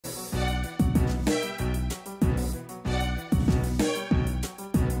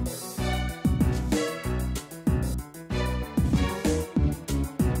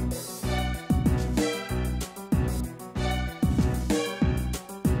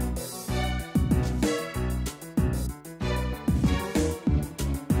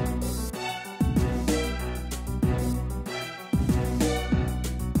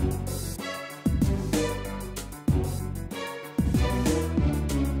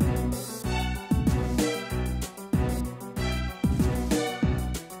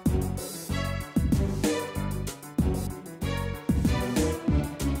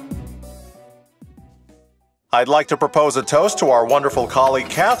I'd like to propose a toast to our wonderful colleague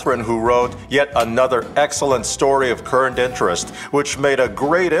Catherine, who wrote yet another excellent story of current interest, which made a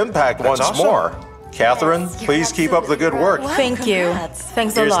great impact once more. Catherine, please keep up the good work. Thank you.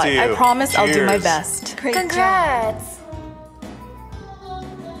 Thanks a lot. I promise I'll do my best. Congrats!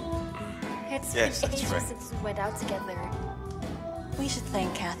 Yes, that's right. Since we went out together. We should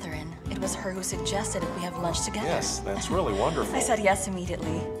thank Catherine. It was her who suggested that we have lunch together. Yes, that's really wonderful. I said yes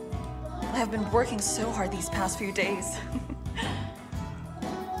immediately. I have been working so hard these past few days.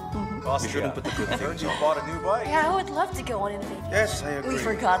 You shouldn't put the good things You on. bought a new bike. Yeah, I would love to go on a vacation. Yes, I agree. We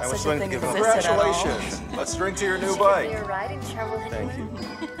forgot I was such a going to thing give it up. existed at all. Congratulations. Let's drink to your new She gave me bike. a ride and travel Thank anyway.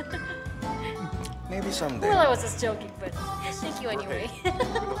 you. Maybe someday. Well, I was just joking, but thank you anyway.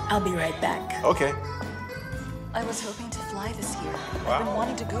 I'll be right back. Okay. I was hoping to fly this year. I've been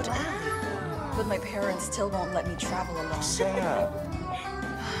wanting to go to Italy, but my parents still won't let me travel alone. Sad.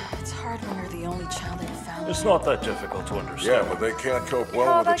 It's hard when you're the only child in a family. It's not that difficult to understand. Yeah, but they can't cope How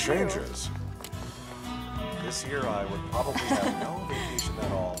well with the about you? changes. This year I would probably have no vacation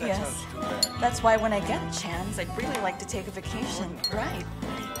at all. Yes. That's why when I get a chance, I'd really like to take a vacation. Right.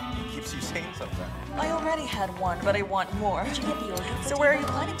 It keeps you sane sometimes. I already had one, but I want more. Did you get the order? So where are you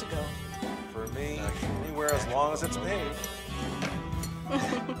planning to go? For me, anywhere as long as it's paid.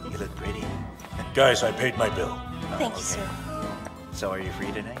 You look pretty. Guys, I paid my bill. Thank you, sir. So are you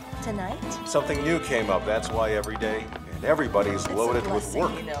free tonight? Tonight? Something new came up, that's why every day, and everybody's a loaded with blessing,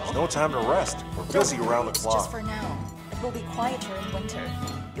 work. you know. There's no time to rest. We're busy around the It's clock. just for now. It will be quieter in winter.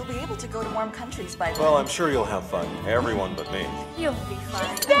 You'll be able to go to warm countries by then. Well, I'm sure you'll have fun. Everyone but me. You'll be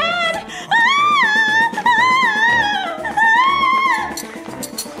fine.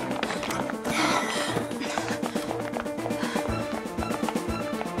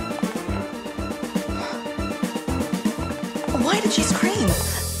 Why did she scream?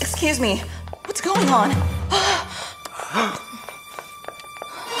 Excuse me. What's going on?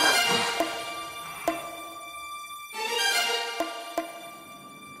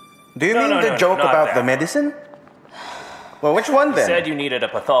 Do you No, mean no, the no, joke not about that. the medicine? Well, which one then? Said you needed a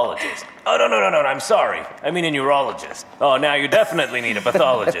pathologist. Oh, no, I'm sorry. I mean a neurologist. Oh, now you definitely need a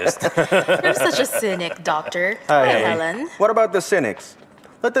pathologist. You're such a cynic, Doctor. Hi, Hi, Helen. What about the cynics?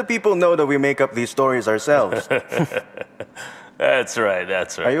 Let the people know that we make up these stories ourselves. That's right.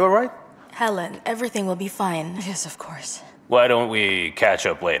 Are you alright? Helen, everything will be fine. Yes, of course. Why don't we catch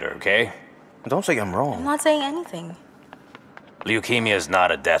up later, okay? Don't say I'm I'm wrong. not saying anything. Leukemia is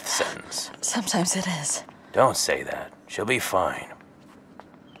not a death sentence. Sometimes it is. Don't say that. She'll be fine.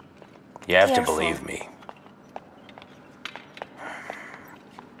 You have to Careful. believe me.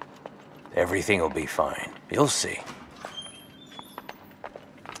 Everything will be fine. You'll see.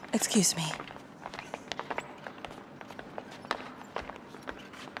 Excuse me.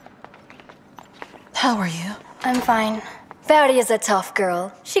 How are you? I'm fine. Valerie is a tough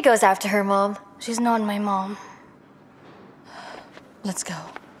girl. She goes after her mom. She's not my mom. Let's go.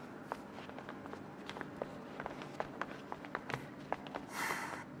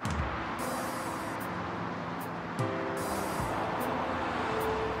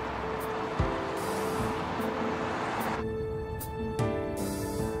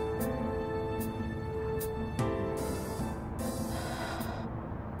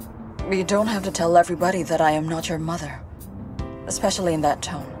 You don't have to tell everybody that I am not your mother. Especially in that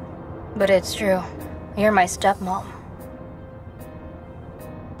tone. But it's true. You're my stepmom.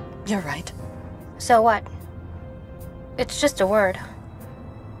 You're right. So what? It's just a word.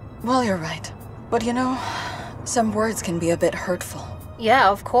 Well, you're right. But you know, some words can be a bit hurtful. Yeah,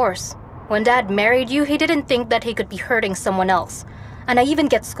 of course. When Dad married you, he didn't think that he could be hurting someone else. And I even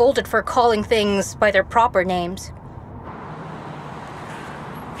get scolded for calling things by their proper names.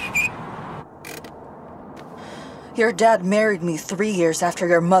 Your dad married me 3 years after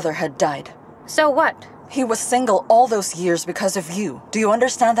your mother had died. So what? He was single all those years because of you. Do you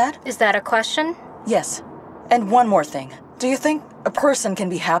understand that? Is that a question? Yes. And one more thing. Do you think a person can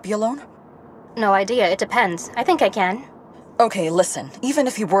be happy alone? No idea. It depends. I think I can. Okay, listen. Even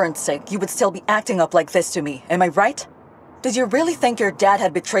if you weren't sick, you would still be acting up like this to me. Am I right? Did you really think your dad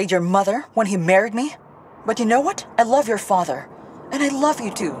had betrayed your mother when he married me? But you know what? I love your father. And I love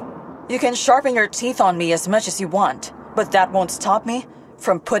you too. You can sharpen your teeth on me as much as you want, but that won't stop me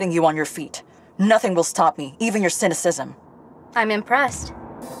from putting you on your feet. Nothing will stop me, even your cynicism. I'm impressed.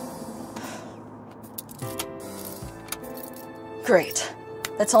 Great.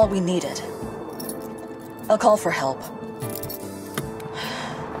 That's all we needed. I'll call for help.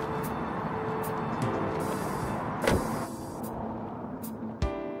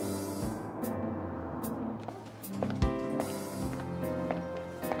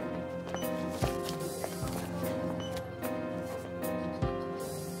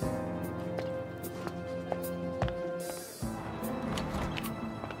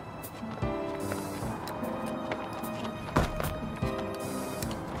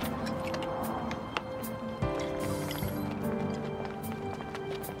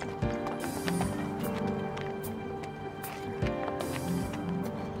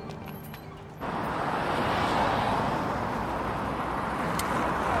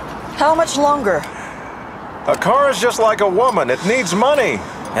 How much longer? A car is just like a woman. It needs money.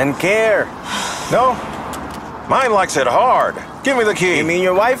 And care. No? Mine likes it hard. Give me the key. You mean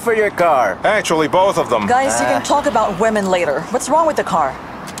your wife or your car? Actually, both of them. Guys, you can talk about women later. What's wrong with the car?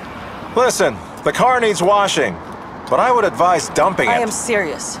 Listen, the car needs washing, but I would advise dumping it. I am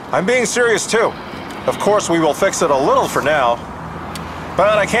serious. I'm being serious too. Of course, we will fix it a little for now,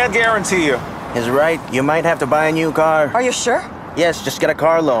 but I can't guarantee you. He's right. You might have to buy a new car. Are you sure? Yes, just get a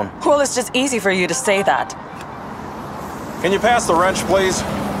car loan. Well, it's just easy for you to say that. Can you pass the wrench, please?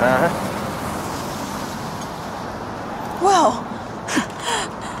 Well,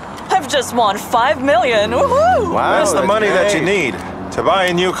 I've just won $5 million. Woohoo! Wow, That's the money that you need to buy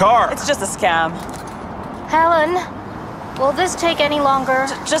a new car. It's just a scam. Helen, will this take any longer?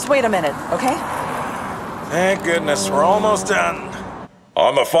 Just wait a minute, okay? Thank goodness, we're almost done.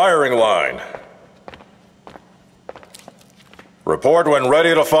 On the firing line. Report when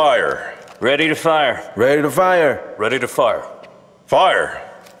ready to fire. Ready to fire. Ready to fire. Ready to fire. Fire.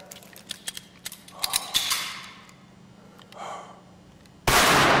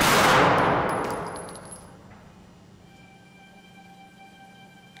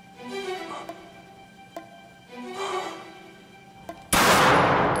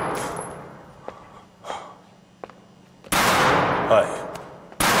 Hi.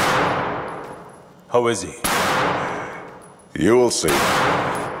 How is he? You will see.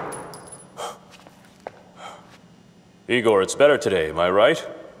 Igor, it's better today, am I right?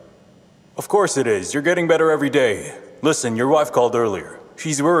 Of course it is. You're getting better every day. Listen, your wife called earlier.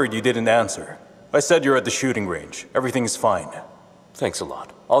 She's worried you didn't answer. I said you're at the shooting range. Everything's fine. Thanks a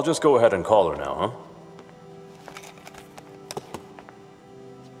lot. I'll just go ahead and call her now,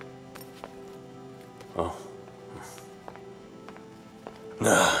 huh?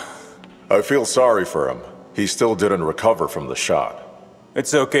 I feel sorry for him. He still didn't recover from the shot.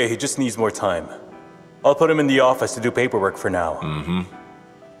 It's okay, he just needs more time. I'll put him in the office to do paperwork for now.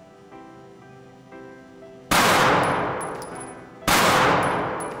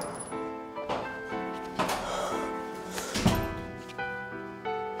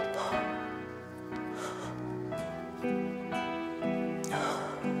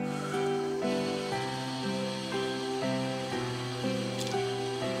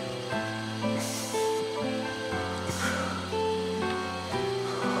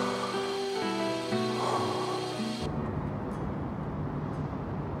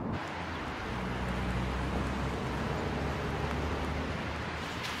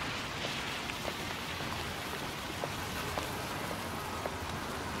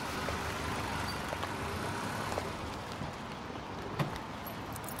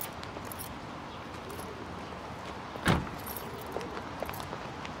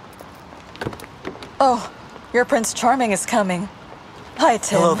 Oh, your Prince Charming is coming. Hi,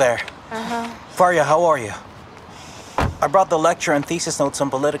 Tim. Hello there. Varya, how are you? I brought the lecture and thesis notes on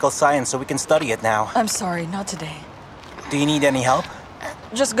political science so we can study it now. I'm sorry, not today. Do you need any help?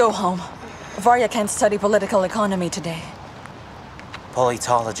 Just go home. Varya can't study political economy today.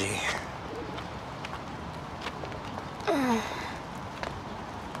 Politology.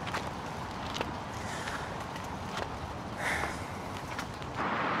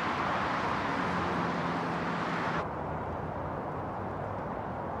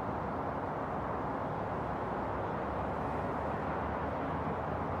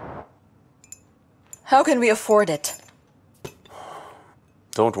 How can we afford it?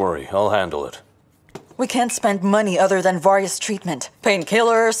 Don't worry, I'll handle it. We can't spend money other than Varya's treatment.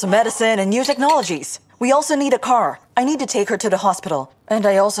 Painkillers, medicine, and new technologies. We also need a car. I need to take her to the hospital. And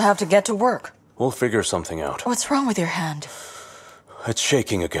I also have to get to work. We'll figure something out. What's wrong with your hand? It's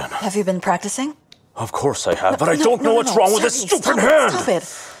shaking again. Have you been practicing? Of course I have, but I don't know what's wrong with this Sergey, stupid stop hand! Stop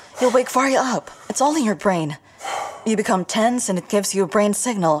it! You'll wake Varya up. It's all in your brain. You become tense and it gives you a brain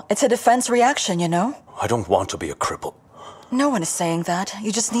signal. It's a defense reaction, you know? I don't want to be a cripple. No one is saying that.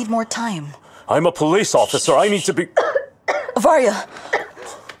 You just need more time. I'm a police officer. I need to be... Varya!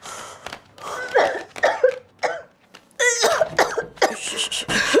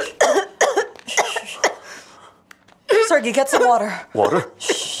 Sergey, get some water. Water?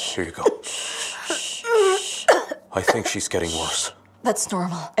 Here you go. I think she's getting worse. That's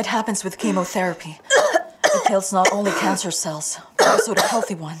normal. It happens with chemotherapy. It kills not only cancer cells, but also the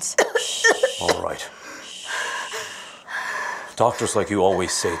healthy ones. All right. Doctors like you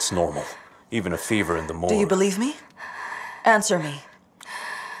always say it's normal. Even a fever in the morning. Do you believe me? Answer me.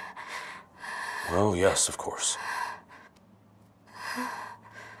 Well, yes, of course.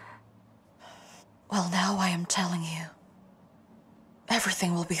 Well, now I am telling you.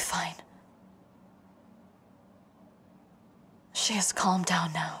 Everything will be fine. She has calmed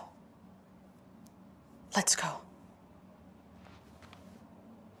down now. Let's go.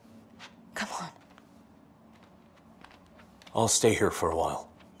 Come on. I'll stay here for a while.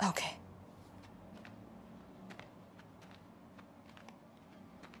 Okay.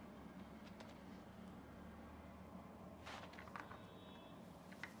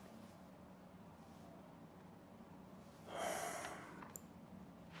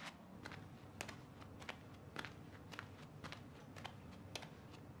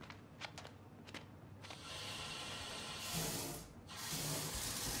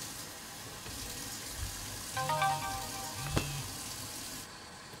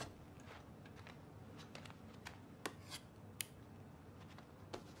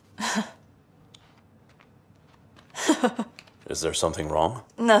 Is there something wrong?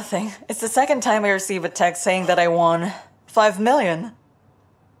 Nothing. It's the second time I receive a text saying that I won 5 million.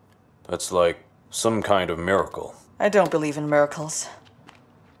 That's like some kind of miracle. I don't believe in miracles.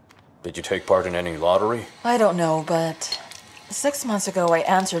 Did you take part in any lottery? I don't know, but 6 months ago I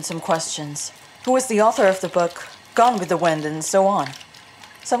answered some questions. Who is the author of the book Gone with the Wind and so on?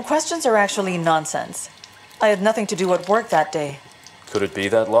 Some questions are actually nonsense. I had nothing to do at work that day. Could it be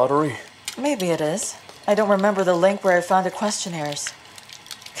that lottery? Maybe it is. I don't remember the link where I found the questionnaires.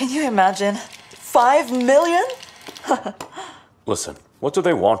 Can you imagine? 5 million? Listen, what do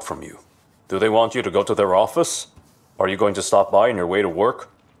they want from you? Do they want you to go to their office? Are you going to stop by on your way to work?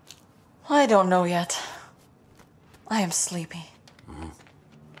 I don't know yet. I am sleepy.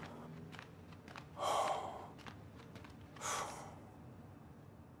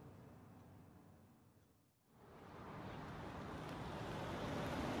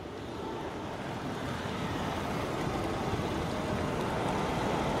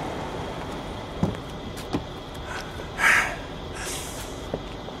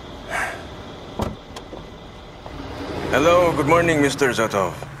 Hello, good morning, Mr.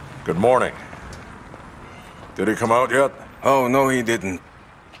 Zotov. Good morning. Did he come out yet? Oh, no, he didn't.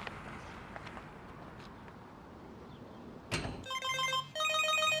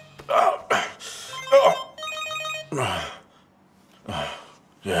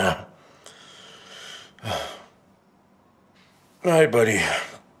 Yeah. Hi, buddy.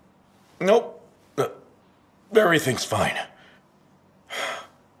 Nope. Everything's fine.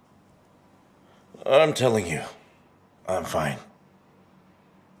 I'm telling you, I'm fine.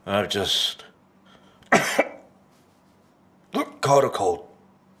 I've just caught a cold.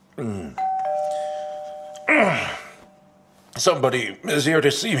 Somebody is here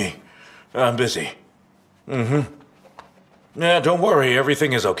to see me. I'm busy. Yeah, don't worry,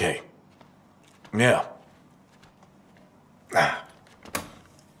 everything is okay. Yeah.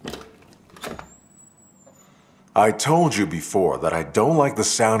 I told you before that I don't like the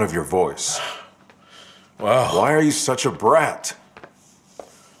sound of your voice. Well, Why are you such a brat?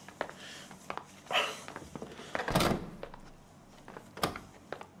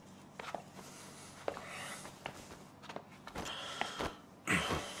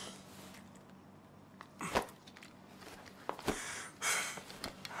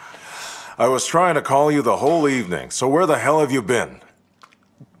 I was trying to call you the whole evening, so where the hell have you been?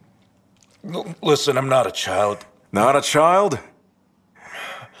 listen, I'm not a child. Not a child?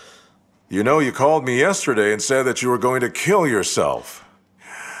 You know, you called me yesterday and said that you were going to kill yourself.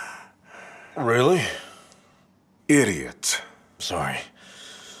 Really? Idiot. Sorry.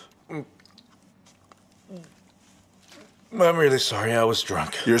 I'm really sorry, I was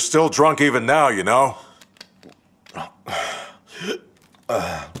drunk. You're still drunk even now, you know?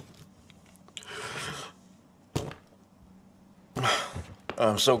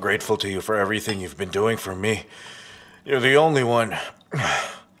 I'm so grateful to you for everything you've been doing for me. You're the only one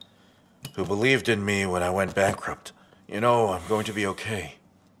who believed in me when I went bankrupt. You know, I'm going to be okay.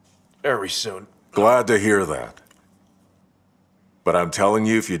 Very soon. Glad to hear that. But I'm telling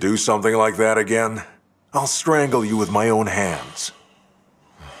you, if you do something like that again, I'll strangle you with my own hands.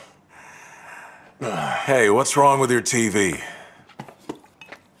 Hey, what's wrong with your TV?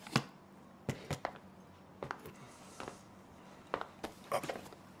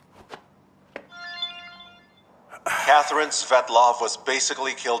 Catherine Svetlov was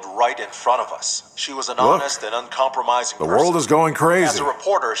basically killed right in front of us. She was an honest and uncompromising person. The world is going crazy. As a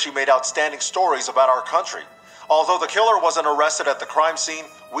reporter, she made outstanding stories about our country. Although the killer wasn't arrested at the crime scene,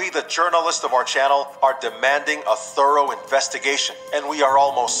 we, the journalists of our channel, are demanding a thorough investigation. And we are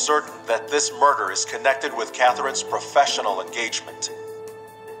almost certain that this murder is connected with Catherine's professional engagement.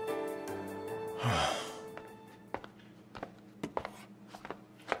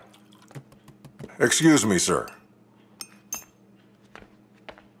 Excuse me, sir.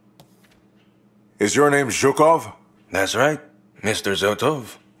 Is your name Zhukov? That's right, Mr.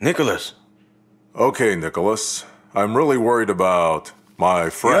 Zotov. Nicholas. Okay, Nicholas. I'm really worried about my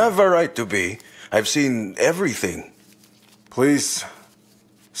friend. You have a right to be. I've seen everything. Please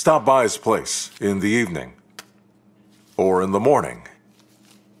stop by his place in the evening or in the morning.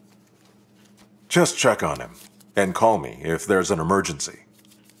 Just check on him and call me if there's an emergency.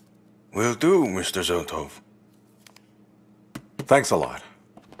 Will do, Mr. Zotov. Thanks a lot.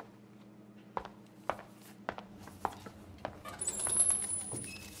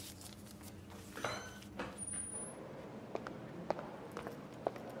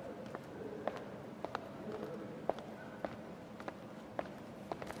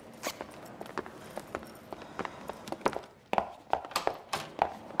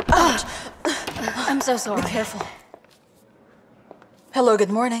 I'm so sorry. Be careful. Hello,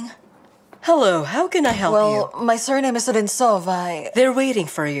 good morning. Hello, how can I help you? Well, my surname is Odintsov. They're waiting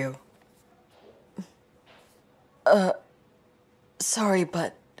for you. Sorry,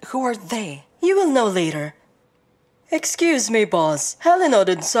 but who are they? You will know later. Excuse me, boss. Helen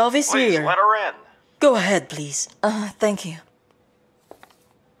Odintsov is Please here. let her in. Go ahead, please. Thank you.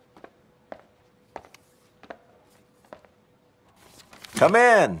 Come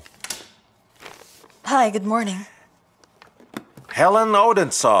in. Hi, good morning. Helen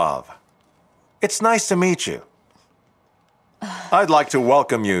Odintsov. It's nice to meet you. I'd like to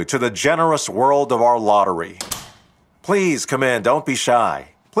welcome you to the generous world of our lottery. Please come in, don't be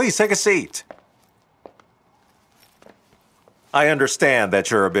shy. Please take a seat. I understand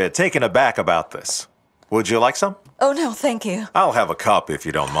that you're a bit taken aback about this. Would you like some? Oh, no, thank you. I'll have a cup if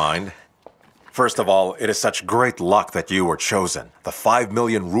you don't mind. First of all, it is such great luck that you were chosen. The 5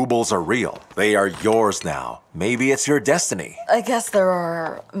 million rubles are real. They are yours now. Maybe it's your destiny. I guess there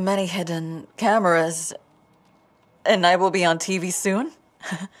are many hidden cameras, and I will be on TV soon.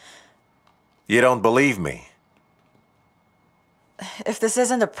 You don't believe me? If this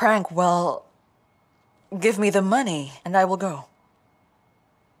isn't a prank, well, give me the money, and I will go.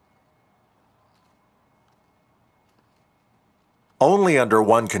 Only under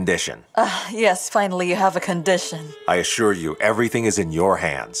one condition. Yes, finally you have a condition. I assure you, everything is in your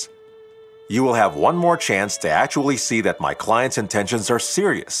hands. You will have one more chance to actually see that my client's intentions are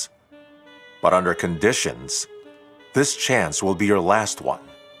serious. But under conditions, this chance will be your last one.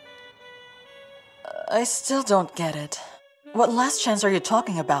 I still don't get it. What last chance are you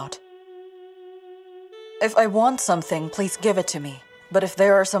talking about? If I want something, please give it to me. But if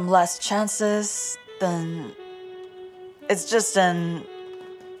there are some last chances, then it's just an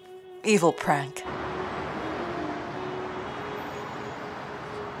evil prank.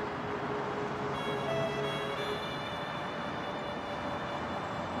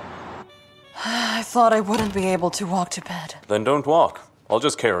 I thought I wouldn't be able to walk to bed. Then don't walk. I'll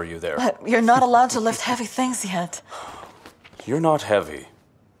just carry you there. But you're not allowed to lift heavy things yet. You're not heavy.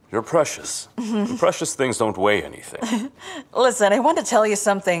 You're precious. And precious things don't weigh anything. Listen, I want to tell you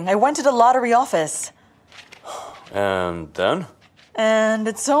something. I went to the lottery office. And then? And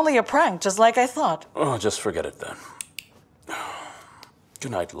it's only a prank, just like I thought. Oh, just forget it then.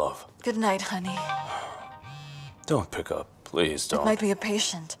 Good night, love. Good night, honey. Don't pick up. Please don't. It might be a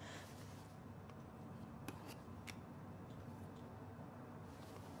patient.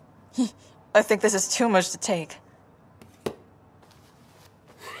 I think this is too much to take.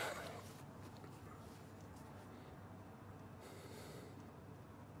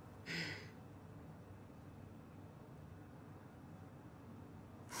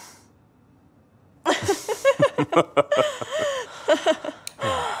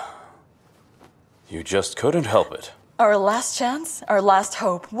 You just couldn't help it. Our last chance? Our last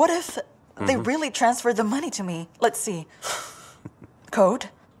hope. What if they really transferred the money to me? Let's see. Code?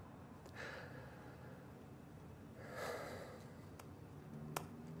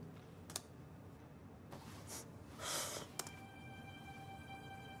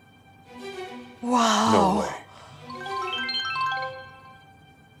 Wow. No way.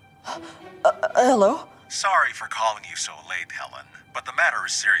 Hello? Sorry for calling you so late, Helen, but the matter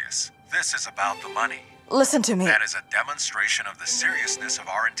is serious. This is about the money. Listen to me. That is a demonstration of the seriousness of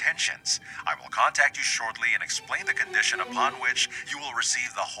our intentions. I will contact you shortly and explain the condition upon which you will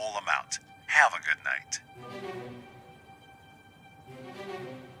receive the whole amount. Have a good night.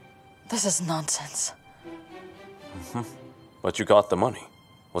 This is nonsense. But you got the money.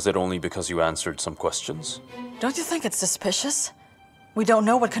 Was it only because you answered some questions? Don't you think it's suspicious? We don't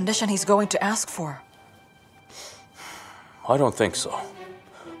know what condition he's going to ask for. I don't think so.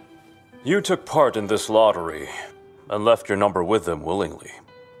 You took part in this lottery and left your number with them willingly.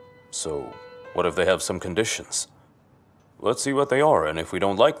 So, what if they have some conditions? Let's see what they are, and if we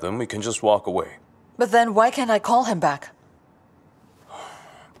don't like them, we can just walk away. But then why can't I call him back?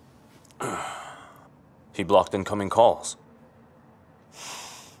 He blocked incoming calls.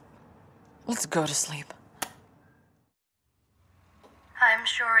 Let's go to sleep. I'm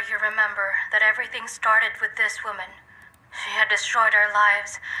sure you remember that everything started with this woman. She had destroyed our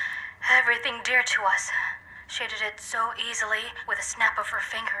lives, everything dear to us. She did it so easily with a snap of her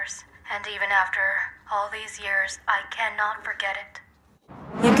fingers. And even after all these years, I cannot forget it.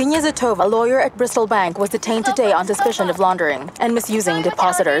 Evgenia Zitova, a lawyer at Bristol Bank, was detained today on suspicion of laundering and misusing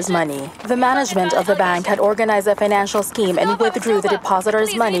depositors' money. The management of the bank had organized a financial scheme and withdrew the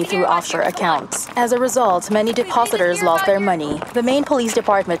depositors' money through offshore accounts. As a result, many depositors lost their money. The Maine Police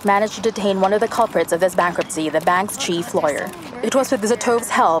Department managed to detain one of the culprits of this bankruptcy, the bank's chief lawyer. It was with Zitova's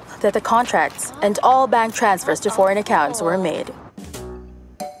help that the contracts and all bank transfers to foreign accounts were made.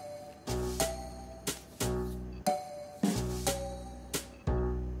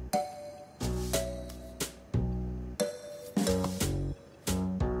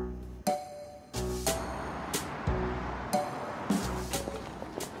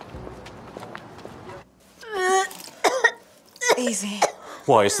 Easy.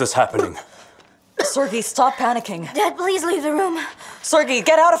 Why is this happening? Sergey, stop panicking. Dad, please leave the room. Sergey,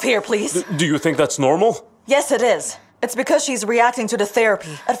 get out of here, please. Do you think that's normal? Yes, it is. It's because she's reacting to the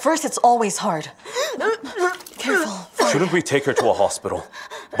therapy. At first, it's always hard. Careful. Shouldn't we take her to a hospital?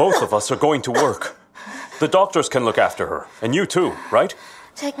 Both of us are going to work. The doctors can look after her. And you too, right?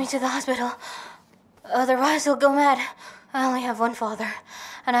 Take me to the hospital. Otherwise, he'll go mad. I only have one father,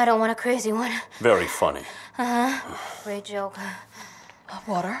 and I don't want a crazy one. Very funny. Great joke.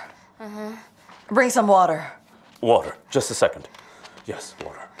 Water? Bring some water. Water. Just a second. Yes,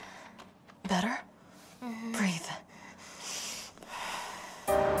 water. Better? Breathe.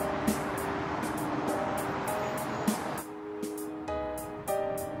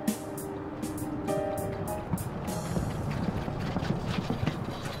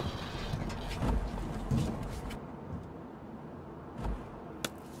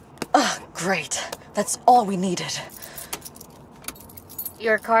 Great. That's all we needed.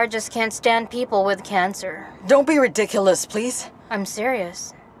 Your car just can't stand people with cancer. Don't be ridiculous, please. I'm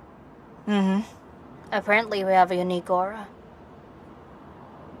serious. Apparently we have a unique aura.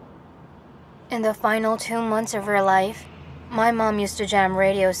 In the final 2 months of her life, my mom used to jam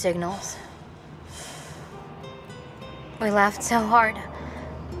radio signals. We laughed so hard.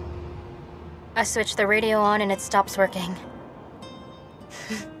 I switched the radio on and it stops working.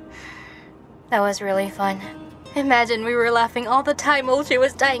 That was really fun. Imagine we were laughing all the time while she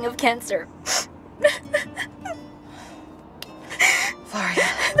was dying of cancer. Varya.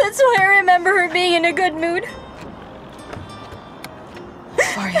 That's why I remember her being in a good mood.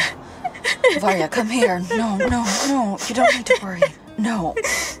 Varya. Varya, come here. No. You don't need to worry. No.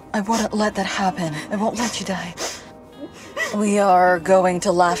 I wouldn't let that happen. I won't let you die. We are going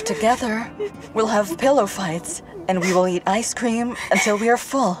to laugh together. We'll have pillow fights. And we will eat ice cream until we are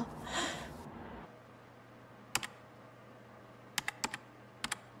full.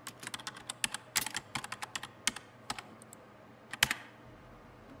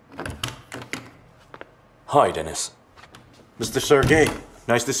 Hi, Dennis. Mr. Sergey,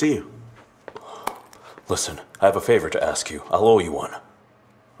 nice to see you. Listen, I have a favor to ask you. I'll owe you one.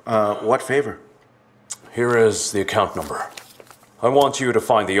 What favor? Here is the account number. I want you to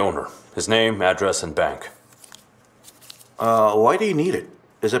find the owner. His name, address, and bank. Why do you need it?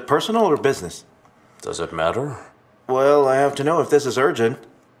 Is it personal or business? Does it matter? Well, I have to know if this is urgent.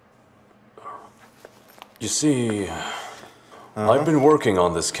 You see, I've been working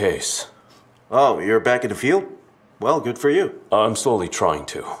on this case. Oh, you're back in the field? Well, good for you. I'm slowly trying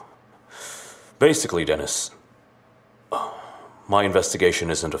to. Basically, Dennis, my investigation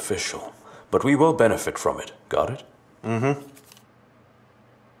isn't official, but we will benefit from it. Got it?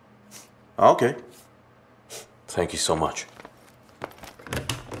 Okay. Thank you so much.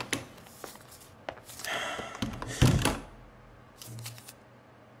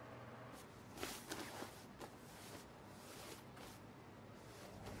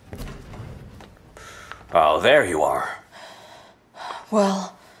 Oh, there you are.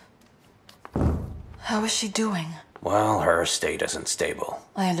 Well, how is she doing? Well, her state isn't stable.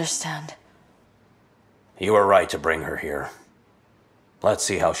 I understand. You were right to bring her here. Let's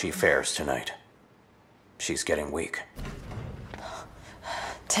see how she fares tonight. She's getting weak.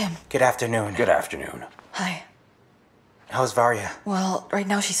 Tim. Good afternoon. Good afternoon. Hi. How's Varya? Well, right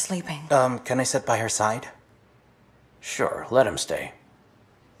now she's sleeping. Can I sit by her side? Sure, let him stay.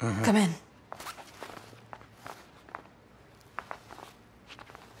 Come in.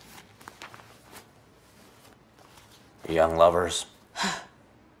 Young lovers.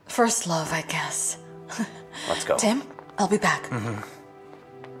 First love, I guess. Let's go. Tim, I'll be back.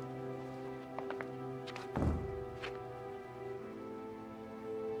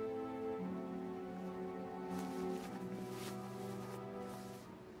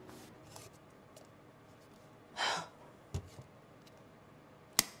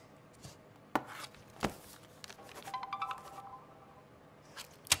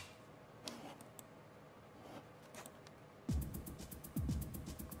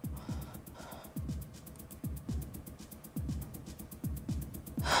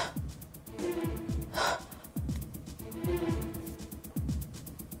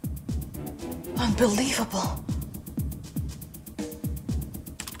 Unbelievable.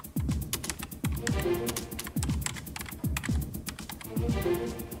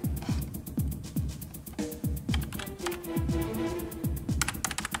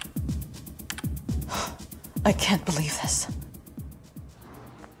 I can't believe this.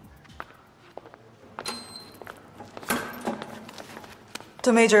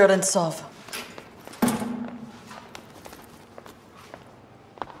 To Major Odintsov.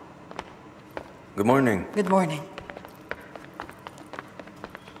 Good morning. Good morning.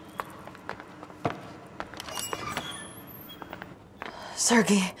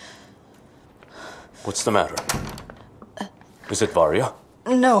 Sergey. What's the matter? Is it Varya?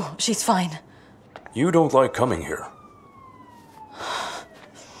 No, she's fine. You don't like coming here.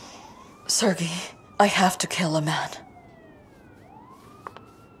 Sergey, I have to kill a man.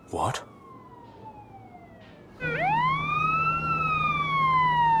 What?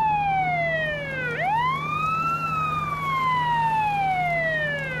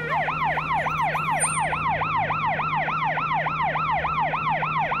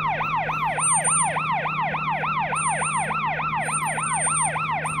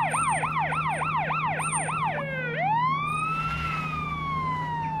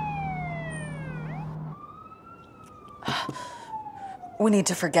 We need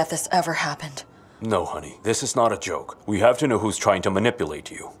to forget this ever happened. No, honey, this is not a joke. We have to know who's trying to manipulate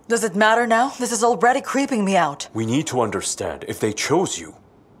you. Does it matter now? This is already creeping me out. We need to understand if they chose you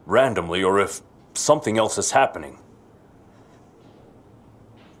randomly or if something else is happening.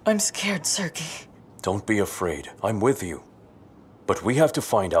 I'm scared, Sergey. Don't be afraid. I'm with you. But we have to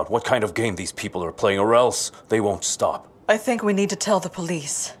find out what kind of game these people are playing, or else they won't stop. I think we need to tell the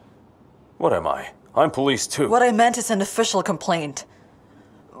police. What am I? I'm police too. What I meant is an official complaint.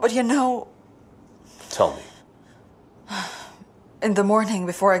 But you know... Tell me. In the morning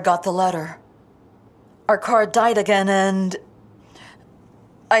before I got the letter, our car died again and...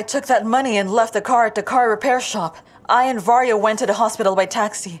 I took that money and left the car at the car repair shop. I and Varya went to the hospital by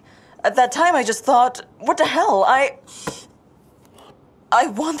taxi. At that time I just thought, what the hell, I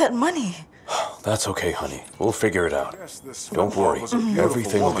want that money. That's okay, honey. We'll figure it out. Don't worry.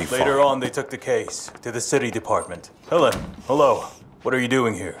 Everything will be fine. Later on, they took the case to the city department. Helen, hello. What are you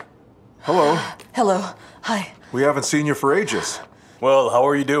doing here? Hello. Hello. Hi. We haven't seen you for ages. Well, how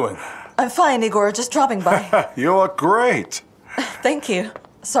are you doing? I'm fine, Igor. Just dropping by. You look great. Thank you.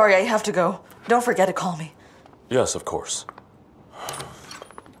 Sorry, I have to go. Don't forget to call me. Yes, of course.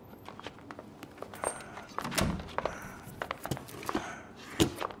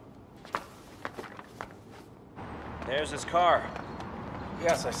 There's his car.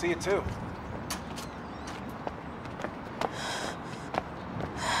 Yes, I see it too.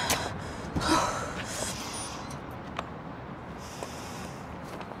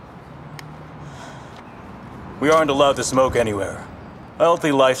 We aren't allowed to smoke anywhere. A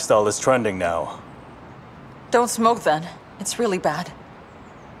healthy lifestyle is trending now. Don't smoke then. It's really bad.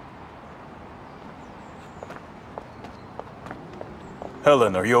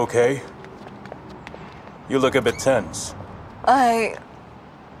 Helen, are you okay? You look a bit tense.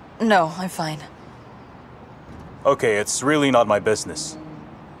 No, I'm fine. Okay, it's really not my business.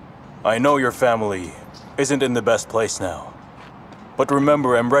 I know your family isn't in the best place now. But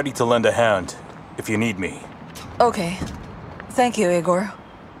remember, I'm ready to lend a hand if you need me. Okay. Thank you, Igor.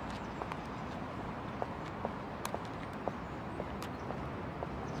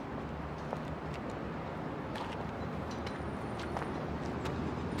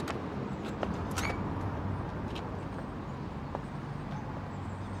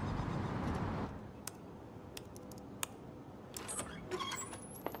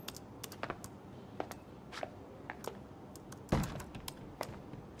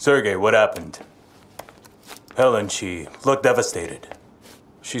 Sergey, what happened? Helen, she looked devastated.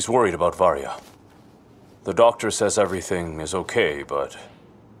 She's worried about Varya. The doctor says everything is okay, but...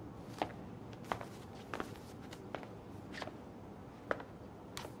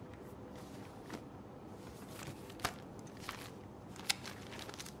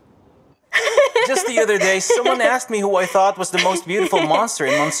 Just the other day, someone asked me who I thought was the most beautiful monster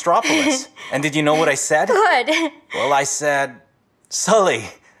in Monstropolis. And did you know what I said? What? Well, I said... Sully.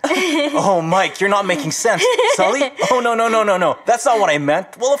 Oh, Mike, you're not making sense. Sully? Oh, no. That's not what I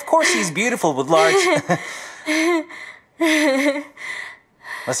meant. Well, of course he's beautiful with large...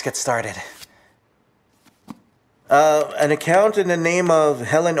 Let's get started. An account in the name of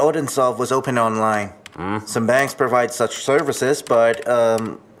Helen Odintsov was opened online. Some banks provide such services, but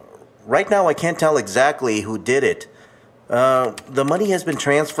right now I can't tell exactly who did it. The money has been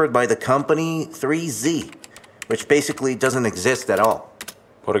transferred by the company 3Z, which basically doesn't exist at all.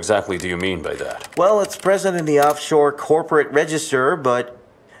 What exactly do you mean by that? Well, it's present in the offshore corporate register, but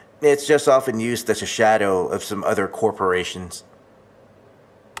it's just often used as a shadow of some other corporations.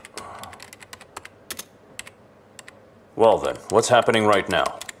 Well then, what's happening right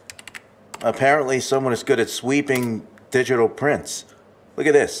now? Apparently, someone is good at sweeping digital prints. Look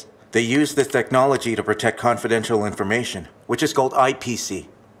at this. They use this technology to protect confidential information, which is called IPC.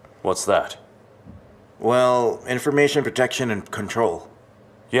 What's that? Well, information protection and control.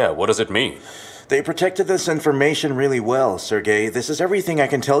 Yeah, what does it mean? They protected this information really well, Sergey. This is everything I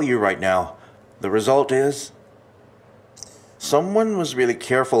can tell you right now. The result is, someone was really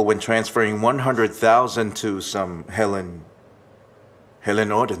careful when transferring 100,000 to some Helen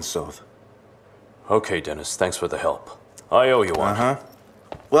Odintsov. Okay, Dennis, thanks for the help. I owe you one. Uh-huh.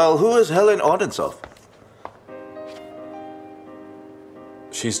 Well, who is Helen Odintsov?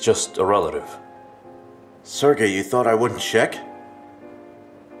 She's just a relative. Sergey, you thought I wouldn't check?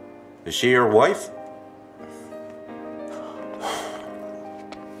 Is she your wife?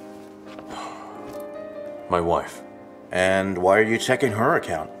 My wife. And why are you checking her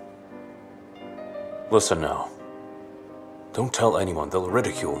account? Listen now. Don't tell anyone, they'll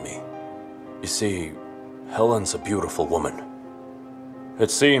ridicule me. You see, Helen's a beautiful woman. It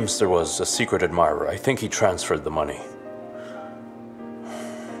seems there was a secret admirer. I think he transferred the money.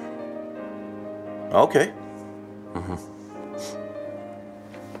 Okay. Mm-hmm.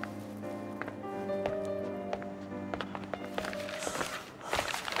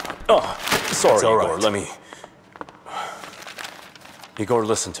 Oh, sorry, It's all Igor, right. let me... Igor,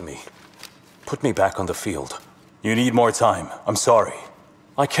 listen to me. Put me back on the field. You need more time. I'm sorry.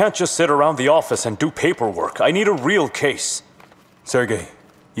 I can't just sit around the office and do paperwork. I need a real case. Sergey,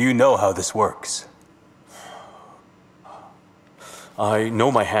 you know how this works. I know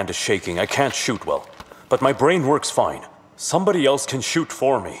my hand is shaking. I can't shoot well. But my brain works fine. Somebody else can shoot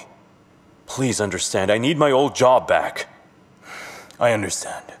for me. Please understand, I need my old job back. I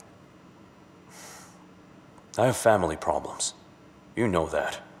understand. I have family problems. You know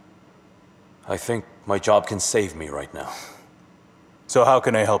that. I think my job can save me right now. So how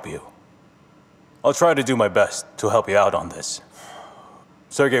can I help you? I'll try to do my best to help you out on this.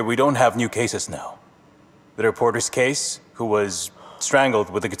 Sergey, we don't have new cases now. The reporter's case, who was strangled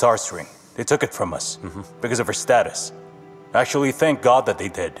with a guitar string, they took it from us because of her status. Actually, thank God that they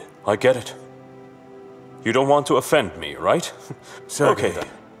did. I get it. You don't want to offend me, right? Sergey, Okay then.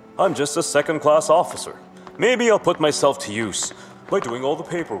 I'm just a second-class officer. Maybe I'll put myself to use by doing all the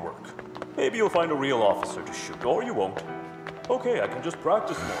paperwork. Maybe you'll find a real officer to shoot, or you won't. Okay, I can just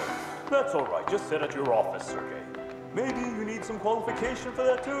practice more. That's all right. Just sit at your office, Sergey. Maybe you need some qualification for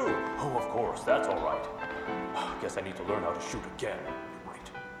that too. Oh, of course, that's all right. Guess I need to learn how to shoot again.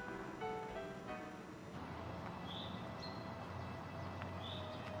 Right.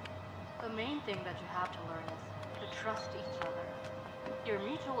 The main thing that you have to learn is to trust each other. Your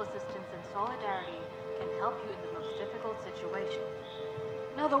mutual assistance and solidarity can help you in the most difficult situation.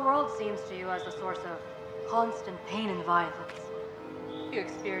 Now the world seems to you as the source of constant pain and violence. You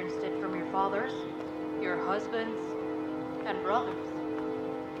experienced it from your fathers, your husbands, and brothers.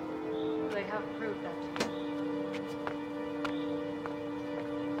 They have proved that to you.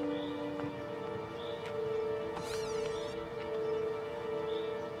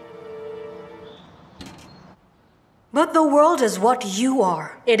 But the world is what you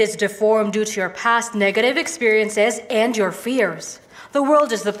are. It is deformed due to your past negative experiences and your fears. The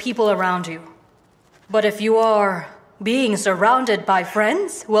world is the people around you. But if you are being surrounded by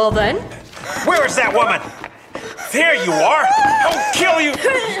friends, well then... Where is that woman? There you are! I'll kill you!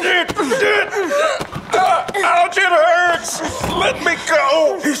 Ouch, it hurts! Let me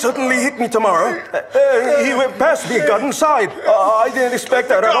go! He suddenly hit me, Tamara. He went past me, got inside. I didn't expect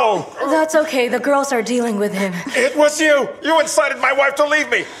that at all. That's okay, the girls are dealing with him. It was you! You incited my wife to leave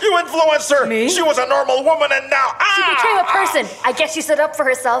me! You influenced her! Me? She was a normal woman and now... She became a person. I guess she stood up for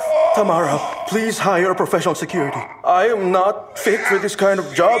herself. Tamara, please hire professional security. I am not fit for this kind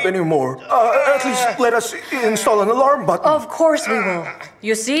of job anymore. At least let us install an alarm button. Of course we will.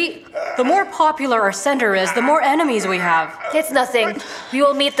 You see, the more popular our center is, the more enemies we have. It's nothing. We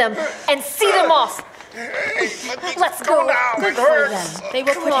will meet them and see them off. Let's go. Good for them. They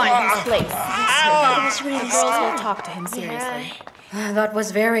will put him in his place. The girls will talk to him seriously. That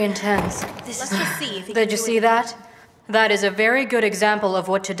was very intense. Let's just see if he Did you see that? That is a very good example of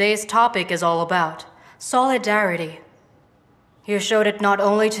what today's topic is all about. Solidarity. You showed it not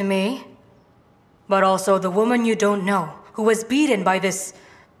only to me, but also the woman you don't know, who was beaten by this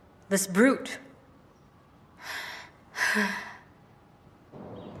brute.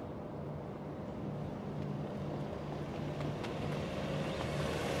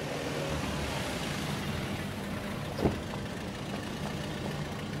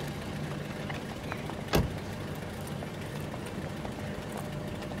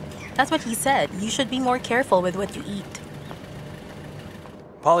 That's what he said. You should be more careful with what you eat.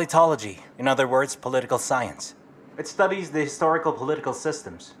 Politology, in other words, political science. It studies the historical political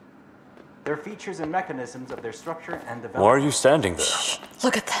systems, their features and mechanisms of their structure and development. Why are you standing there?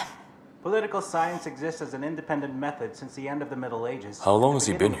 Look at them. Political science exists as an independent method since the end of the Middle Ages. How long has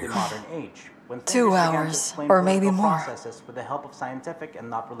he been here? Modern age, when 2 hours, or maybe more. Processes with the help of scientific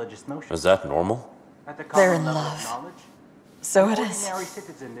and not religious notions. Is that normal? At the They're common in level of love. knowledge, So an it is. ordinary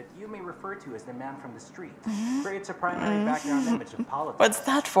citizen that you may refer to as the man from the street creates a primary background image of politics. What's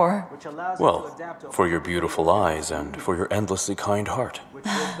that for? Which allows you to Well, adapt to for your beautiful eyes and for your endlessly kind heart. which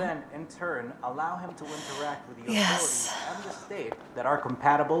will then, in turn, allow him to interact with the Yes. authorities and the state that are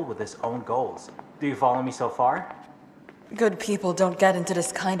compatible with his own goals. Do you follow me so far? Good people don't get into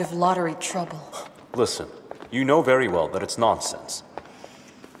this kind of lottery trouble. Listen, you know very well that it's nonsense.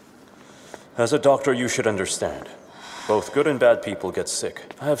 As a doctor, you should understand. Both good and bad people get sick.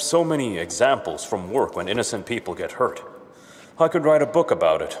 I have so many examples from work when innocent people get hurt. I could write a book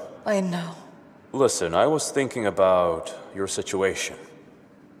about it. I know. Listen, I was thinking about your situation.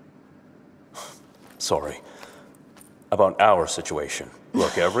 Sorry. About our situation.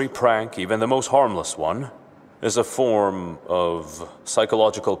 Look, every prank, even the most harmless one, is a form of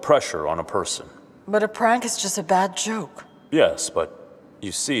psychological pressure on a person. But a prank is just a bad joke. Yes, but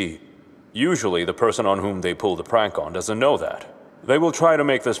you see, usually the person on whom they pull the prank on doesn't know that. They will try to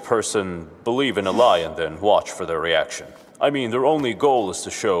make this person believe in a lie and then watch for their reaction. I mean, their only goal is to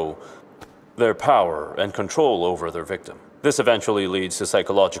show their power and control over their victim. This eventually leads to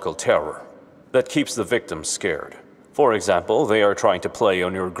psychological terror that keeps the victim scared. For example, they are trying to play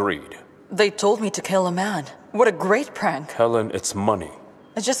on your greed. They told me to kill a man. What a great prank. Helen, it's money.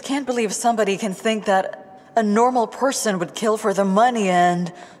 I just can't believe somebody can think that a normal person would kill for the money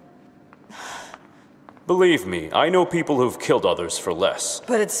and... Believe me, I know people who've killed others for less.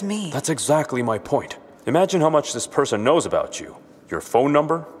 But it's me. That's exactly my point. Imagine how much this person knows about you. Your phone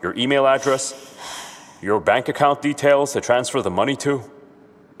number, your email address, your bank account details to transfer the money to,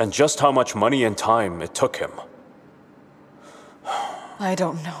 and just how much money and time it took him. I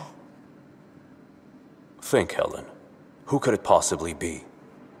don't know. Think, Helen. Who could it possibly be?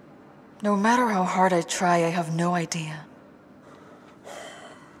 No matter how hard I try, I have no idea.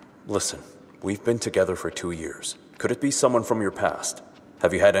 Listen, we've been together for 2 years. Could it be someone from your past?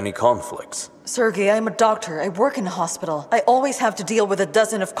 Have you had any conflicts? Sergey, I'm a doctor. I work in a hospital. I always have to deal with a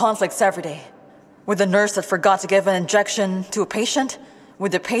dozen of conflicts every day. With the nurse that forgot to give an injection to a patient.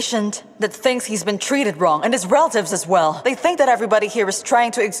 With the patient that thinks he's been treated wrong. And his relatives as well. They think that everybody here is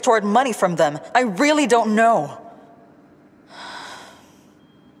trying to extort money from them. I really don't know.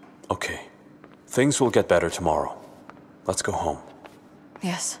 Okay. Things will get better tomorrow. Let's go home.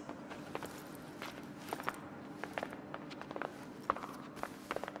 Yes.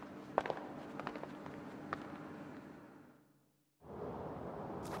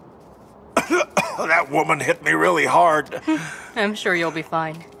 That woman hit me really hard. I'm sure you'll be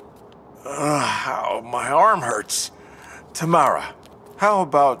fine. Ow, my arm hurts. Tamara, how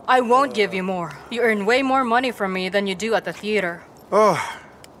about... I won't give you more. You earn way more money from me than you do at the theater.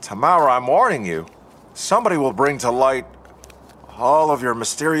 Tamara, I'm warning you. Somebody will bring to light all of your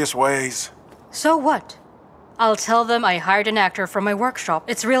mysterious ways. So what? I'll tell them I hired an actor from my workshop.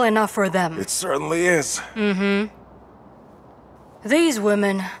 It's real enough for them. It certainly is. Mm-hmm. These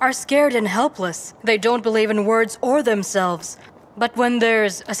women are scared and helpless. They don't believe in words or themselves. But when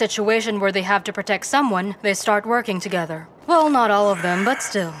there's a situation where they have to protect someone, they start working together. Well, not all of them, but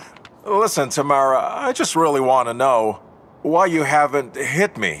still. Listen, Tamara, I just really want to know why you haven't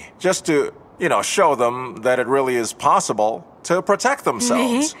hit me. Just to, show them that it really is possible to protect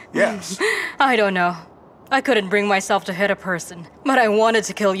themselves. Me? Yes. I don't know. I couldn't bring myself to hit a person, but I wanted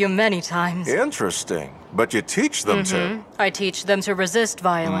to kill you many times. Interesting. But you teach them to. I teach them to resist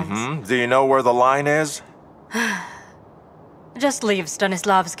violence. Do you know where the line is? Just leave,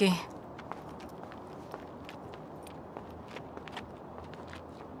 Stanislavski.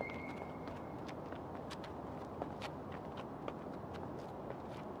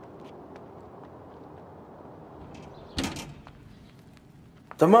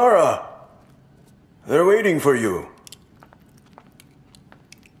 Tamara! They're waiting for you.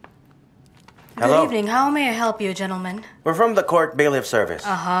 Good evening. How may I help you, gentlemen? We're from the court bailiff service.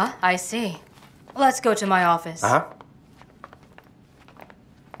 Uh-huh, I see. Let's go to my office. Uh-huh.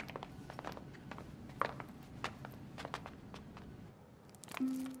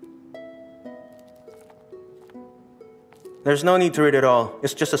 There's no need to read it all.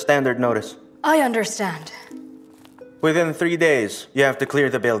 It's just a standard notice. I understand. Within 3 days, you have to clear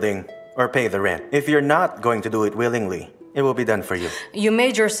the building or pay the rent. If you're not going to do it willingly, It will be done for you. You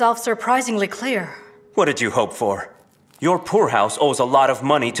made yourself surprisingly clear. What did you hope for? Your poorhouse owes a lot of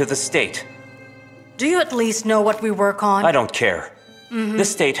money to the state. Do you at least know what we work on? I don't care. The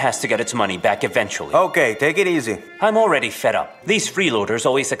state has to get its money back eventually. Okay, take it easy. I'm already fed up. These freeloaders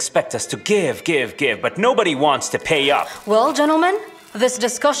always expect us to give, but nobody wants to pay up. Well, gentlemen, this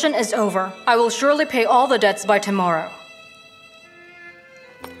discussion is over. I will surely pay all the debts by tomorrow.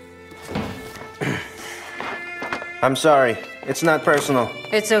 I'm sorry. It's not personal.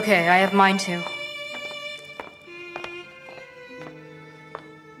 It's okay, I have mine too.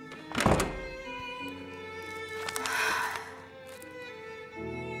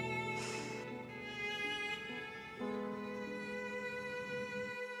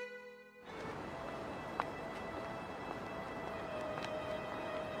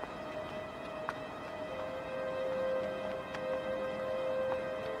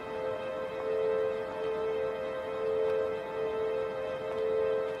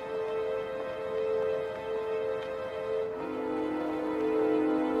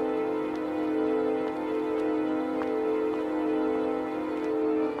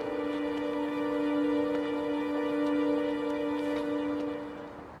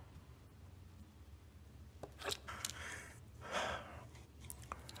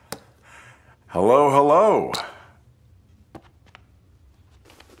 Hello, hello.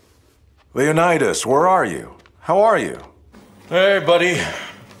 Leonidas, where are you? How are you? Hey, buddy.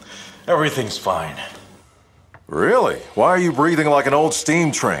 Everything's fine. Really? Why are you breathing like an old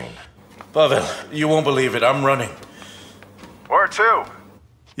steam train? Pavel, you won't believe it. I'm running. Where to?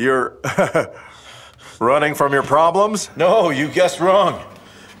 You're running from your problems? No, you guessed wrong.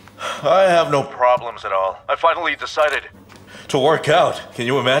 I have no problems at all. I finally decided to work out. Can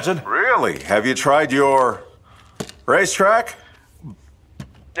you imagine? Really? Have you tried your racetrack?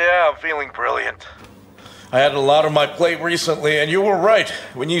 Yeah, I'm feeling brilliant. I had a lot on my plate recently, and you were right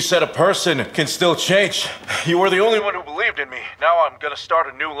when you said a person can still change. You were the only one who believed in me. Now I'm gonna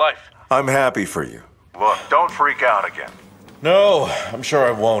start a new life. I'm happy for you. Look, don't freak out again. No, I'm sure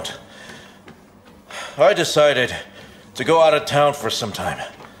I won't. I decided to go out of town for some time.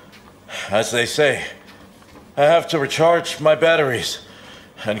 As they say, I have to recharge my batteries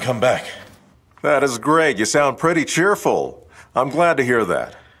and come back. That is great. You sound pretty cheerful. I'm glad to hear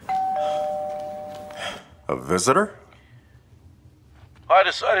that. A visitor? I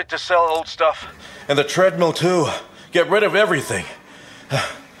decided to sell old stuff. And the treadmill, too. Get rid of everything. I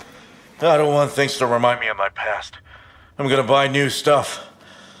don't want things to remind me of my past. I'm gonna buy new stuff.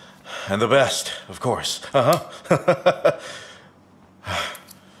 And the best, of course.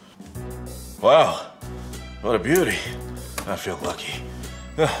 Wow. What a beauty. I feel lucky.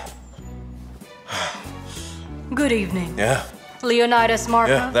 Good evening. Yeah? Leonidas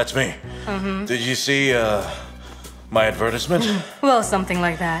Marfa? Yeah, that's me. Did you see, my advertisement? Well, something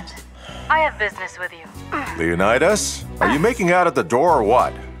like that. I have business with you. Leonidas? Are you making out at the door or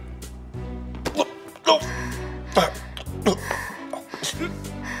what?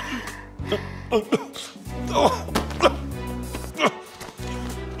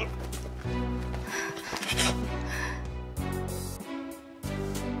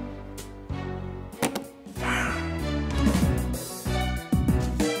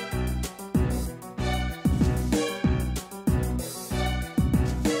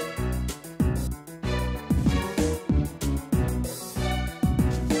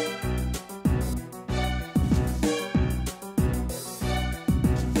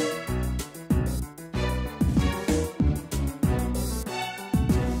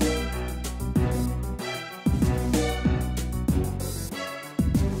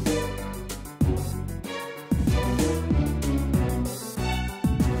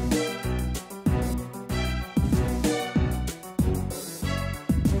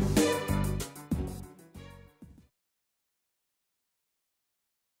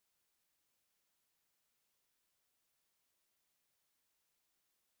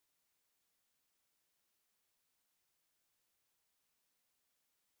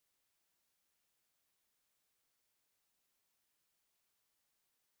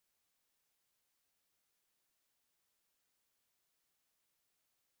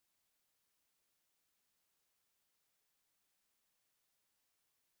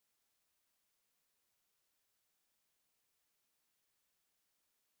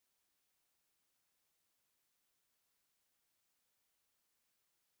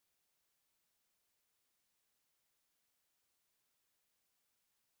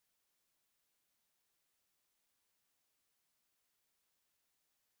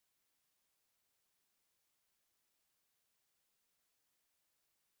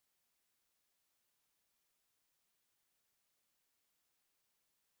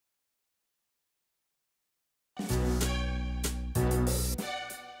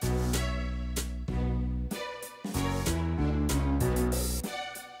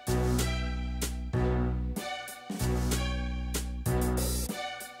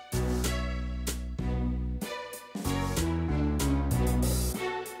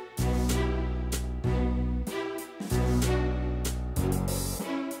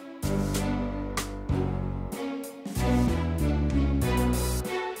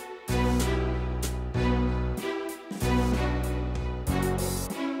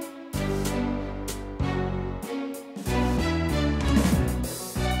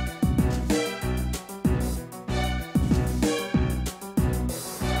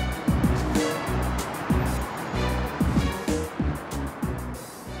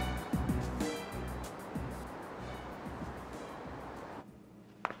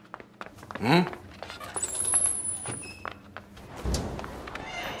 Hmm?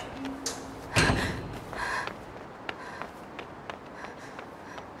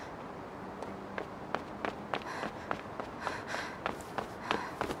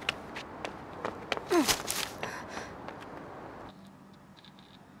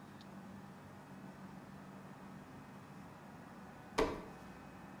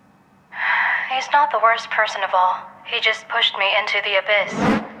 He's not the worst person of all. He just pushed me into the abyss.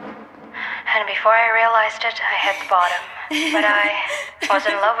 And before I realized it, I hit the bottom. But I was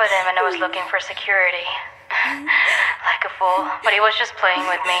in love with him and I was looking for security. Like a fool. But he was just playing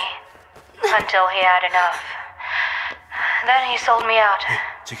with me. Until he had enough. Then he sold me out. Hey,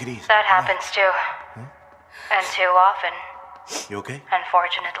 take it easy. That happens too. Huh? And too often. You okay?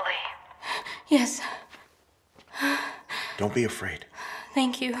 Unfortunately. Yes. Don't be afraid.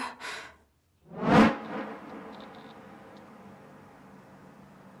 Thank you.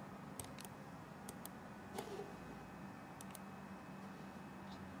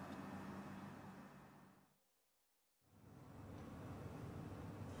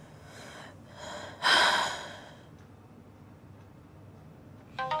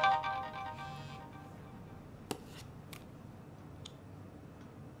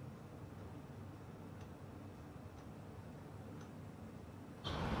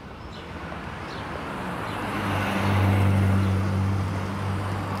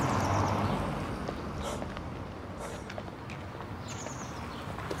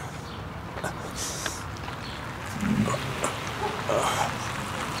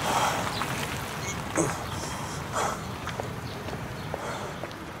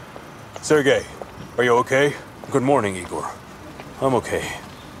 Sergey, are you okay? Good morning, Igor. I'm okay.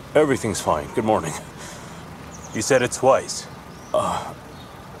 Everything's fine. Good morning. You said it twice.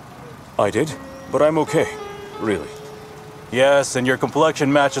 I did? But I'm okay. Really. Yes, and your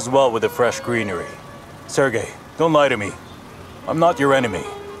complexion matches well with the fresh greenery. Sergey, don't lie to me. I'm not your enemy.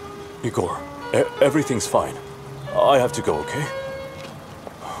 Igor, everything's fine. I have to go, okay?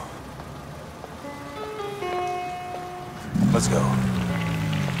 Let's go.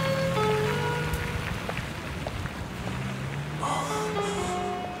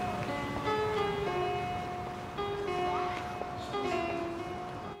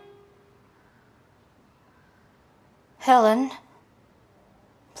 Helen,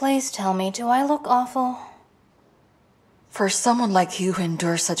 please tell me, do I look awful? For someone like you who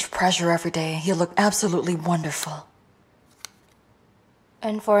endures such pressure every day, you look absolutely wonderful.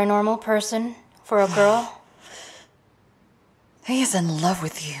 And for a normal person? For a girl? He is in love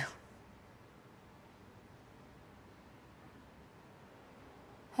with you.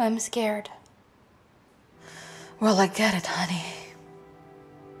 I'm scared. Well, I get it, honey.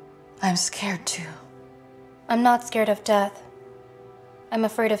 I'm scared too. I'm not scared of death. I'm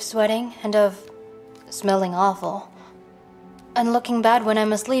afraid of sweating and of smelling awful. And looking bad when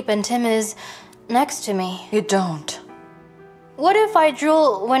I'm asleep and Tim is next to me. You don't. What if I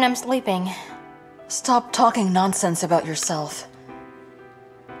drool when I'm sleeping? Stop talking nonsense about yourself.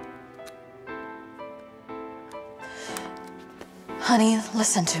 Honey,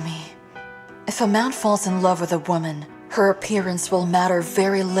 listen to me. If a man falls in love with a woman, her appearance will matter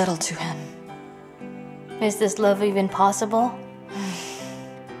very little to him. Is this love even possible?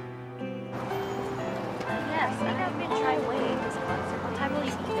 Yes, I have been trying waiting this concert. What time will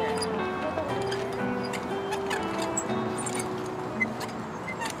you be there?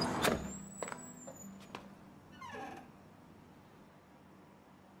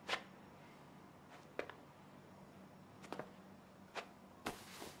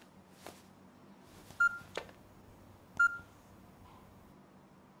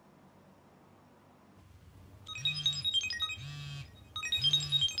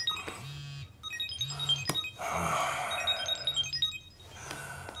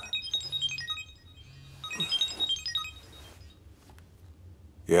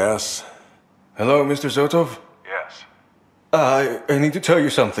 Yes. Hello, Mr. Zotov? Yes. I need to tell you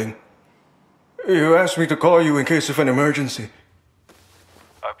something. You asked me to call you in case of an emergency.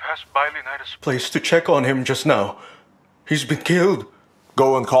 I passed by Leonidas' Place to check on him just now. He's been killed.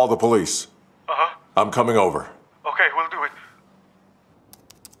 Go and call the police. Uh-huh. I'm coming over. Okay, we'll do it.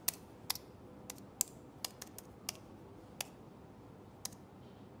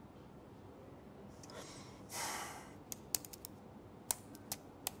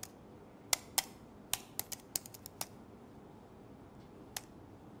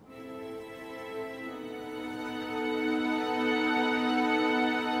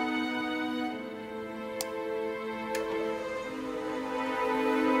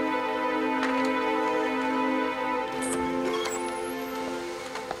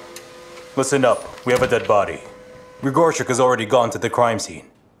 Listen up. We have a dead body. Grigorchuk has already gone to the crime scene.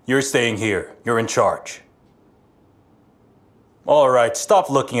 You're staying here. You're in charge. All right, stop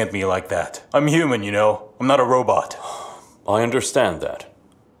looking at me like that. I'm human, you know. I'm not a robot. I understand that.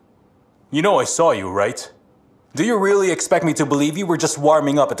 You know I saw you, right? Do you really expect me to believe you were just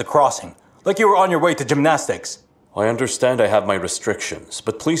warming up at the crossing? Like you were on your way to gymnastics? I understand I have my restrictions,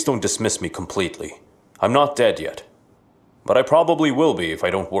 but please don't dismiss me completely. I'm not dead yet. But I probably will be if I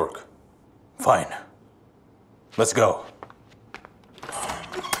don't work. Fine. Let's go.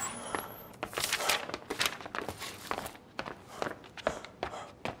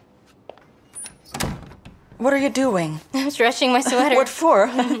 What are you doing? I'm stretching my sweater. What for?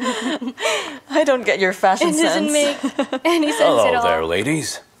 I don't get your fashion It sense. doesn't make any sense Hello at all. there,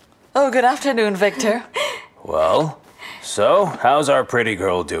 ladies. Oh, good afternoon, Victor. Well, so, how's our pretty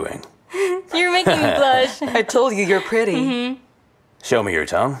girl doing? You're making me blush. I told you you're pretty. Show me your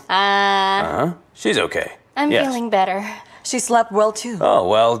tongue. Uh-huh. She's okay. I'm feeling better. She slept well, too. Oh,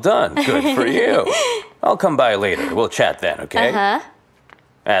 well done. Good for you. I'll come by later. We'll chat then, okay? Uh-huh.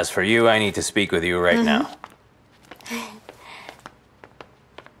 As for you, I need to speak with you right now.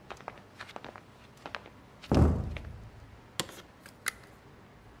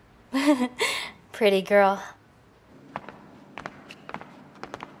 Pretty girl.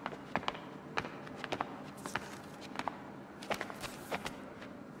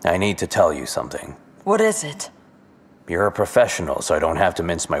 I need to tell you something. What is it? You're a professional, so I don't have to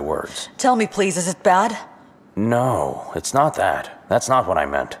mince my words. Tell me, please, is it bad? No, it's not that. That's not what I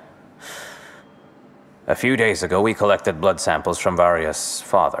meant. A few days ago, we collected blood samples from Varia's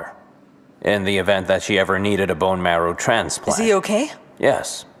father, in the event that she ever needed a bone marrow transplant. Is he okay?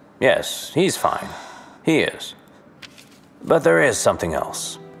 Yes. Yes, he's fine. He is. But there is something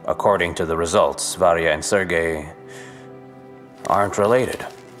else. According to the results, Varia and Sergey aren't related.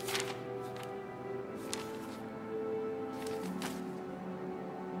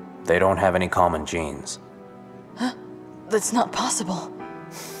 They don't have any common genes. Huh? That's not possible.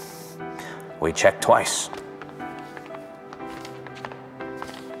 We checked twice.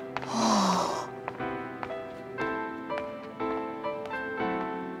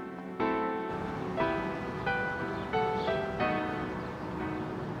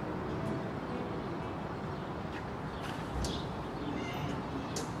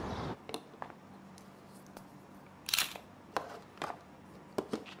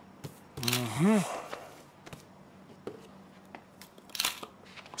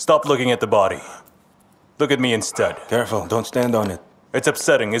 Stop looking at the body. Look at me instead. Careful, don't stand on it. It's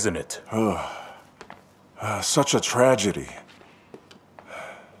upsetting, isn't it? Such a tragedy.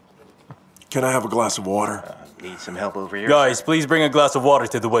 Can I have a glass of water? Need some help over here? Guys, please bring a glass of water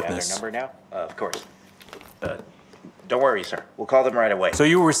to the Have witness. their number now? Of course. Don't worry, sir. We'll call them right away. So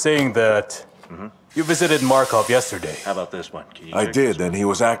you were saying that you visited Markov yesterday. How about this one? Can you I drink did, this one? and he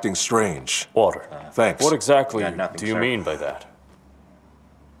was acting strange. Water. Thanks. What exactly Got nothing, do you sir. mean by that?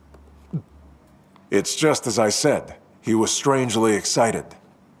 It's just as I said. He was strangely excited.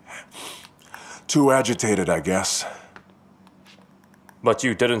 Too agitated, I guess. But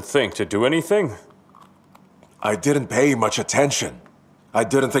you didn't think to do anything? I didn't pay much attention. I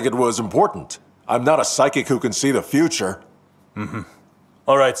didn't think it was important. I'm not a psychic who can see the future.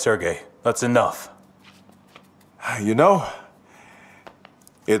 All right, Sergey, that's enough. You know,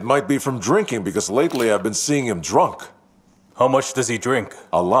 it might be from drinking because lately I've been seeing him drunk. How much does he drink?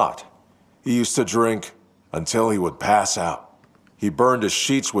 A lot. He used to drink until he would pass out. He burned his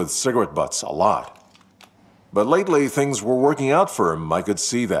sheets with cigarette butts a lot. But lately, things were working out for him. I could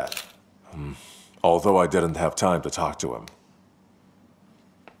see that. Although I didn't have time to talk to him.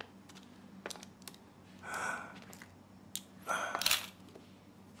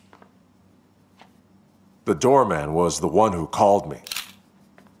 The doorman was the one who called me.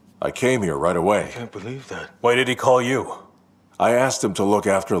 I came here right away. I can't believe that. Why did he call you? I asked him to look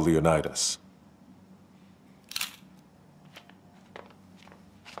after Leonidas.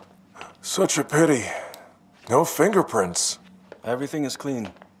 Such a pity. No fingerprints. Everything is clean.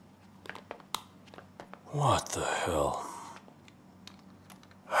 What the hell?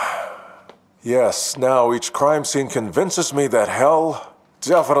 Yes, now each crime scene convinces me that hell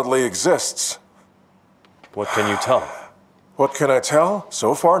definitely exists. What can you tell? What can I tell?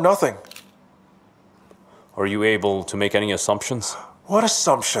 So far, nothing. Are you able to make any assumptions? What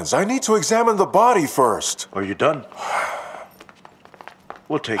assumptions? I need to examine the body first. Are you done?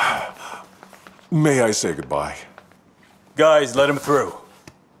 We'll take him. May I say goodbye? Guys, let him through.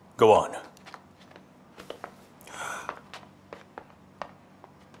 Go on.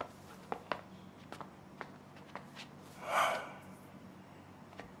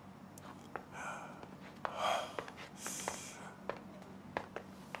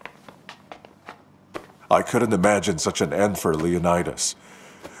 I couldn't imagine such an end for Leonidas.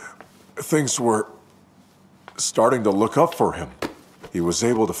 Things were starting to look up for him. He was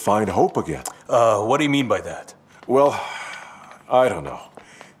able to find hope again. What do you mean by that? Well, I don't know.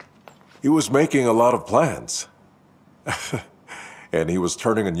 He was making a lot of plans. And he was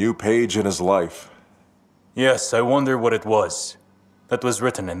turning a new page in his life. Yes, I wonder what it was that was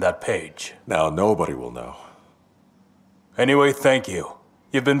written in that page. Now nobody will know. Anyway, thank you.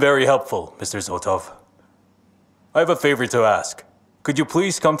 You've been very helpful, Mr. Zotov. I have a favor to ask. Could you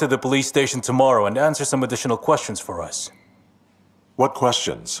please come to the police station tomorrow and answer some additional questions for us? What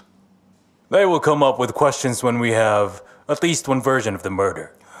questions? They will come up with questions when we have at least one version of the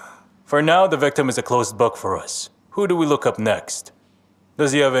murder. For now, the victim is a closed book for us. Who do we look up next?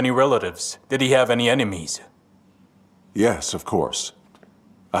 Does he have any relatives? Did he have any enemies? Yes, of course.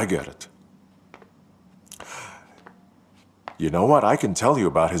 I get it. You know what? I can tell you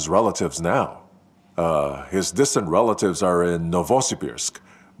about his relatives now. His distant relatives are in Novosibirsk,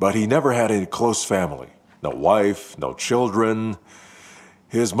 but he never had a close family. No wife, no children.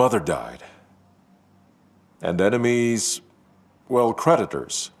 His mother died. And enemies, well,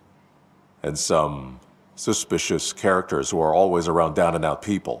 creditors. And some suspicious characters who are always around down-and-out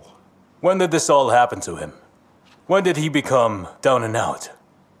people. When did this all happen to him? When did he become down and out?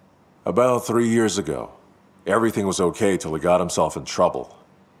 About 3 years ago. Everything was okay till he got himself in trouble.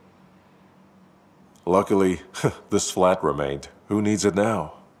 Luckily, this flat remained. Who needs it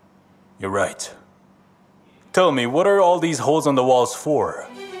now? You're right. Tell me, what are all these holes on the walls for?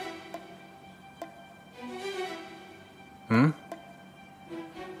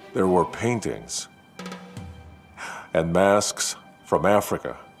 There were paintings and masks from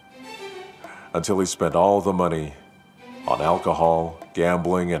Africa until he spent all the money on alcohol,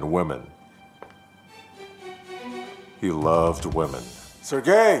 gambling, and women. He loved women.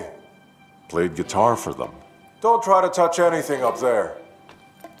 Sergey! Played guitar for them. Don't try to touch anything up there.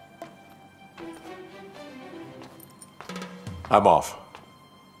 I'm off.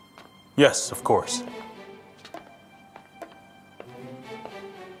 Yes, of course.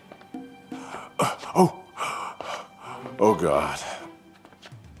 Oh, God.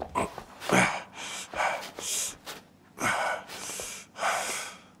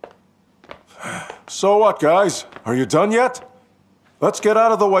 So what, guys? Are you done yet? Let's get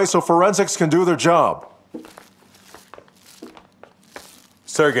out of the way so forensics can do their job.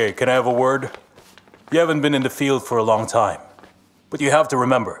 Sergey, can I have a word? You haven't been in the field for a long time. But you have to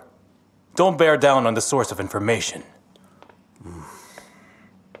remember, don't bear down on the source of information.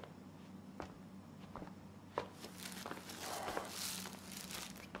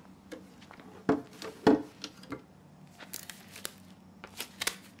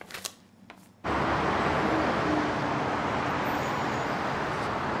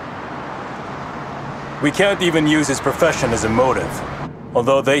 We can't even use his profession as a motive,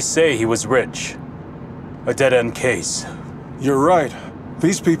 although they say he was rich. A dead-end case. You're right.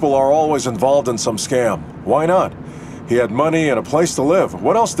 These people are always involved in some scam. Why not? He had money and a place to live.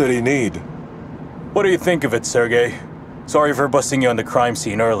 What else did he need? What do you think of it, Sergey? Sorry for busting you on the crime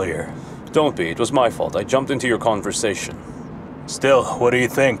scene earlier. Don't be. It was my fault. I jumped into your conversation. Still, what do you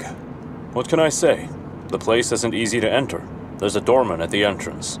think? What can I say? The place isn't easy to enter. There's a doorman at the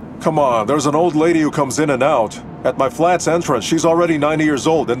entrance. Come on, there's an old lady who comes in and out. At my flat's entrance, she's already 90 years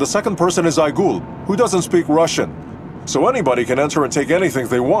old, and the second person is Aigul, who doesn't speak Russian. So anybody can enter and take anything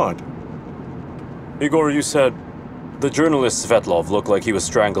they want. Igor, you said the journalist Svetlov looked like he was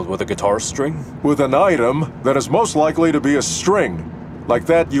strangled with a guitar string? With an item that is most likely to be a string, like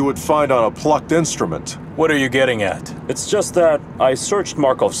that you would find on a plucked instrument. What are you getting at? It's just that I searched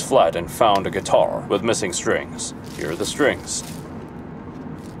Markov's flat and found a guitar with missing strings. Here are the strings.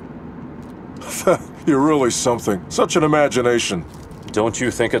 You're really something. Such an imagination. Don't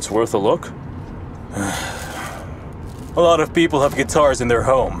you think it's worth a look? A lot of people have guitars in their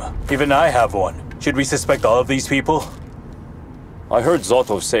home. Even I have one. Should we suspect all of these people? I heard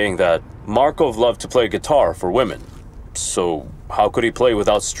Zotov saying that Markov loved to play guitar for women. So how could he play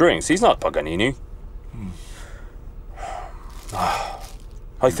without strings? He's not Paganini.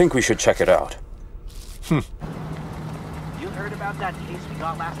 I think we should check it out. You heard about that case we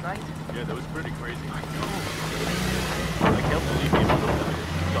got last night? Yeah, that was pretty crazy. I know. I can't believe the amount of evidence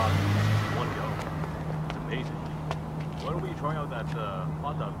we got in one go. It's amazing. Why don't we try out that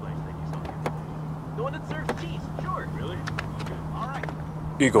hot dog place that you saw? The one that serves cheese, sure. Really? Okay. All right.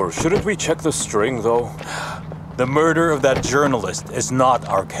 Igor, shouldn't we check the string, though? The murder of that journalist is not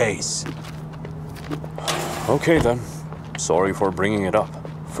our case. Okay, then. Sorry for bringing it up.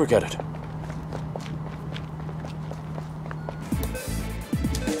 Forget it.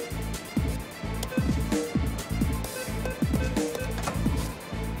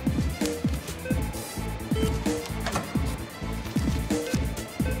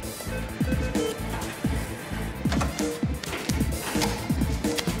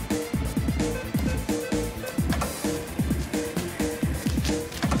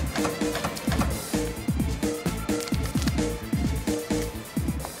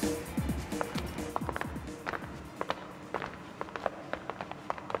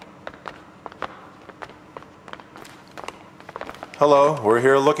 Hello, we're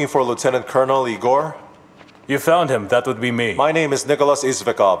here looking for Lieutenant Colonel Igor. You found him, that would be me. My name is Nicholas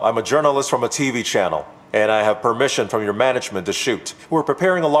Izvikov. I'm a journalist from a TV channel, and I have permission from your management to shoot. We're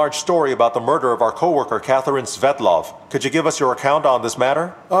preparing a large story about the murder of our coworker, Catherine Svetlov. Could you give us your account on this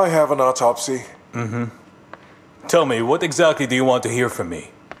matter? I have an autopsy. Tell me, what exactly do you want to hear from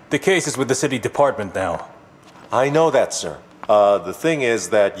me? The case is with the city department now. I know that, sir. The thing is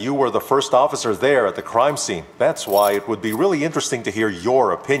that you were the first officer there at the crime scene. That's why it would be really interesting to hear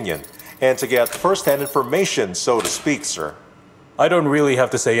your opinion and to get first-hand information, so to speak, sir. I don't really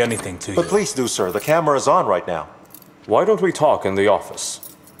have to say anything to you. But please do, sir. The camera is on right now. Why don't we talk in the office?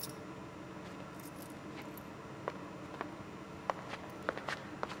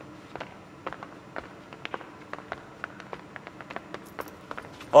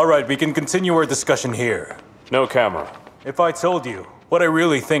 All right, we can continue our discussion here. No camera. If I told you what I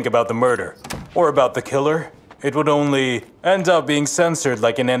really think about the murder, or about the killer, it would only end up being censored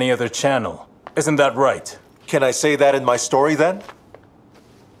like in any other channel. Isn't that right? Can I say that in my story, then?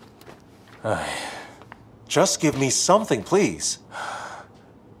 Just give me something, please.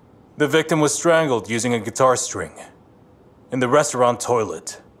 The victim was strangled using a guitar string in the restaurant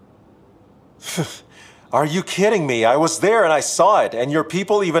toilet. Are you kidding me? I was there and I saw it, and your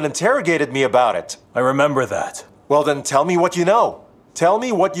people even interrogated me about it. I remember that. Well, then tell me what you know. Tell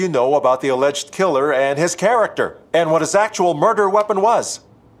me what you know about the alleged killer and his character, and what his actual murder weapon was.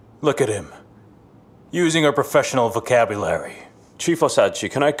 Look at him. Using our professional vocabulary. Chief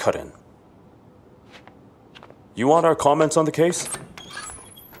Osadchi, can I cut in? You want our comments on the case?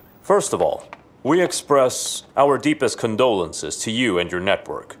 First of all, we express our deepest condolences to you and your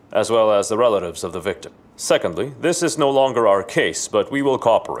network, as well as the relatives of the victim. Secondly, this is no longer our case, but we will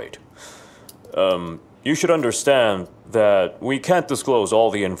cooperate. You should understand that we can't disclose all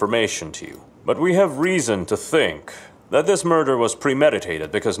the information to you, but we have reason to think that this murder was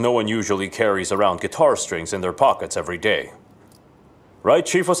premeditated because no one usually carries around guitar strings in their pockets every day. Right,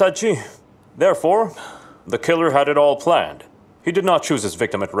 Chief Osadchi? Therefore, the killer had it all planned. He did not choose his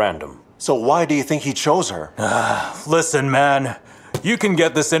victim at random. So why do you think he chose her? Listen, man. You can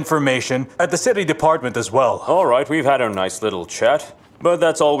get this information at the city department as well. All right, we've had a nice little chat, but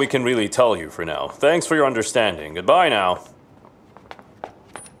that's all we can really tell you for now. Thanks for your understanding. Goodbye now.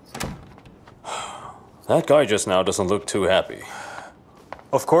 That guy just now doesn't look too happy.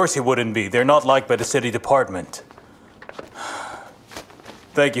 Of course he wouldn't be. They're not liked by the city department.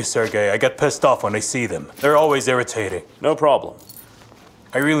 Thank you, Sergey. I get pissed off when I see them. They're always irritating. No problem.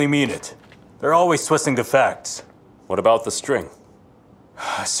 I really mean it. They're always twisting the facts. What about the string?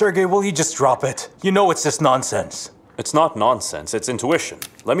 Sergey, will you just drop it? You know it's just nonsense. It's not nonsense, it's intuition.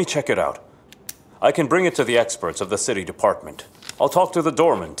 Let me check it out. I can bring it to the experts of the city department. I'll talk to the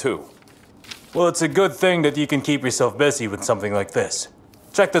doorman, too. Well, it's a good thing that you can keep yourself busy with something like this.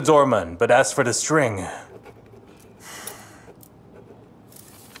 Check the doorman, but as for the string...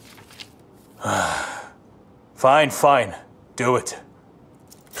 Fine. Do it.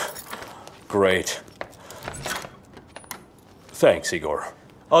 Great. Thanks, Igor.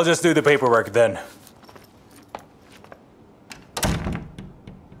 I'll just do the paperwork then.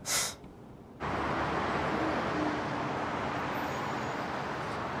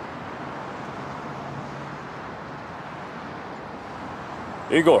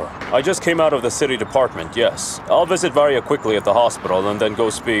 Igor, I just came out of the city department, yes. I'll visit Varya quickly at the hospital and then go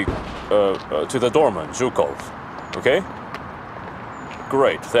speak, to the doorman, Zhukov. Okay?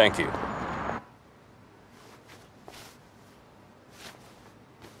 Great, thank you.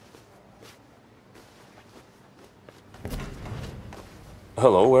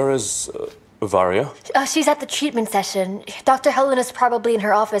 Hello, where is Varya? She's at the treatment session. Dr. Helen is probably in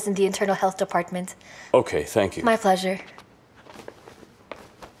her office in the internal health department. Okay, thank you. My pleasure.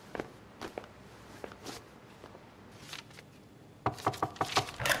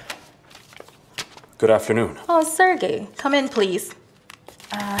 Good afternoon. Oh, Sergey, come in, please.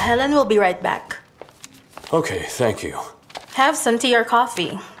 Helen will be right back. Okay, thank you. Have some tea or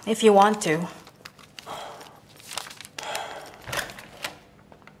coffee, if you want to.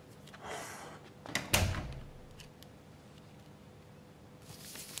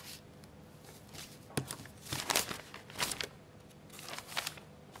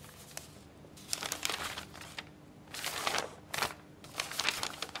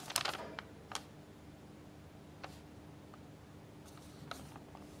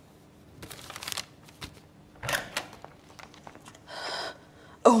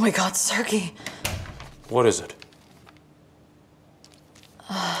 Oh my God, Sergey. What is it?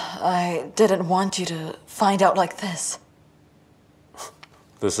 I didn't want you to find out like this.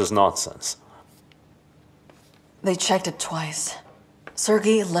 This is nonsense. They checked it twice.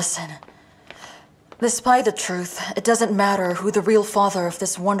 Sergey, listen. Despite the truth, it doesn't matter who the real father of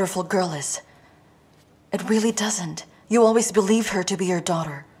this wonderful girl is. It really doesn't. You always believed her to be your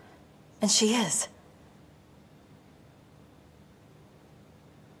daughter. And she is.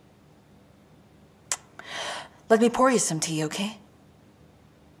 Let me pour you some tea, okay?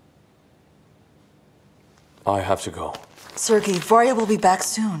 I have to go. Sergey, Varya will be back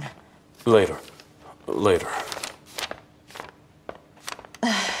soon. Later. Later.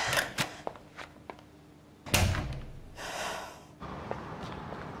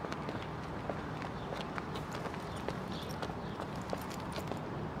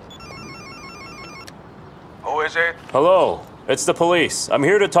 Who is it? Hello, it's the police. I'm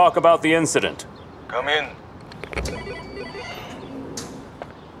here to talk about the incident. Come in.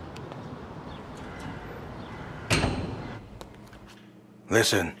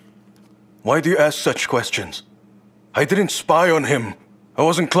 Listen, why do you ask such questions? I didn't spy on him. I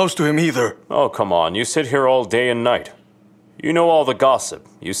wasn't close to him either. Oh, come on. You sit here all day and night. You know all the gossip.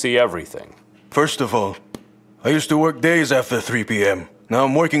 You see everything. First of all, I used to work days after 3 p.m. Now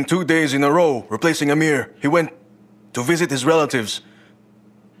I'm working 2 days in a row, replacing Amir. He went to visit his relatives.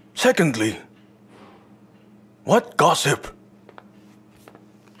 Secondly, what gossip?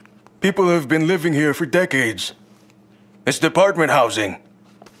 People have been living here for decades. It's apartment housing.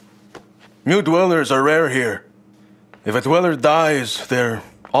 New dwellers are rare here. If a dweller dies, their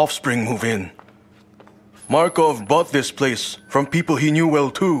offspring move in. Markov bought this place from people he knew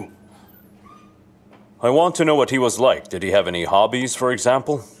well too. I want to know what he was like. Did he have any hobbies, for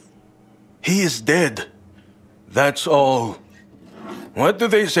example? He is dead. That's all. What do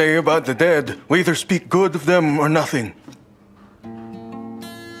they say about the dead? We either speak good of them or nothing.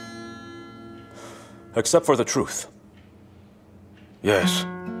 Except for the truth. Yes.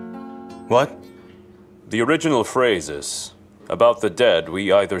 What? The original phrase is, about the dead,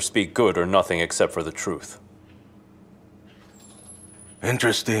 we either speak good or nothing except for the truth.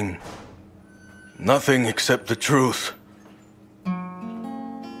 Interesting. Nothing except the truth.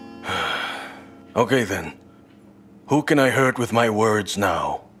 Okay then. Who can I hurt with my words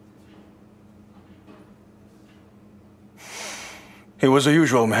now? He was a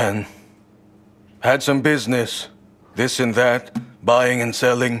usual man. Had some business, this and that, buying and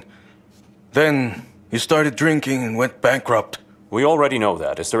selling. Then he started drinking and went bankrupt. We already know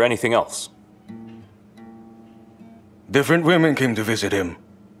that. Is there anything else? Different women came to visit him.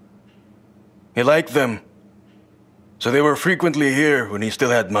 He liked them, so they were frequently here when he still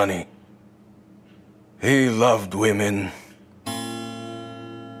had money. He loved women.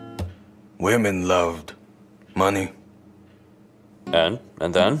 Women loved money. And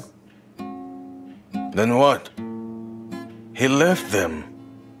then? Then what? He left them.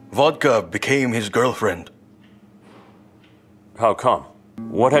 Vodka became his girlfriend. How come?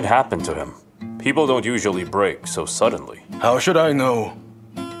 What had happened to him? People don't usually break so suddenly. How should I know?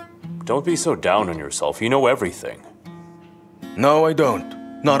 Don't be so down on yourself. You know everything. No, I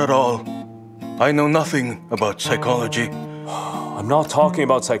don't. Not at all. I know nothing about psychology. I'm not talking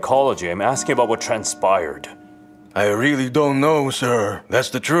about psychology. I'm asking about what transpired. I really don't know, sir. That's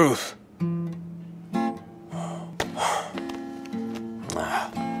the truth.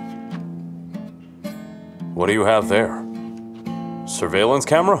 What do you have there? Surveillance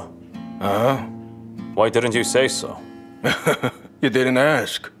camera? Uh-huh. Why didn't you say so? You didn't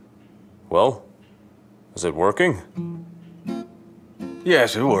ask. Well, is it working?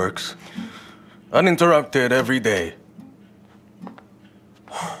 Yes, it works. Uninterrupted every day.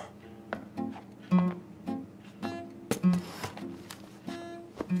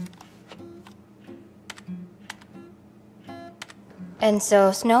 And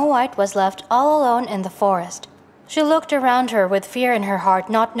so Snow White was left all alone in the forest. She looked around her with fear in her heart,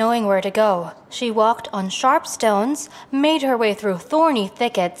 not knowing where to go. She walked on sharp stones, made her way through thorny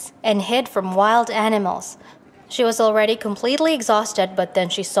thickets, and hid from wild animals. She was already completely exhausted, but then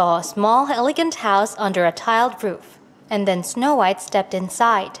she saw a small, elegant house under a tiled roof. And then Snow White stepped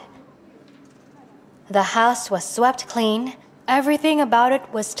inside. The house was swept clean. Everything about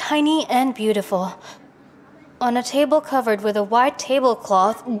it was tiny and beautiful. On a table covered with a white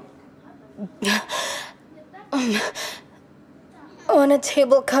tablecloth... On a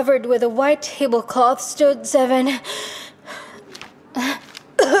table covered with a white tablecloth stood 7...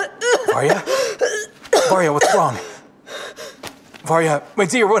 Varya? Varya, what's wrong? Varya, my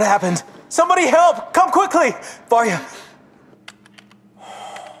dear, what happened? Somebody help! Come quickly! Varya!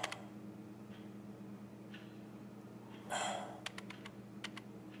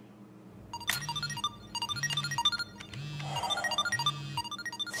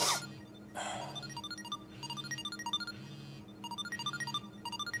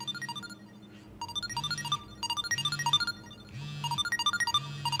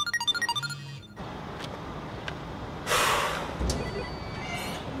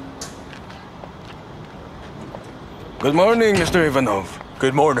 Good morning, Mr. Ivanov.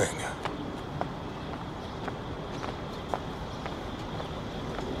 Good morning.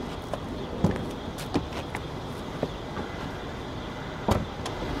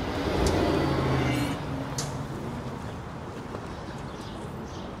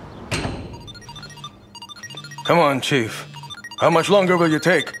 Come on, Chief. How much longer will you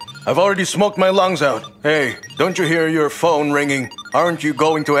take? I've already smoked my lungs out. Hey, don't you hear your phone ringing? Aren't you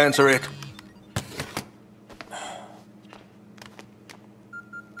going to answer it?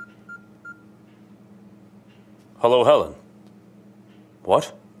 Hello, Helen.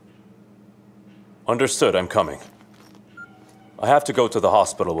 What? Understood, I'm coming. I have to go to the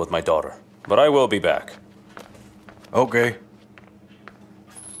hospital with my daughter, but I will be back. Okay.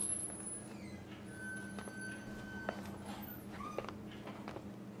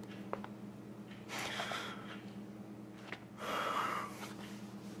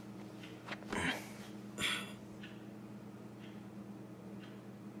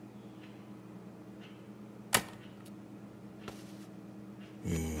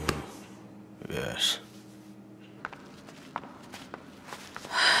 Yes.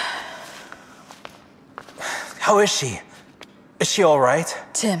 How is she? Is she all right?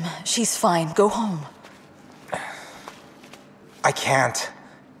 Tim, she's fine. Go home. I can't.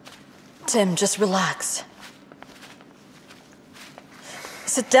 Tim, just relax.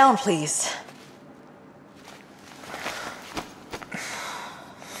 Sit down, please.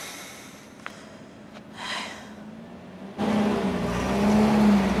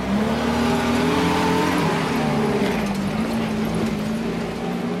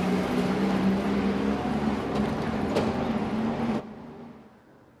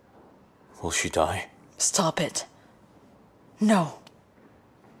 Will she die? Stop it. No.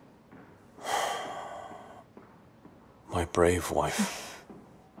 My brave wife.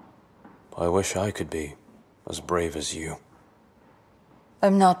 I wish I could be as brave as you.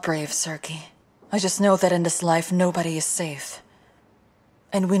 I'm not brave, Sergey. I just know that in this life, nobody is safe.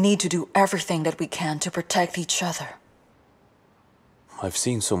 And we need to do everything that we can to protect each other. I've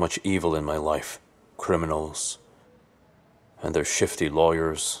seen so much evil in my life. Criminals, and their shifty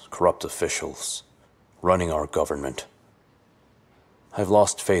lawyers, corrupt officials, running our government. I've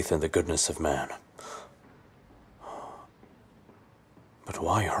lost faith in the goodness of man. But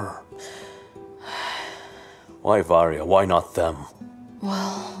why her? Why Varya? Why not them?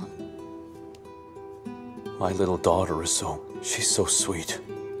 Well... My little daughter is she's so sweet.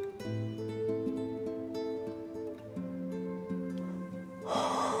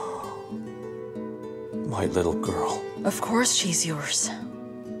 My little girl. Of course she's yours.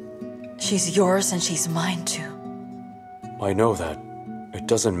 She's yours and she's mine too. I know that. It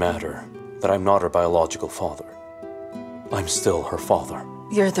doesn't matter that I'm not her biological father. I'm still her father.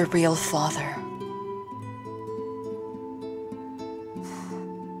 You're the real father.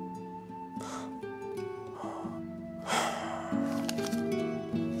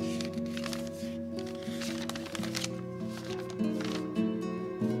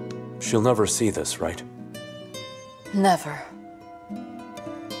 She'll never see this, right? Never.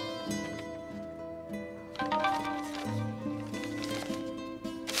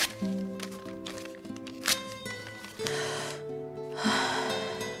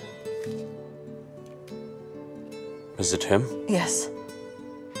 Is it him? Yes.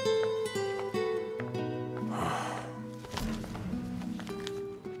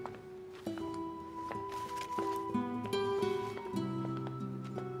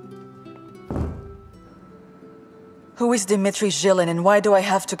 Who is Dmitry Zhilin and why do I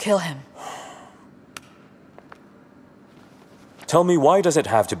have to kill him? Tell me, why does it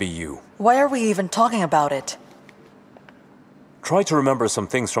have to be you? Why are we even talking about it? Try to remember some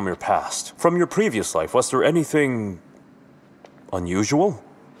things from your past. From your previous life, was there anything unusual?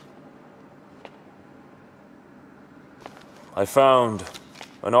 I found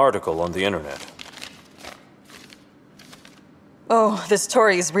an article on the internet. Oh, this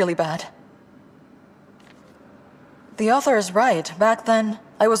story is really bad. The author is right. Back then,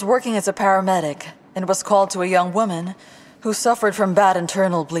 I was working as a paramedic and was called to a young woman who suffered from bad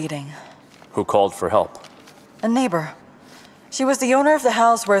internal bleeding. Who called for help? A neighbor. She was the owner of the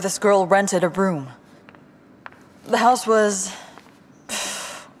house where this girl rented a room. The house was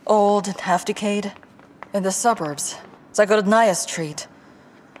old and half-decayed in the suburbs. Zagodnaya Street.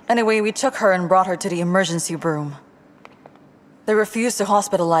 Anyway, we took her and brought her to the emergency room. They refused to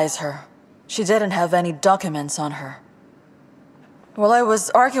hospitalize her. She didn't have any documents on her. While I was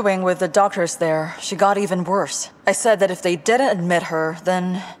arguing with the doctors there, she got even worse. I said that if they didn't admit her,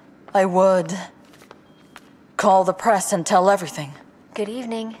 then I would call the press and tell everything. Good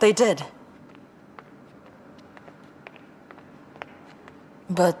evening. They did.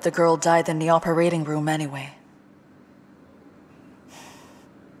 But the girl died in the operating room anyway.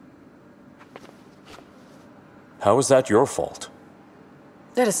 How is that your fault?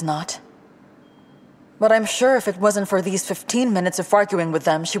 It is not. But I'm sure if it wasn't for these 15 minutes of arguing with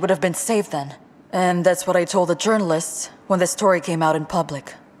them, she would have been saved then. And that's what I told the journalists when the story came out in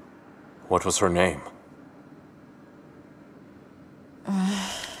public. What was her name?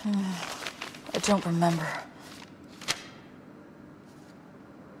 I don't remember.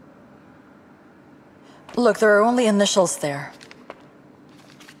 Look, there are only initials there.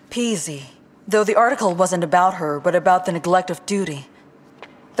 PZ. Though the article wasn't about her, but about the neglect of duty.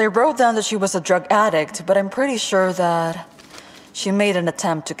 They wrote down that she was a drug addict, but I'm pretty sure that she made an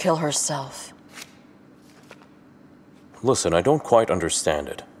attempt to kill herself. Listen, I don't quite understand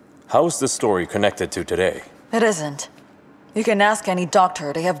it. How is this story connected to today? It isn't. You can ask any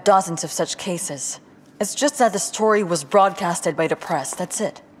doctor, they have dozens of such cases. It's just that the story was broadcasted by the press, that's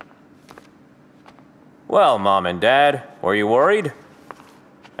it. Well, Mom and Dad, were you worried?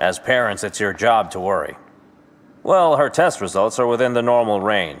 As parents, it's your job to worry. Well, her test results are within the normal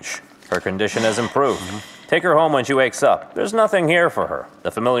range. Her condition has improved. Take her home when she wakes up. There's nothing here for her.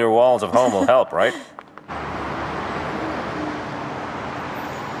 The familiar walls of home will help, right?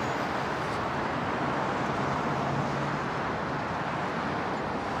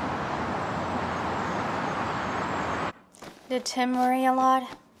 Did Tim worry a lot?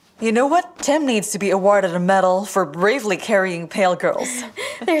 You know what? Tim needs to be awarded a medal for bravely carrying pale girls.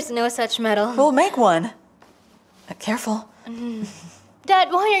 There's no such medal. We'll make one. Careful.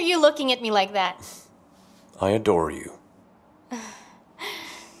 Dad, why are you looking at me like that? I adore you.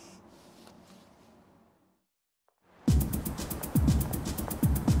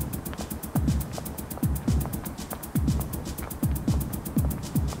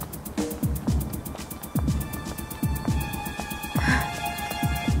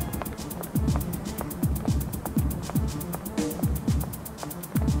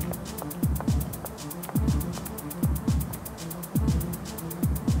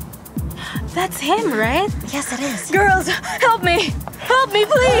 That's him, right? Yes, it is. Girls, help me! Help me,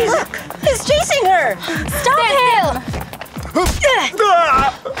 please! Look! He's chasing her! Stop him!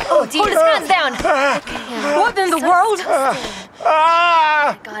 Oh, dear, his hands down. What in the world?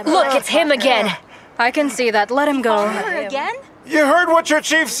 Look, it's him again. I can see that. Let him go. Again? You heard what your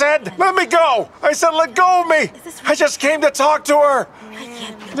chief said? Let me go! I said let go of me! I just came to talk to her!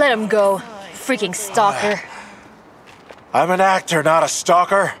 Let him go. Freaking stalker. I'm an actor, not a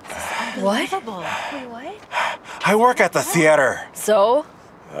stalker. What? Wait, what? I work at the theater. So?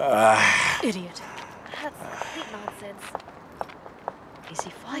 Idiot. That's complete nonsense. Is he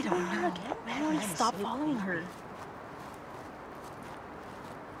following her again? Why don't he stop following her?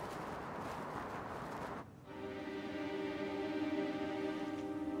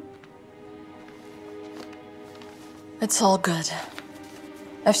 It's all good.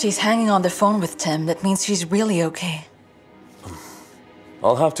 If she's hanging on the phone with Tim, that means she's really okay.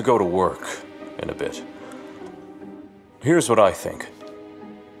 I'll have to go to work in a bit. Here's what I think.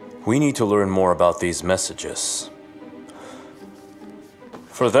 We need to learn more about these messages.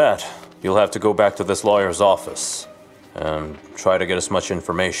 For that, you'll have to go back to this lawyer's office and try to get as much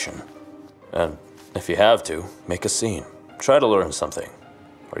information. And if you have to, make a scene. Try to learn something.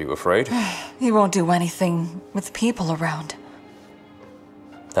 Are you afraid? He won't do anything with people around.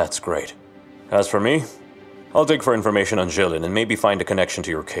 That's great. As for me, I'll dig for information on Jillian and maybe find a connection to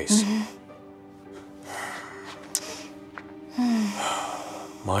your case.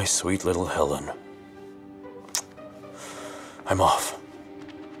 My sweet little Helen. I'm off.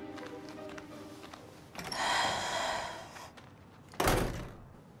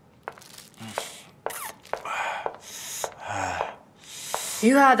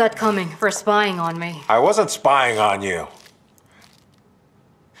 You had that coming for spying on me. I wasn't spying on you.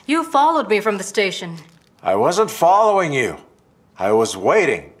 You followed me from the station. I wasn't following you. I was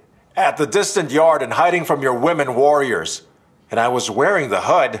waiting at the distant yard and hiding from your women warriors. And I was wearing the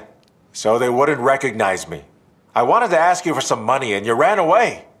hood so they wouldn't recognize me. I wanted to ask you for some money and you ran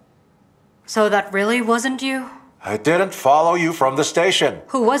away. So that really wasn't you? I didn't follow you from the station.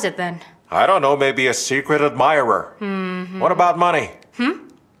 Who was it then? I don't know, maybe a secret admirer. What about money?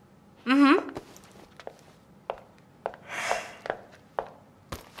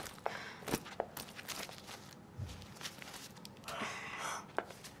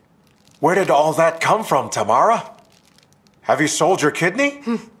 Where did all that come from, Tamara? Have you sold your kidney?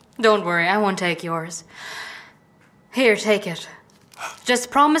 Don't worry, I won't take yours. Here, take it.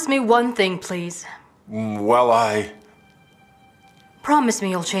 Just promise me one thing, please. Well, Promise me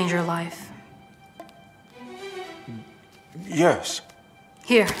you'll change your life. Yes.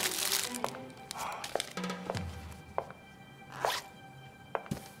 Here.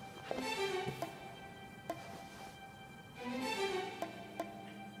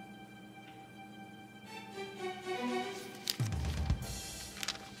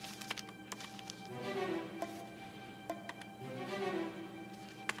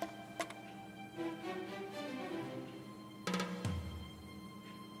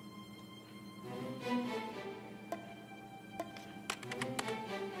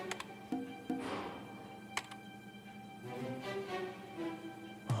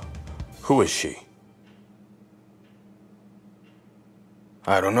 Who is she?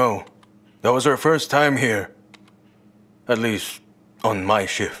 I don't know. That was her first time here. At least, on my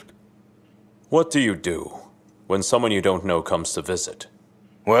shift. What do you do when someone you don't know comes to visit?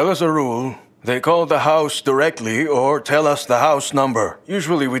 Well, as a rule, they call the house directly or tell us the house number.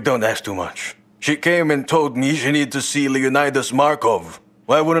 Usually we don't ask too much. She came and told me she needed to see Leonidas Markov.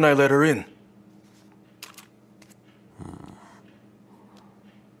 Why wouldn't I let her in?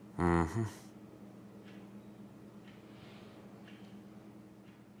 Mm-hmm.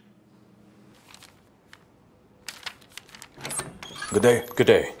 Good day. Good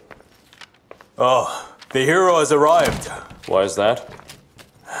day. Oh, the hero has arrived. Why is that?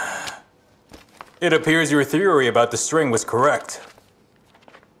 It appears your theory about the string was correct.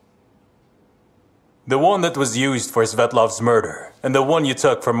 The one that was used for Svetlov's murder and the one you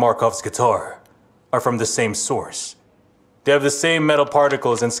took from Markov's guitar are from the same source. They have the same metal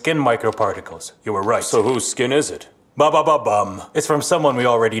particles and skin microparticles. You were right. So whose skin is it? Ba-ba-ba-bum. It's from someone we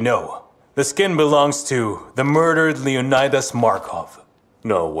already know. The skin belongs to the murdered Leonidas Markov.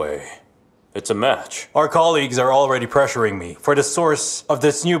 No way. It's a match. Our colleagues are already pressuring me for the source of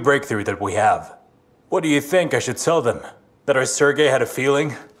this new breakthrough that we have. What do you think I should tell them? That our Sergey had a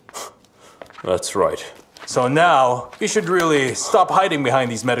feeling? That's right. So now, you should really stop hiding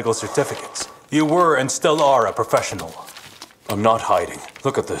behind these medical certificates. You were and still are a professional. I'm not hiding.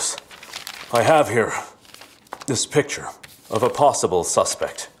 Look at this. I have here this picture of a possible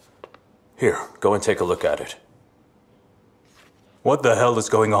suspect. Here, go and take a look at it. What the hell is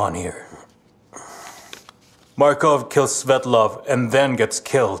going on here? Markov kills Svetlov and then gets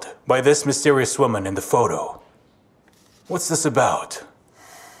killed by this mysterious woman in the photo. What's this about?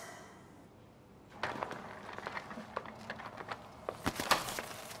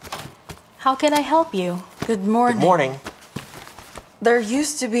 How can I help you? Good morning. Good morning. There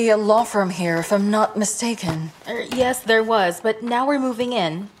used to be a law firm here, if I'm not mistaken. Yes, there was, but now we're moving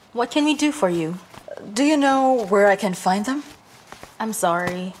in. What can we do for you? Do you know where I can find them? I'm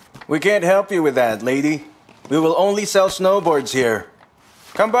sorry. We can't help you with that, lady. We will only sell snowboards here.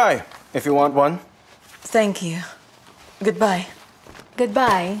 Come by if you want one. Thank you. Goodbye.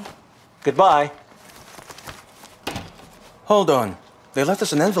 Goodbye. Goodbye. Hold on. They left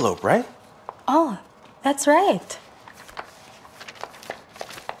us an envelope, right? Oh, that's right.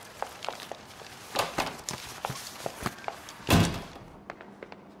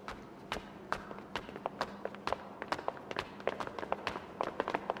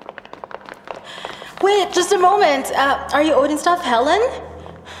 Wait, just a moment. Are you Odintsov, Helen?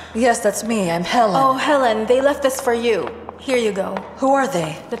 Yes, that's me. I'm Helen. Oh, Helen, they left this for you. Here you go. Who are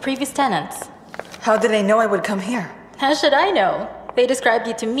they? The previous tenants. How did they know I would come here? How should I know? They described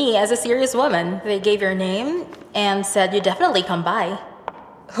you to me as a serious woman. They gave your name and said you'd definitely come by.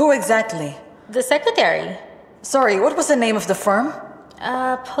 Who exactly? The secretary. Sorry, what was the name of the firm?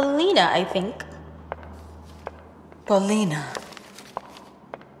 Paulina, I think. Paulina.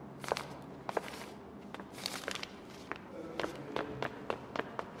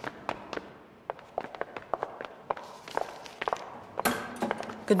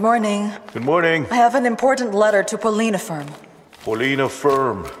 Good morning. Good morning. I have an important letter to Paulina firm. Paulina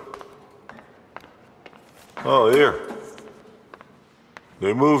firm. Oh, here.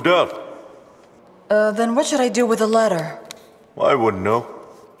 They moved up. Then what should I do with the letter? I wouldn't know.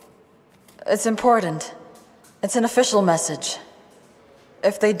 It's important. It's an official message.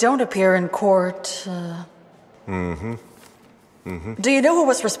 If they don't appear in court, Do you know who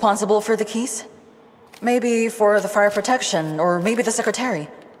was responsible for the keys? Maybe for the fire protection, or maybe the secretary.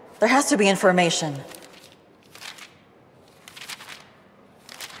 There has to be information.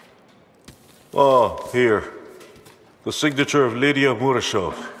 Oh, here. The signature of Lydia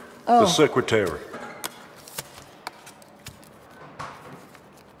Murashov, the secretary.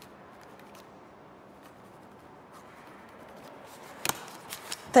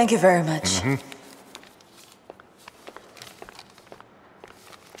 Thank you very much.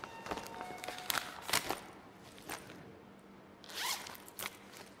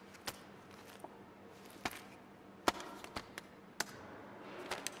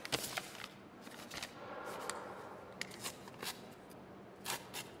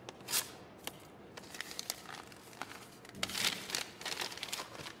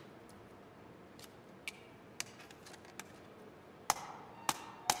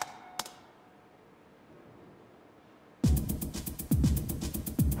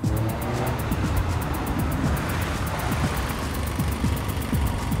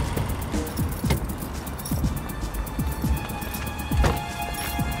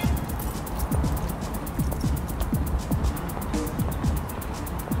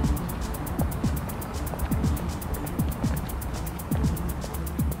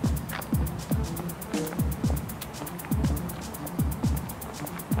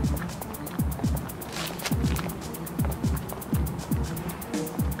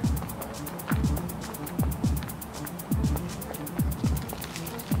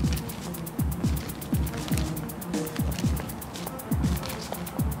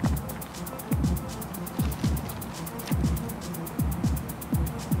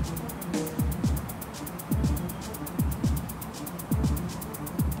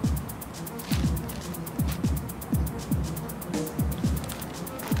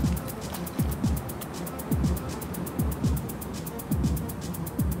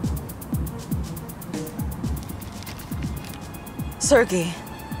 Sergey,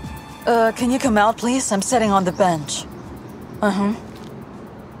 can you come out, please? I'm sitting on the bench. Uh-huh.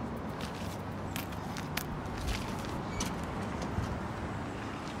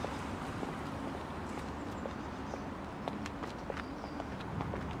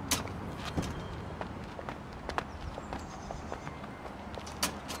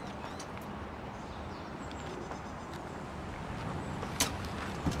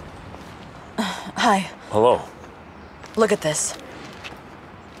 Hi. Hello. Look at this.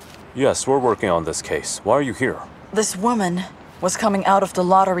 Yes, we're working on this case. Why are you here? This woman was coming out of the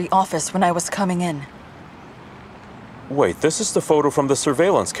lottery office when I was coming in. Wait, this is the photo from the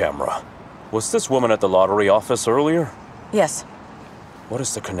surveillance camera. Was this woman at the lottery office earlier? Yes. What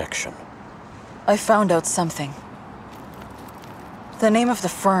is the connection? I found out something. The name of the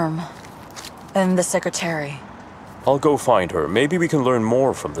firm and the secretary. I'll go find her. Maybe we can learn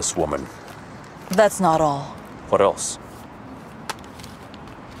more from this woman. That's not all. What else?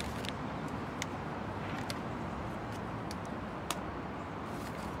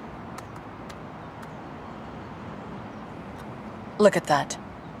 Look at that.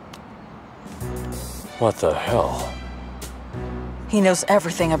 What the hell? He knows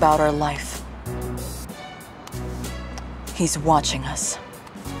everything about our life. He's watching us.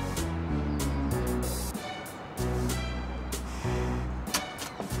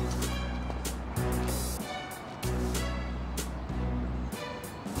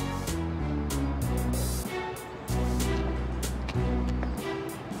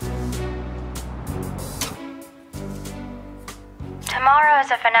 Tamara is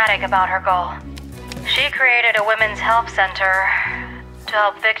a fanatic about her goal. She created a women's help center to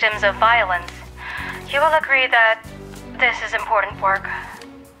help victims of violence. You will agree that this is important work.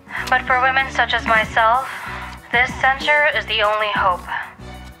 But for women such as myself, this center is the only hope.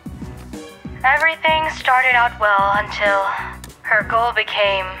 Everything started out well until her goal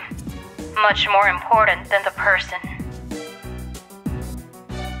became much more important than the person.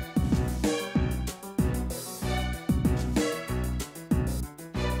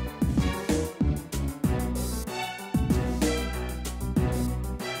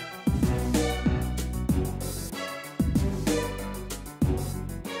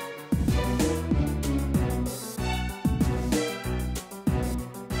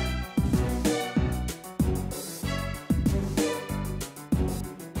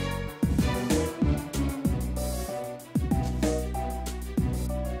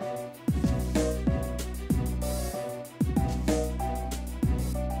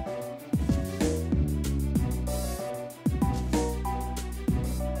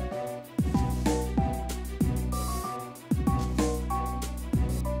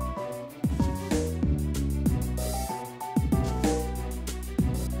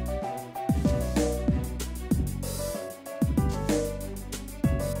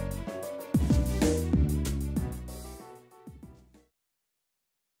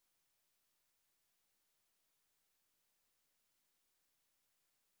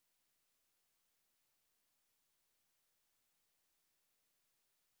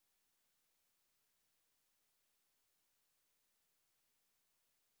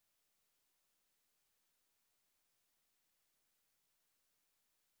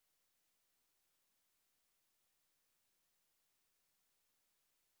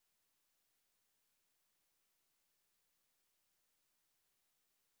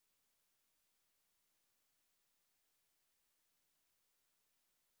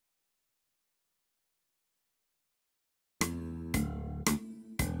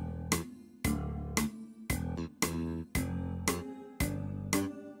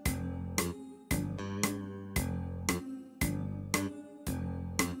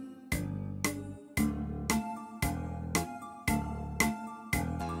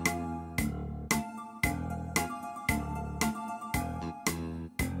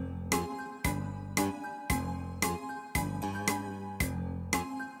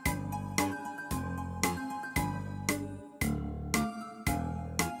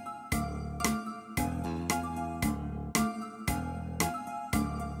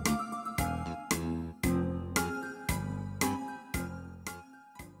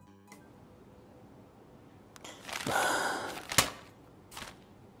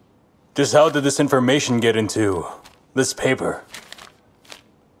 Just how did this information get into this paper?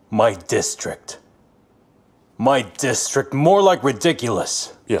 My district. My district, more like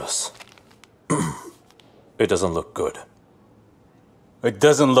ridiculous. Yes. It doesn't look good. It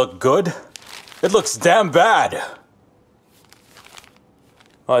doesn't look good? It looks damn bad.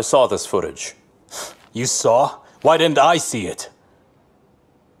 I saw this footage. You saw? Why didn't I see it?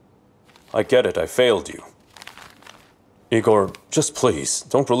 I get it, I failed you. Igor, just please,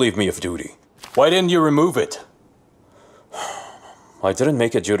 don't relieve me of duty. Why didn't you remove it? I didn't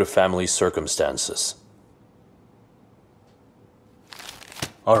make it due to family circumstances.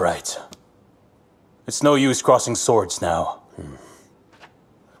 All right. It's no use crossing swords now.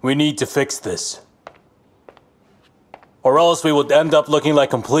 We need to fix this. Or else we would end up looking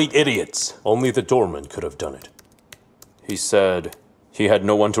like complete idiots. Only the doorman could have done it. He said he had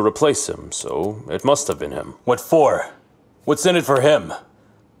no one to replace him, so it must have been him. What for? What's in it for him?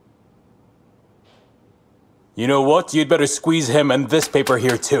 You know what? You'd better squeeze him and this paper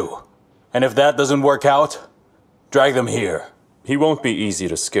here too. And if that doesn't work out, drag them here. He won't be easy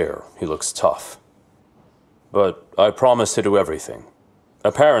to scare. He looks tough. But I promise to do everything.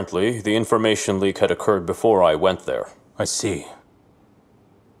 Apparently, the information leak had occurred before I went there. I see.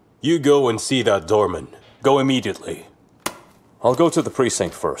 You go and see that doorman. Go immediately. I'll go to the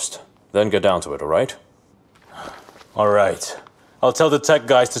precinct first, then get down to it, all right? All right. I'll tell the tech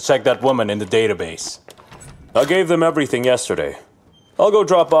guys to check that woman in the database. I gave them everything yesterday. I'll go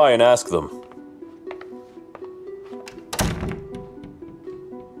drop by and ask them.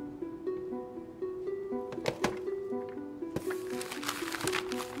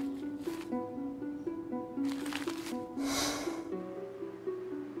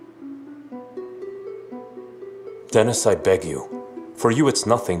 Dennis, I beg you. For you it's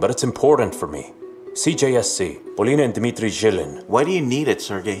nothing, but it's important for me. CJSC, Polina and Dmitry Zhilin. Why do you need it,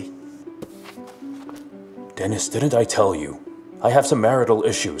 Sergey? Dennis, didn't I tell you? I have some marital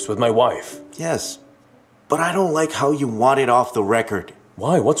issues with my wife. Yes, but I don't like how you want it off the record.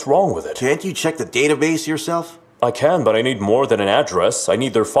 Why? What's wrong with it? Can't you check the database yourself? I can, but I need more than an address. I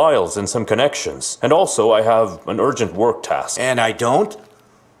need their files and some connections. And also, I have an urgent work task. And I don't?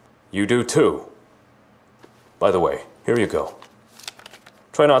 You do too. By the way, here you go.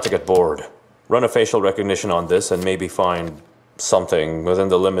 Try not to get bored. Run a facial recognition on this and maybe find something within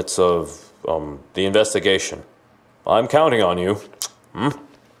the limits of, the investigation. I'm counting on you.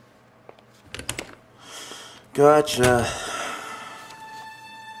 Gotcha.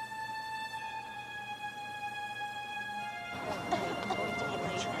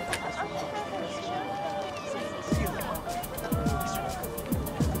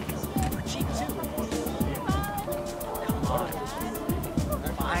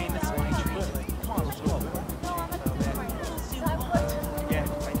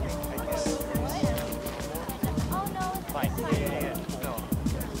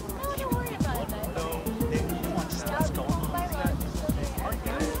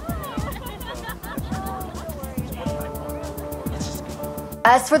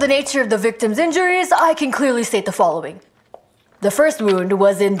 As for the nature of the victim's injuries, I can clearly state the following. The first wound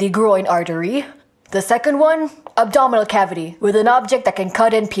was in the groin artery. The second one, abdominal cavity, with an object that can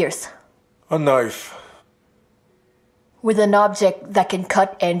cut and pierce. A knife. With an object that can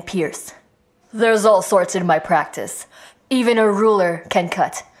cut and pierce. There's all sorts in my practice. Even a ruler can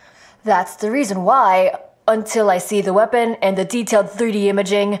cut. That's the reason why, until I see the weapon and the detailed 3D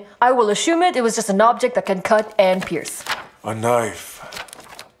imaging, I will assume it was just an object that can cut and pierce. A knife.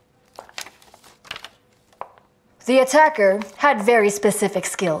 The attacker had very specific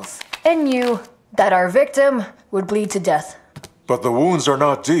skills and knew that our victim would bleed to death. But the wounds are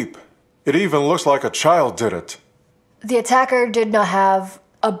not deep. It even looks like a child did it. The attacker did not have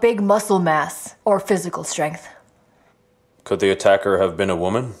a big muscle mass or physical strength. Could the attacker have been a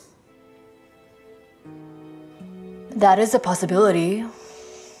woman? That is a possibility.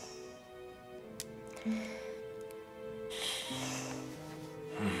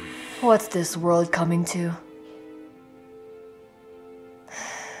 What's this world coming to?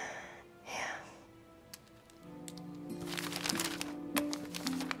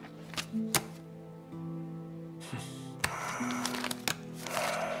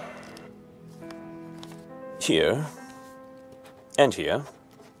 Here. And here.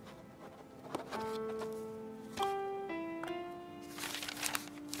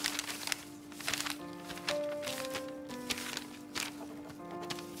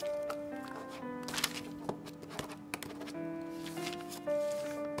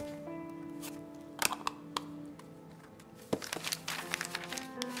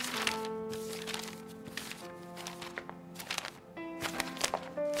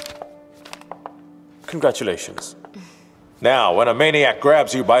 Congratulations. Now, when a maniac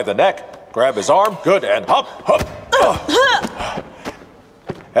grabs you by the neck, grab his arm, good, and hop, hop.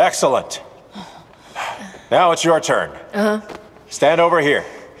 Excellent. Now it's your turn. Stand over here.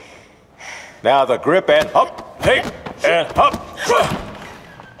 Now the grip and hop, hey, and hop.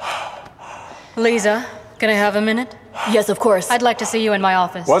 Lisa, can I have a minute? Yes, of course. I'd like to see you in my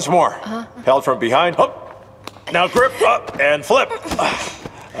office. Once more. Held from behind, hop. Now grip up and flip.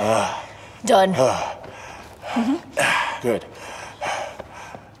 Done. Good.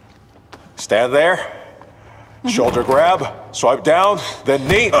 Stand there. Shoulder grab. Swipe down. Then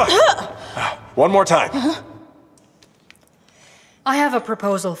knee. One more time. I have a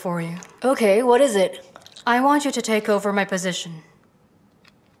proposal for you. Okay, what is it? I want you to take over my position.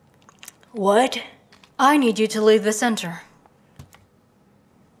 What? I need you to leave the center.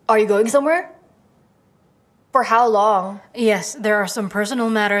 Are you going somewhere? For how long? Yes, there are some personal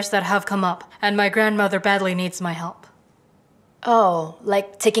matters that have come up, and my grandmother badly needs my help. Oh,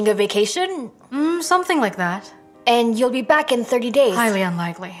 like taking a vacation? Something like that. And you'll be back in 30 days? Highly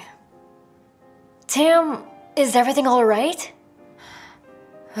unlikely. Tim, is everything all right?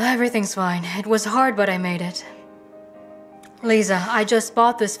 Everything's fine. It was hard, but I made it. Lisa, I just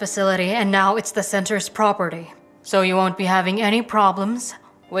bought this facility, and now it's the center's property. So you won't be having any problems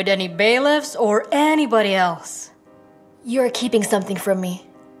with any bailiffs or anybody else. You're keeping something from me.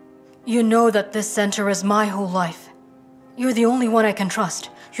 You know that this center is my whole life. You're the only one I can trust.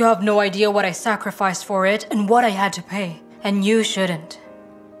 You have no idea what I sacrificed for it and what I had to pay. And you shouldn't.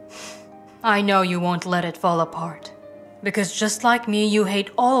 I know you won't let it fall apart. Because just like me, you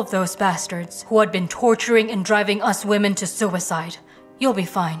hate all of those bastards who had been torturing and driving us women to suicide. You'll be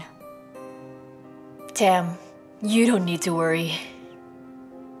fine. Tam, you don't need to worry.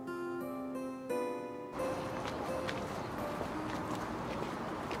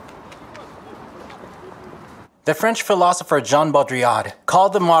 The French philosopher Jean Baudrillard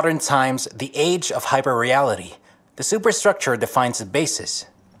called the modern times the age of hyperreality. The superstructure defines the basis.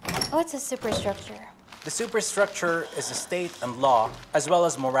 What's a superstructure? The superstructure is a state and law, as well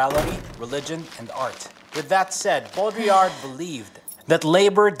as morality, religion, and art. With that said, Baudrillard believed that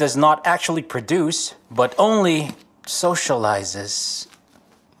labor does not actually produce, but only socializes.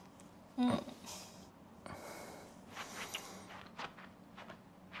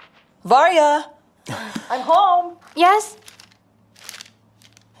 Varya! I'm home! Yes?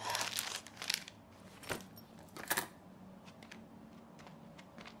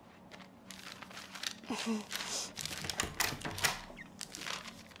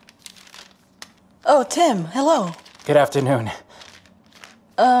 Oh, Tim, hello. Good afternoon.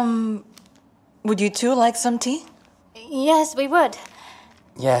 Would you two like some tea? Yes, we would.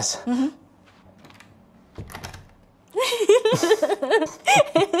 Yes.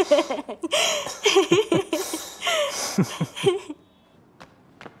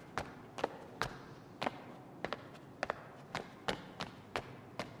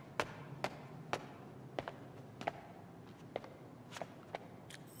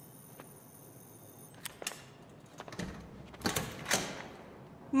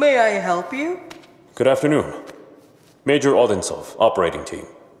 May I help you? Good afternoon. Major Odintsov, operating team.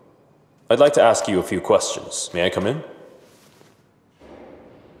 I'd like to ask you a few questions. May I come in?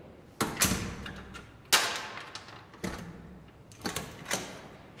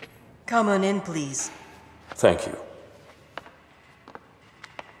 Come on in, please. Thank you.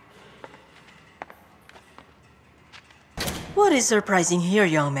 What is surprising here,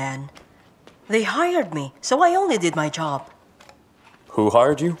 young man? They hired me, so I only did my job. Who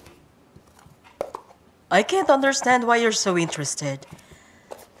hired you? I can't understand why you're so interested.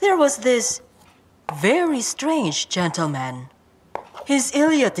 There was this very strange gentleman. He's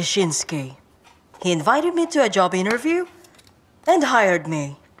Ilya Tishinsky. He invited me to a job interview and hired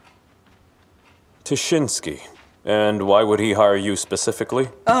me. Tishinsky. And why would he hire you specifically?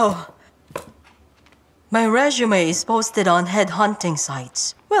 Oh, my resume is posted on headhunting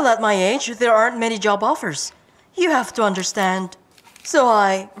sites. Well, at my age, there aren't many job offers. You have to understand. So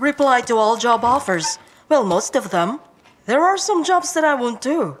I replied to all job offers. Well, most of them. There are some jobs that I won't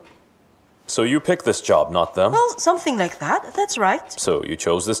do. So you picked this job, not them? Well, something like that. That's right. So you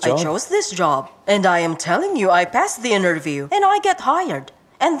chose this job? I chose this job. And I am telling you, I passed the interview. And I get hired.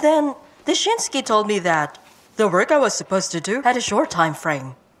 And then Tishinsky told me that the work I was supposed to do had a short time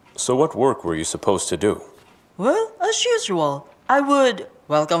frame. So what work were you supposed to do? Well, as usual, I would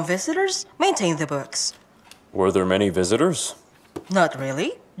welcome visitors, maintain the books. Were there many visitors? Not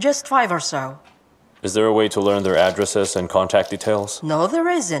really. Just 5 or so. Is there a way to learn their addresses and contact details? No, there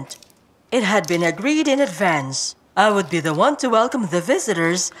isn't. It had been agreed in advance. I would be the one to welcome the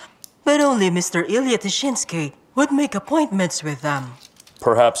visitors, but only Mr. Ilya Tishinsky would make appointments with them.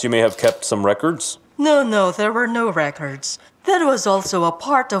 Perhaps you may have kept some records? No, there were no records. That was also a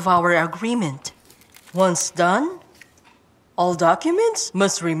part of our agreement. Once done, all documents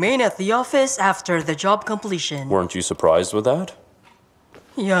must remain at the office after the job completion. Weren't you surprised with that?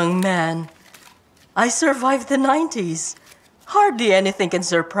 Young man, I survived the 90s. Hardly anything can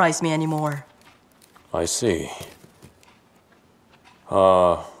surprise me anymore. I see.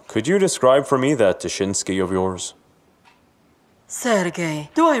 Could you describe for me that Dushinsky of yours? Sergey,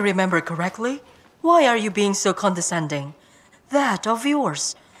 do I remember correctly? Why are you being so condescending? That of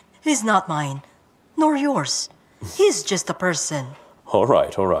yours is not mine, nor yours. He's just a person. All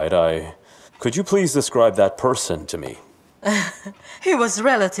right. Could you please describe that person to me? He was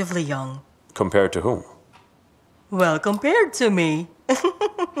relatively young. Compared to whom? Well, compared to me.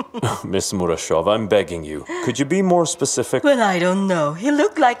 Miss Murashov, I'm begging you. Could you be more specific? Well, I don't know. He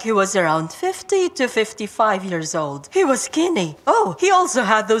looked like he was around 50 to 55 years old. He was skinny. Oh, he also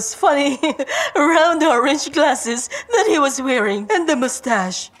had those funny round orange glasses that he was wearing, and the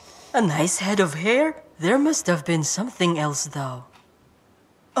mustache. A nice head of hair. There must have been something else, though.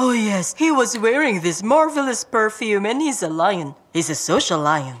 Oh yes, he was wearing this marvelous perfume, and he's a lion. He's a social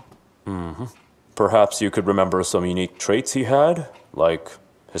lion. Mm-hmm. Perhaps you could remember some unique traits he had, like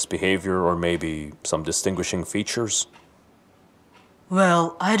his behavior or maybe some distinguishing features?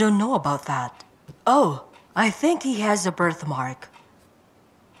 Well, I don't know about that. Oh, I think he has a birthmark.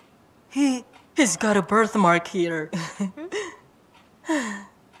 He's got a birthmark here.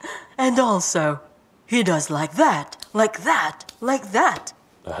 And also, he does like that, like that, like that.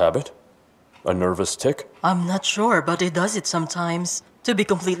 A habit? A nervous tic? I'm not sure, but he does it sometimes. To be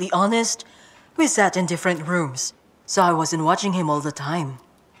completely honest, we sat in different rooms, so I wasn't watching him all the time.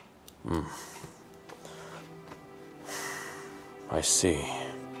 I see.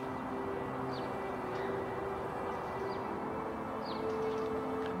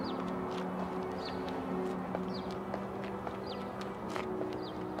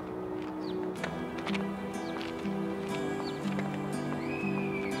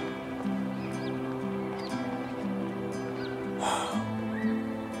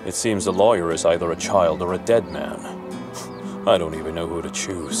 It seems the lawyer is either a child or a dead man. I don't even know who to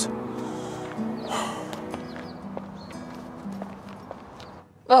choose.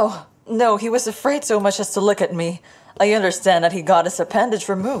 Oh, no, he was afraid so much as to look at me. I understand that he got his appendage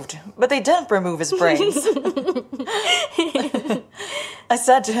removed, but they didn't remove his brains. I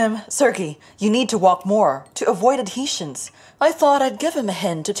said to him, Sergey, you need to walk more to avoid adhesions. I thought I'd give him a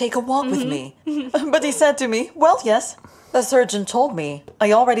hint to take a walk with me. But he said to me, well, yes. The surgeon told me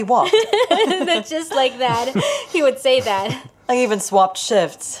I already walked. That's just like that. He would say that. I even swapped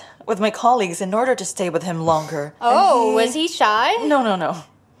shifts with my colleagues in order to stay with him longer. Oh, was he shy? No.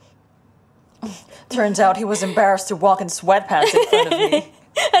 Turns out he was embarrassed to walk in sweatpants in front of me.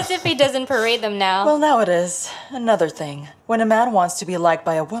 As if he doesn't parade them now. Well, now it is. Another thing. When a man wants to be liked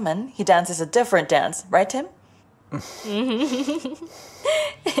by a woman, he dances a different dance. Right, Tim?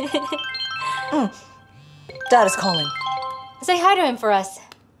 Dad is calling. Say hi to him for us.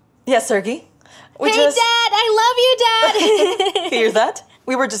 Yes, Sergey. Hey, Dad! I love you, Dad! Hear that?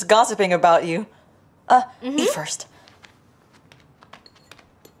 We were just gossiping about you. Eat first.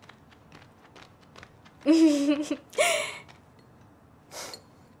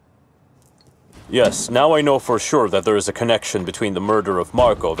 Yes, now I know for sure that there is a connection between the murder of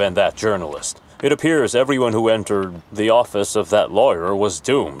Markov and that journalist. It appears everyone who entered the office of that lawyer was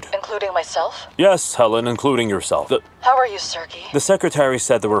doomed. Including myself? Yes, Helen, including yourself. How are you, Sergey? The secretary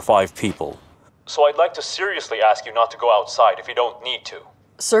said there were 5 people. So I'd like to seriously ask you not to go outside if you don't need to.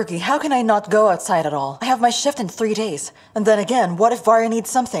 Sergey, how can I not go outside at all? I have my shift in 3 days. And then again, what if Varya needs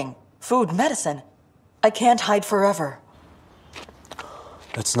something? Food, medicine. I can't hide forever.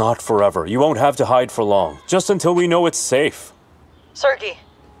 It's not forever. You won't have to hide for long. Just until we know it's safe. Sergey.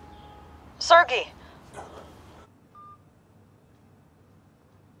 Sergey!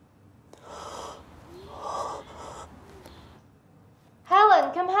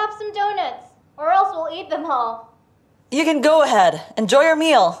 Helen, come have some donuts, or else we'll eat them all. You can go ahead. Enjoy your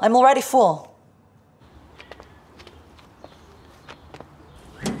meal. I'm already full.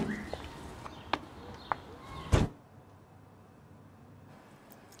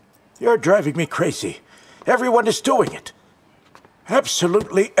 You're driving me crazy. Everyone is doing it.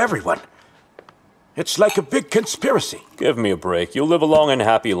 Absolutely everyone. It's like a big conspiracy. Give me a break. You'll live a long and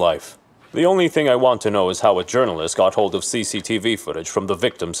happy life. The only thing I want to know is how a journalist got hold of CCTV footage from the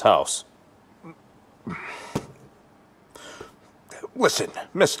victim's house. Listen,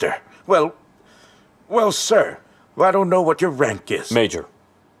 mister. Well, sir, I don't know what your rank is. Major.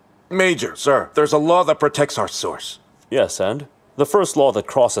 Major, sir. There's a law that protects our source. Yes, and? The first law that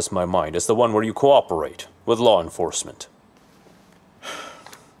crosses my mind is the one where you cooperate with law enforcement.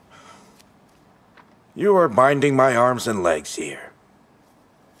 You are binding my arms and legs here.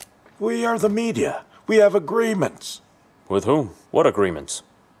 We are the media. We have agreements. With whom? What agreements?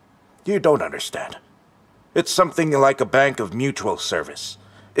 You don't understand. It's something like a bank of mutual service.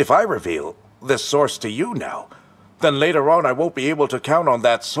 If I reveal this source to you now, then later on I won't be able to count on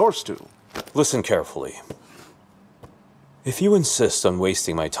that source to. Listen carefully. If you insist on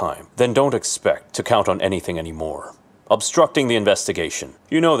wasting my time, then don't expect to count on anything anymore. Obstructing the investigation.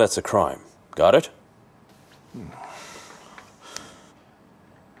 You know that's a crime. Got it?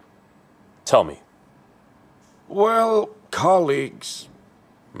 Tell me. Well, colleagues.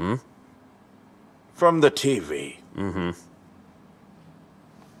 Hmm? From the TV. Mm-hmm.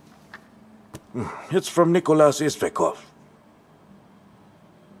 It's from Nicholas Izvekov.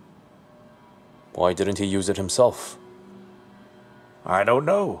 Why didn't he use it himself? I don't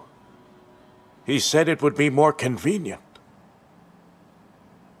know. He said it would be more convenient.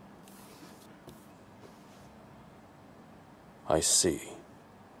 I see.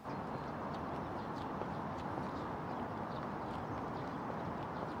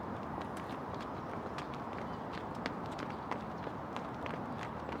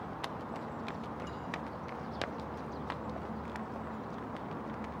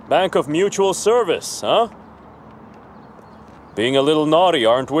 Bank of Mutual Service, huh? Being a little naughty,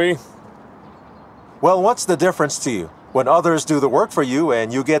 aren't we? Well, what's the difference to you when others do the work for you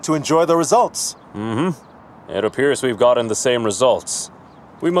and you get to enjoy the results? Mm-hmm. It appears we've gotten the same results.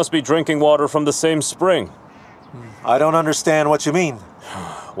 We must be drinking water from the same spring. I don't understand what you mean.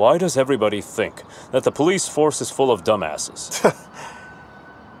 Why does everybody think that the police force is full of dumbasses?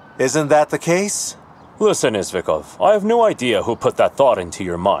 Isn't that the case? Listen, Izvikov, I have no idea who put that thought into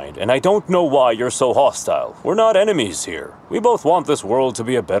your mind, and I don't know why you're so hostile. We're not enemies here. We both want this world to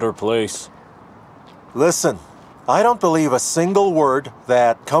be a better place. Listen, I don't believe a single word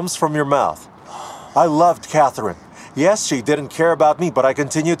that comes from your mouth. I loved Catherine. Yes, she didn't care about me, but I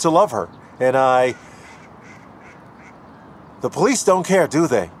continued to love her. And The police don't care, do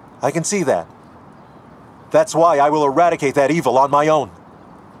they? I can see that. That's why I will eradicate that evil on my own.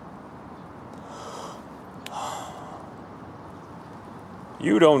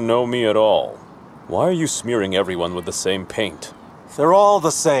 You don't know me at all. Why are you smearing everyone with the same paint? They're all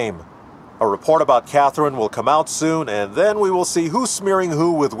the same. A report about Catherine will come out soon, and then we will see who's smearing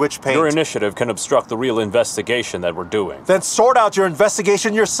who with which paint. Your initiative can obstruct the real investigation that we're doing. Then sort out your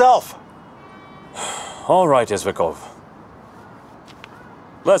investigation yourself. All right, Izvikov.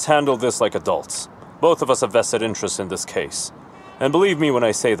 Let's handle this like adults. Both of us have vested interest in this case. And believe me when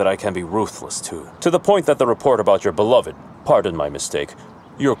I say that I can be ruthless too. To the point that the report about your beloved, pardon my mistake,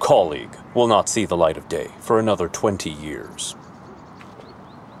 your colleague, will not see the light of day for another 20 years.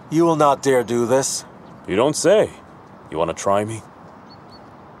 You will not dare do this. You don't say. You want to try me?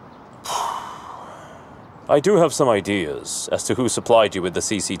 I do have some ideas as to who supplied you with the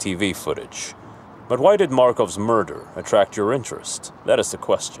CCTV footage. But why did Markov's murder attract your interest? That is the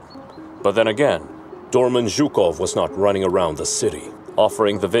question. But then again, Dorman Zhukov was not running around the city,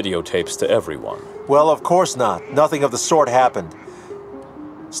 offering the videotapes to everyone. Well, of course not. Nothing of the sort happened.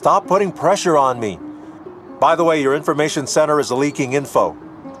 Stop putting pressure on me. By the way, your information center is leaking info.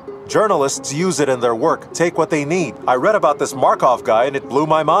 Journalists use it in their work, take what they need. I read about this Markov guy and it blew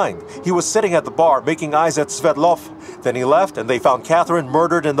my mind. He was sitting at the bar making eyes at Svetlov. Then he left and they found Catherine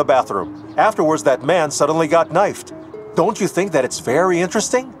murdered in the bathroom. Afterwards, that man suddenly got knifed. Don't you think that it's very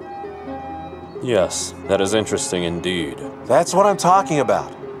interesting? Yes, that is interesting indeed. That's what I'm talking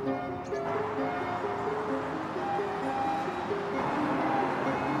about.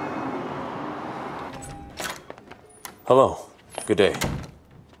 Hello. Good day.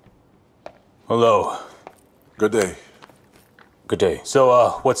 Hello. Good day. Good day.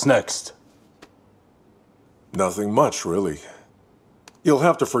 So, what's next? Nothing much, really. You'll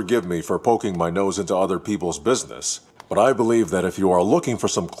have to forgive me for poking my nose into other people's business, but I believe that if you are looking for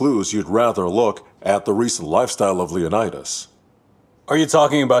some clues, you'd rather look at the recent lifestyle of Leonidas. Are you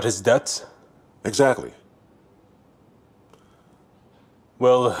talking about his debts? Exactly.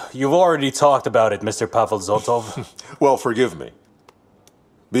 Well, you've already talked about it, Mr. Pavel Zotov. Well, forgive me.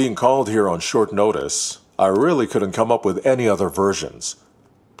 Being called here on short notice, I really couldn't come up with any other versions.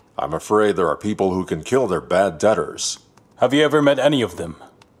 I'm afraid there are people who can kill their bad debtors. Have you ever met any of them?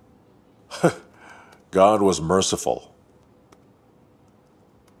 God was merciful.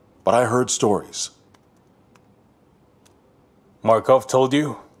 But I heard stories. Markov told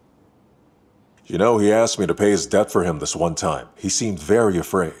you? You know, he asked me to pay his debt for him this one time. He seemed very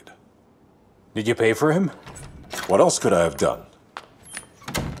afraid. Did you pay for him? What else could I have done?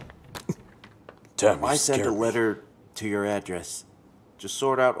 Damn, I sent a letter to your address. Just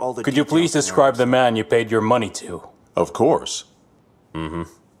sort out all the Could you please describe the man you paid your money to? Of course. Mm-hmm.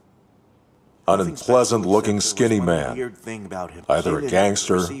 An unpleasant-looking skinny man. Weird thing about him. Either a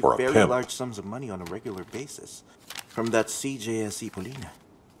gangster or a very pimp. large sums of money on a regular basis from that CJSE Polina.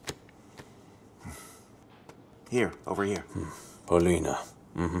 Here, over here. Elena.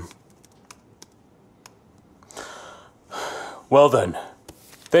 Well then,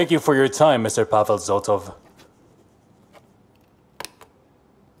 thank you for your time, Mr. Pavel Zotov.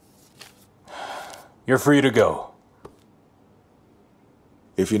 You're free to go.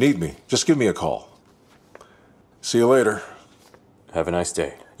 If you need me, just give me a call. See you later. Have a nice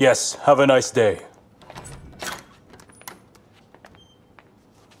day. Yes, have a nice day.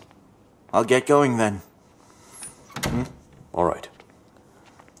 I'll get going then. All right.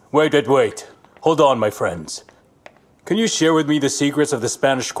 Wait. Hold on, my friends. Can you share with me the secrets of the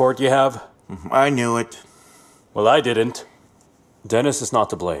Spanish court you have? I knew it. Well, I didn't. Dennis is not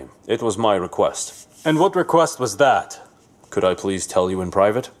to blame. It was my request. And what request was that? Could I please tell you in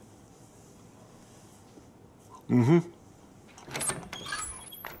private?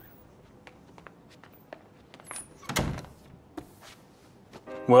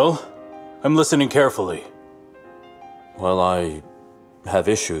 Well, I'm listening carefully. Well, I have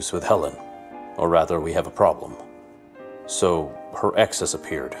issues with Helen. Or rather, we have a problem. So, her ex has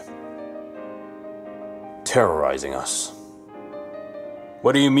appeared. Terrorizing us.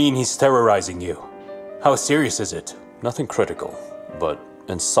 What do you mean he's terrorizing you? How serious is it? Nothing critical, but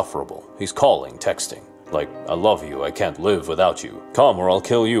insufferable. He's calling, texting. Like, I love you, I can't live without you. Come or I'll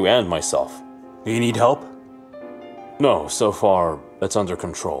kill you and myself. Do you need help? No, so far, it's under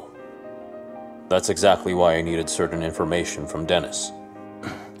control. That's exactly why I needed certain information from Dennis.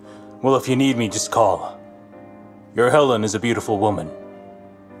 Well, if you need me, just call. Your Helen is a beautiful woman.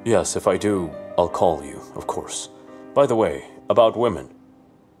 Yes, if I do, I'll call you, of course. By the way, about women.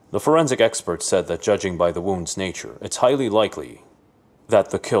 The forensic expert said that judging by the wound's nature, it's highly likely that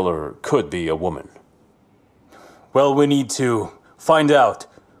the killer could be a woman. Well, we need to find out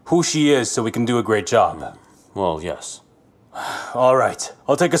who she is so we can do a great job. Well, yes. All right,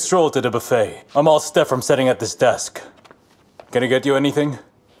 I'll take a stroll to the buffet. I'm all stiff from sitting at this desk. Can I get you anything?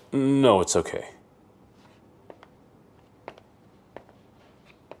 No, it's okay.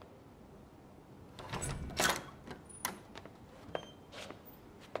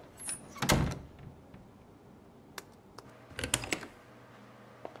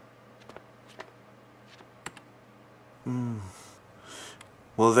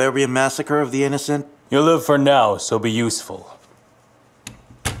 Will there be a massacre of the innocent? You live for now, so be useful.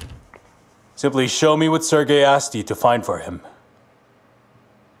 Simply show me what Sergey asked you to find for him.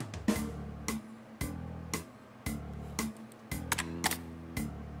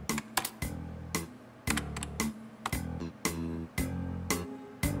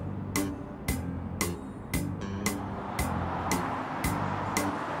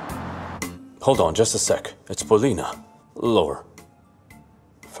 Hold on, just a sec. It's Polina. Lower.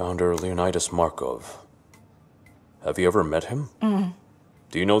 Founder Leonidas Markov. Have you ever met him?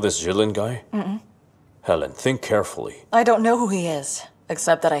 Do you know this Zhilin guy? Helen, think carefully. I don't know who he is,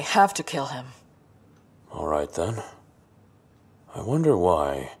 except that I have to kill him. All right, then. I wonder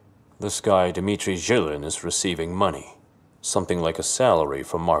why this guy Dmitry Zhilin is receiving money. Something like a salary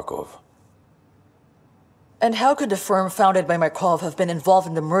from Markov. And how could the firm founded by Markov have been involved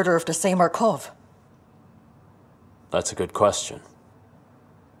in the murder of the same Markov? That's a good question.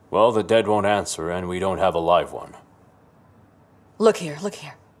 Well, the dead won't answer, and we don't have a live one. Look here.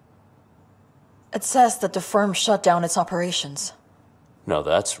 It says that the firm shut down its operations. Now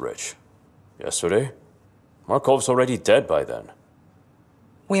that's rich. Yesterday? Markov's already dead by then.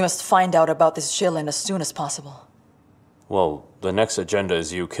 We must find out about this Zhilin as soon as possible. Well, the next agenda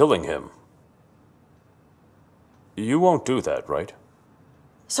is you killing him. You won't do that, right?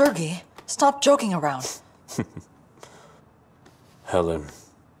 Sergey, stop joking around. Helen,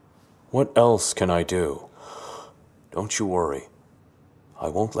 what else can I do? Don't you worry. I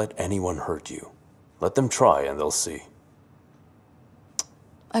won't let anyone hurt you. Let them try and they'll see.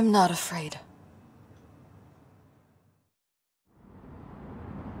 I'm not afraid.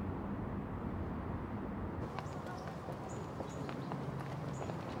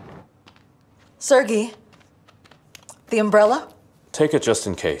 Sergey, the umbrella? Take it just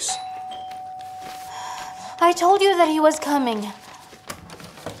in case. I told you that he was coming.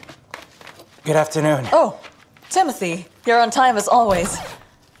 Good afternoon. Oh, Timothy, you're on time as always.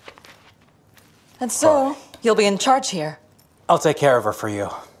 And so, you'll be in charge here. I'll take care of her for you.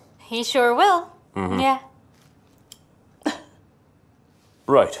 He sure will. Yeah.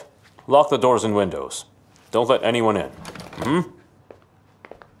 Right. Lock the doors and windows. Don't let anyone in.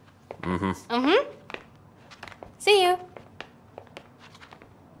 See you.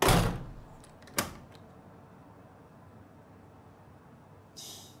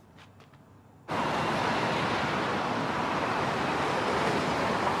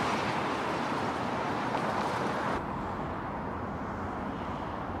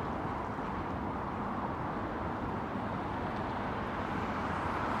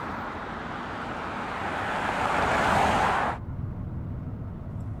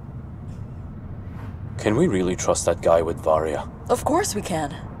 Can we really trust that guy with Varya? Of course we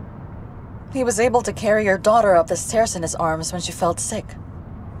can. He was able to carry your daughter up the stairs in his arms when she felt sick.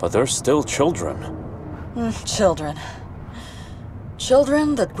 But they're still children. Children.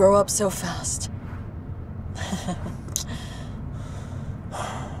 Children that grow up so fast.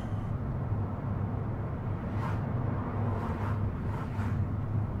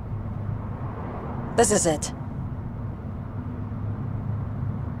 This is it.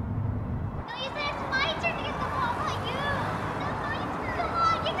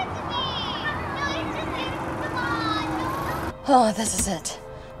 Oh, this is it.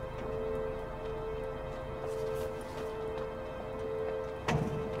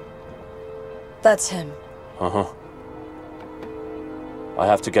 That's him. Uh-huh. I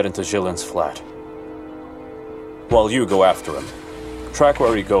have to get into Jillian's flat. While you go after him. Track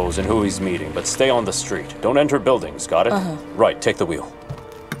where he goes and who he's meeting, but stay on the street. Don't enter buildings, got it? Uh-huh. Right, take the wheel.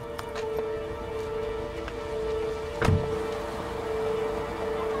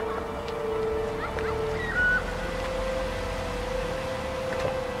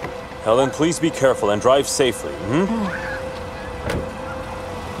 Helen, please be careful and drive safely,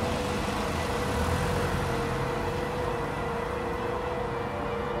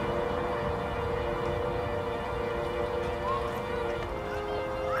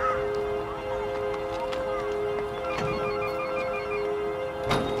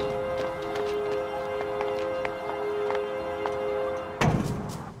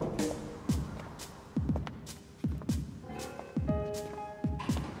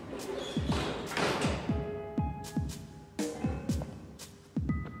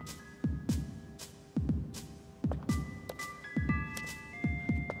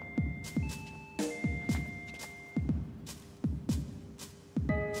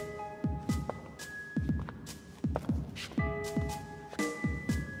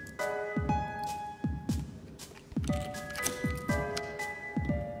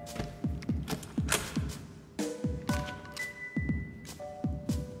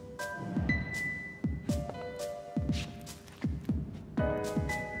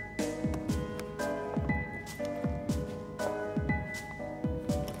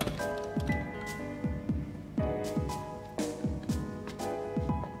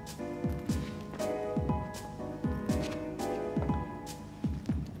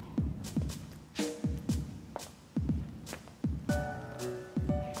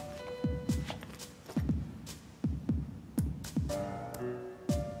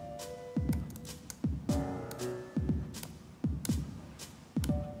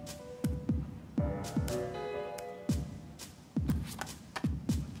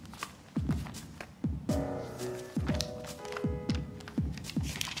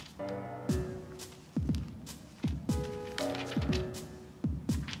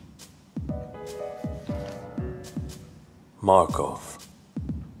 Markov.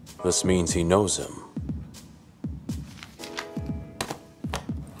 This means he knows him.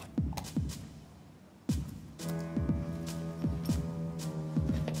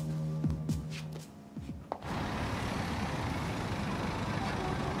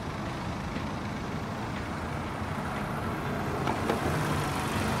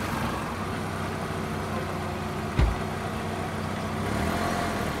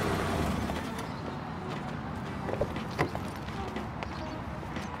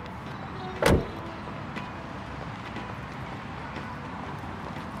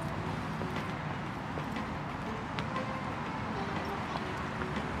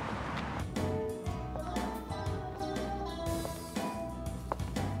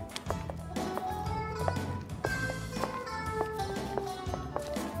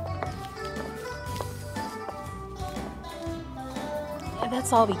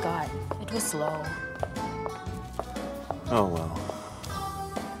 That's all we got. It was slow. Oh well.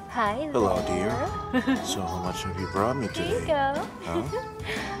 Hi, Hello, dear. So how much have you brought me today? Here you go. Huh?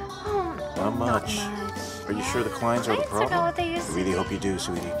 Not much. Are you sure the clients are the Clients are not problem? what they used I to really be. hope you do,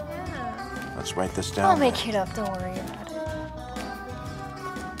 sweetie. Let's write this down. I'll make it up, don't worry about it.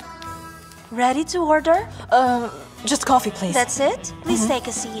 Ready to order? Just coffee, please. That's it? Please take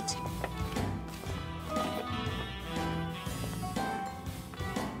a seat.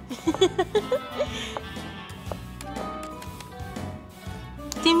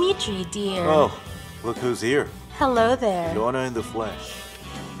 Dimitri, dear. Oh, look who's here. Hello there. Ilona in the flesh.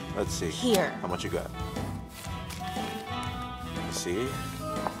 Let's see. Here. How much you got? You see? You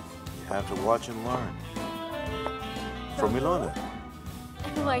have to watch and learn. From Ilona.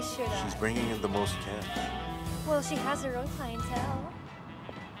 Why should I? She's bringing in the most cash. Well, she has her own clientele.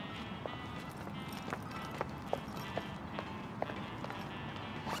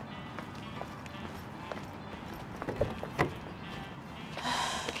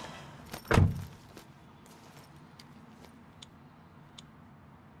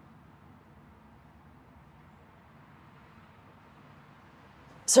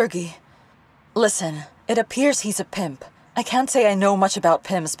 Sergey, listen, it appears he's a pimp. I can't say I know much about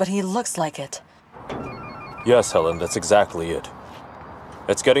pimps, but he looks like it. Yes, Helen, that's exactly it.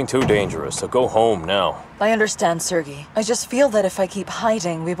 It's getting too dangerous, so go home now. I understand, Sergey. I just feel that if I keep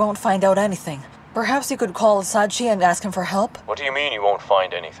hiding, we won't find out anything. Perhaps you could call Sachi and ask him for help? What do you mean you won't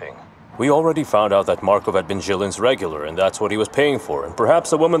find anything? We already found out that Markov had been Zhilin's regular, and that's what he was paying for, and perhaps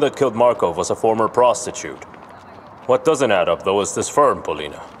the woman that killed Markov was a former prostitute. What doesn't add up, though, is this firm,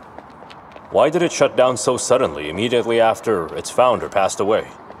 Polina. Why did it shut down so suddenly, immediately after its founder passed away?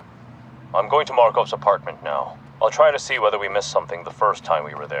 I'm going to Markov's apartment now. I'll try to see whether we missed something the first time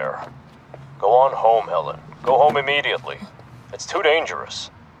we were there. Go on home, Helen. Go home immediately. It's too dangerous.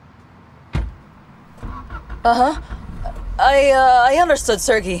 Uh-huh. I understood,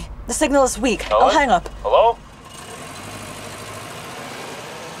 Sergey. The signal is weak. Helen? I'll hang up. Hello?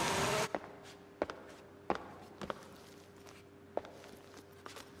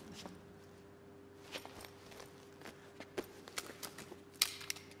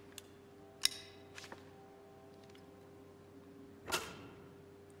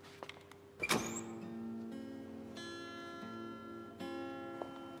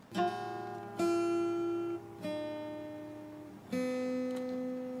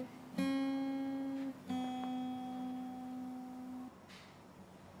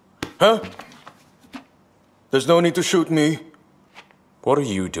 Huh? There's no need to shoot me. What are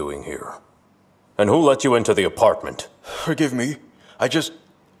you doing here? And who let you into the apartment? Forgive me.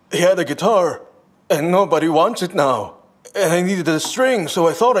 He had a guitar, and nobody wants it now. And I needed a string, so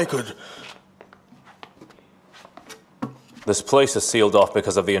I thought I could. This place is sealed off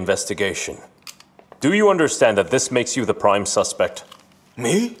because of the investigation. Do you understand that this makes you the prime suspect?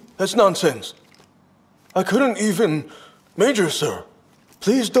 Me? That's nonsense. I couldn't even... Major, sir,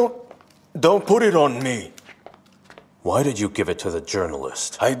 please don't put it on me. Why did you give it to the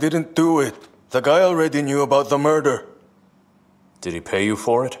journalist? I didn't do it. The guy already knew about the murder. Did he pay you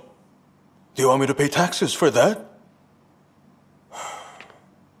for it? Do you want me to pay taxes for that?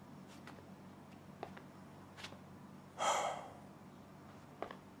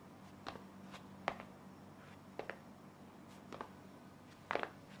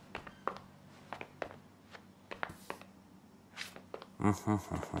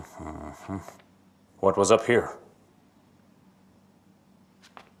 What was up here?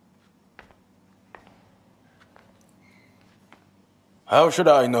 How should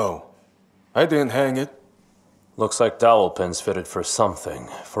I know? I didn't hang it. Looks like dowel pins fitted for something.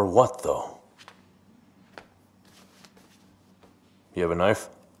 For what, though? You have a knife?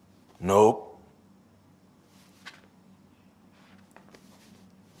 Nope.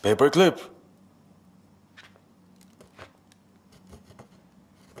 Paper clip.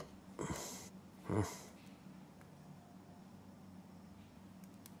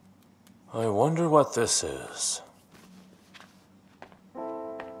 I wonder what this is.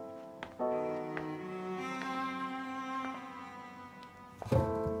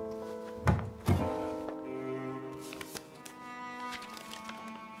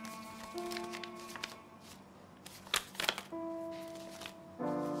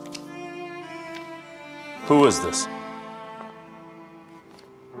 Who is this?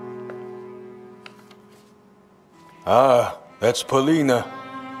 Ah, that's Polina.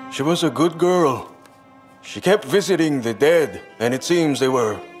 She was a good girl. She kept visiting the dead, and it seems they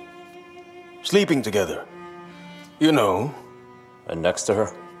were sleeping together. You know. And next to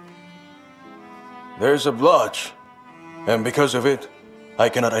her? There's a blotch, and because of it, I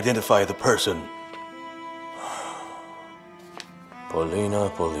cannot identify the person.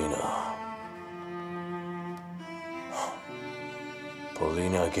 Polina.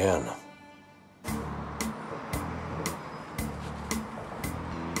 Polina again.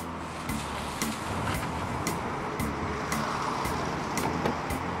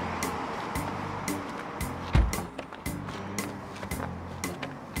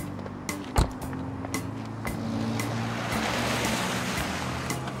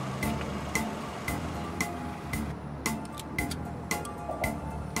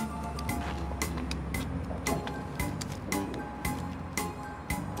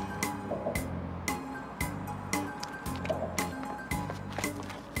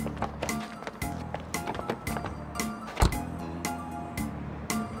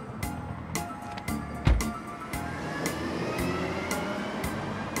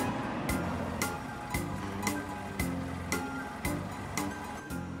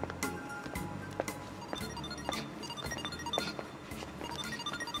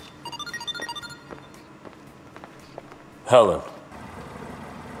 Helen.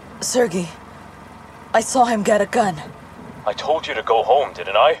 Sergey, I saw him get a gun. I told you to go home,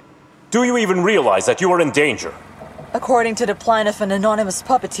 didn't I? Do you even realize that you are in danger? According to the plan of an anonymous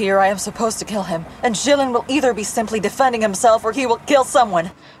puppeteer, I am supposed to kill him. And Jilin will either be simply defending himself or he will kill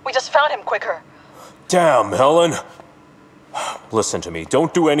someone. We just found him quicker. Damn, Helen. Listen to me.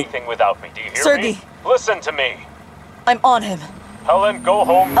 Don't do anything without me. Do you hear Sergey. me? Listen to me. I'm on him. Helen, go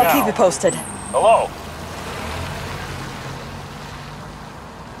home now. I'll keep you posted. Hello?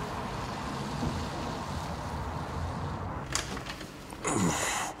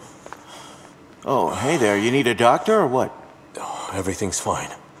 Oh, hey there. You need a doctor or what? Everything's fine.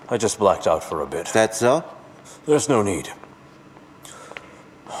 I just blacked out for a bit. That's so? There's no need.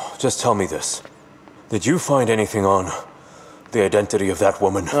 Just tell me this. Did you find anything on the identity of that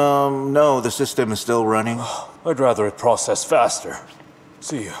woman? No. The system is still running. I'd rather it process faster.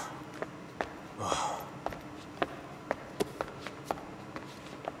 See you.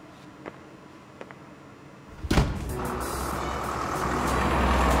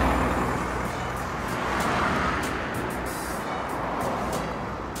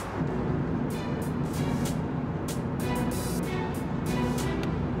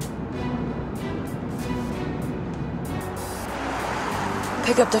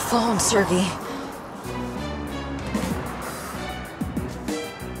 Pick up the phone, Sergey.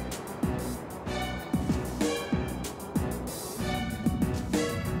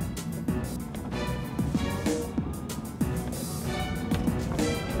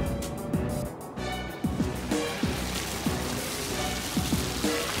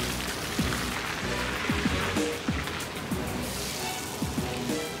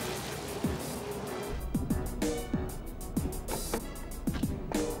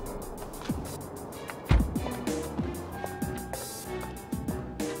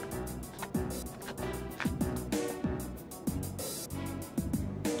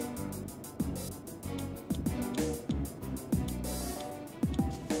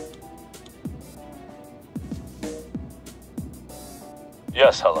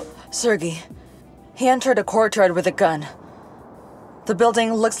 Yes, Helen. Sergey. He entered a courtyard with a gun. The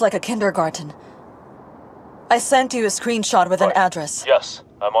building looks like a kindergarten. I sent you a screenshot with an address. Yes,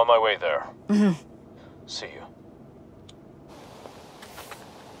 I'm on my way there. Mm-hmm. See you.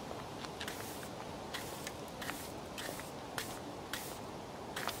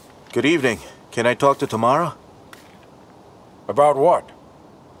 Good evening. Can I talk to Tamara? About what?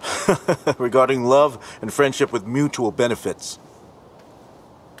 Regarding love and friendship with mutual benefits.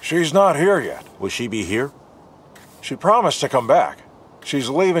 She's not here yet. Will she be here? She promised to come back. She's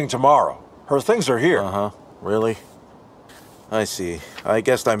leaving tomorrow. Her things are here. Uh-huh. Really? I see. I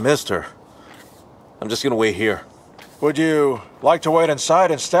guess I missed her. I'm just gonna wait here. Would you like to wait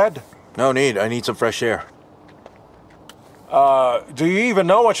inside instead? No need. I need some fresh air. Do you even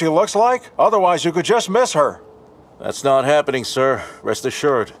know what she looks like? Otherwise, you could just miss her. That's not happening, sir. Rest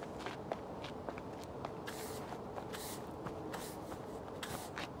assured.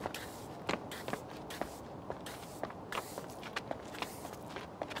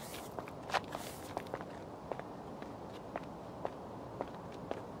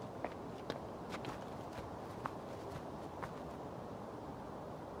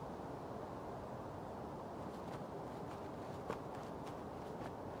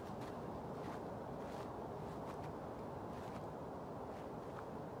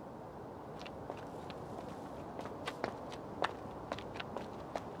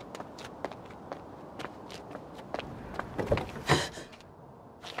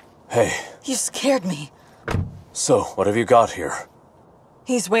 Hey. You scared me. So, what have you got here?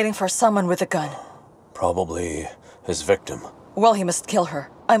 He's waiting for someone with a gun. Probably his victim. Well, he must kill her.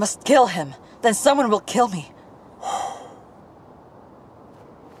 I must kill him. Then someone will kill me.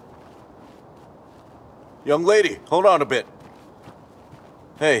 Young lady, hold on a bit.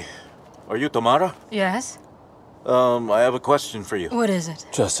 Hey, are you Tamara? Yes? I have a question for you. What is it?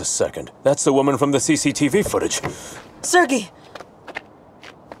 Just a second. That's the woman from the CCTV footage. Sergey!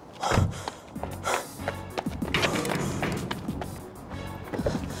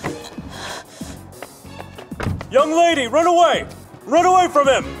 Young lady, run away! Run away from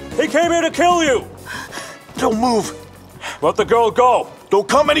him! He came here to kill you! Don't move! Let the girl go! Don't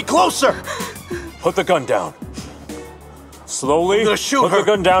come any closer! Put the gun down. Slowly, I'm gonna shoot put her. the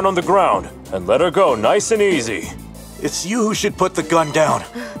gun down on the ground and let her go nice and easy. It's you who should put the gun down.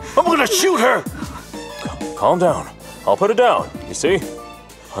 I'm gonna shoot her! Calm down. I'll put it down, you see?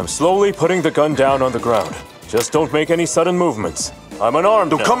 I'm slowly putting the gun down on the ground. Just don't make any sudden movements. I'm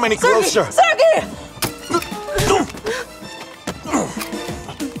unarmed. Don't come any closer! Sergey!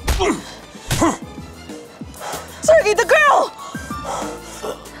 Sergey, the girl!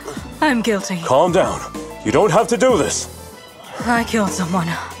 I'm guilty. Calm down. You don't have to do this. I killed someone.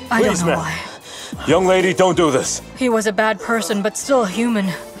 I don't Please, know ma'am. why. Young lady, don't do this. He was a bad person, but still human.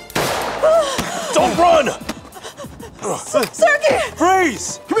 Don't run! Sergey!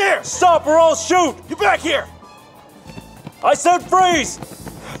 Freeze! Come here! Stop or I'll shoot! Get back here! I said freeze!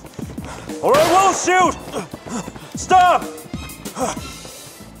 Or I will shoot! Stop!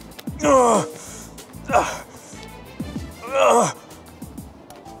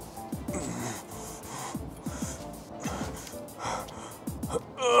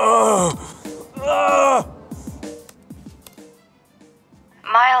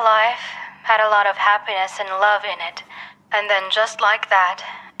 My life had a lot of happiness and love in it, and then just like that,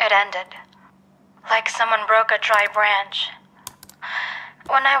 it ended. Like someone broke a dry branch.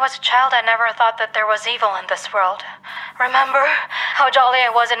 When I was a child, I never thought that there was evil in this world. Remember how jolly I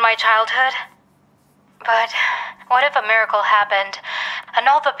was in my childhood? But what if a miracle happened, and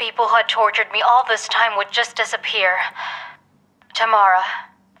all the people who had tortured me all this time would just disappear? Tamara,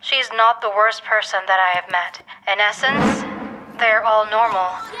 she's not the worst person that I have met. In essence, they're all normal,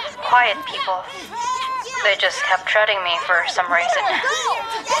 quiet people. They just kept treading me for some reason.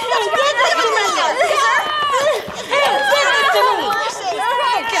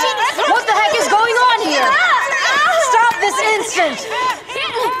 What the heck is going on here? Stop this instant!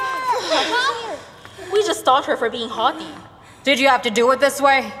 We just stopped her for being haughty. Did you have to do it this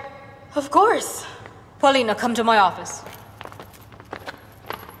way? Of course. Paulina, come to my office.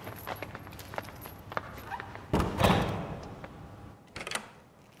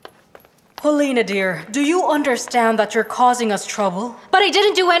 Paulina, dear, do you understand that you're causing us trouble? But I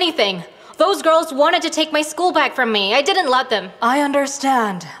didn't do anything. Those girls wanted to take my school bag from me. I didn't let them. I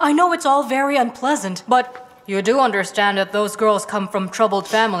understand. I know it's all very unpleasant, but you do understand that those girls come from troubled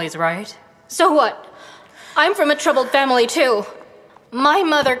families, right? So what? I'm from a troubled family too. My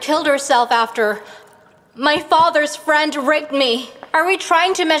mother killed herself after my father's friend raped me. Are we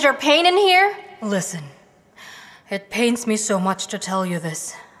trying to measure pain in here? Listen, it pains me so much to tell you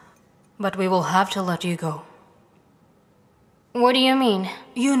this, but we will have to let you go. What do you mean?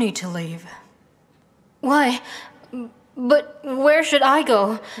 You need to leave. Why? But where should I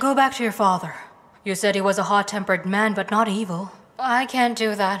go? Go back to your father. You said he was a hot-tempered man, but not evil. I can't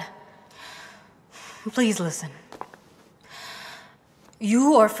do that. Please listen.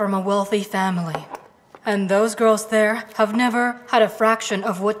 You are from a wealthy family, and those girls there have never had a fraction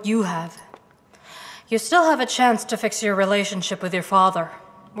of what you have. You still have a chance to fix your relationship with your father,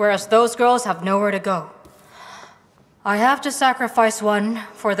 whereas those girls have nowhere to go. I have to sacrifice one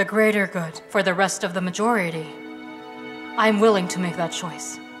for the greater good, for the rest of the majority. I'm willing to make that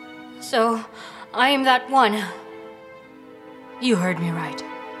choice. So, I am that one. You heard me right.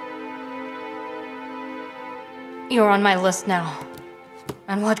 You're on my list now.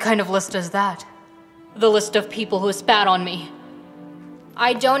 And what kind of list is that? The list of people who spat on me.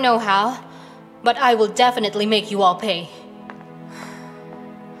 I don't know how, but I will definitely make you all pay.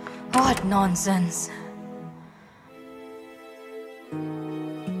 What nonsense.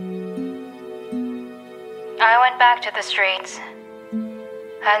 I went back to the streets.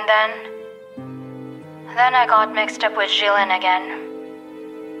 And then I got mixed up with Jillian again.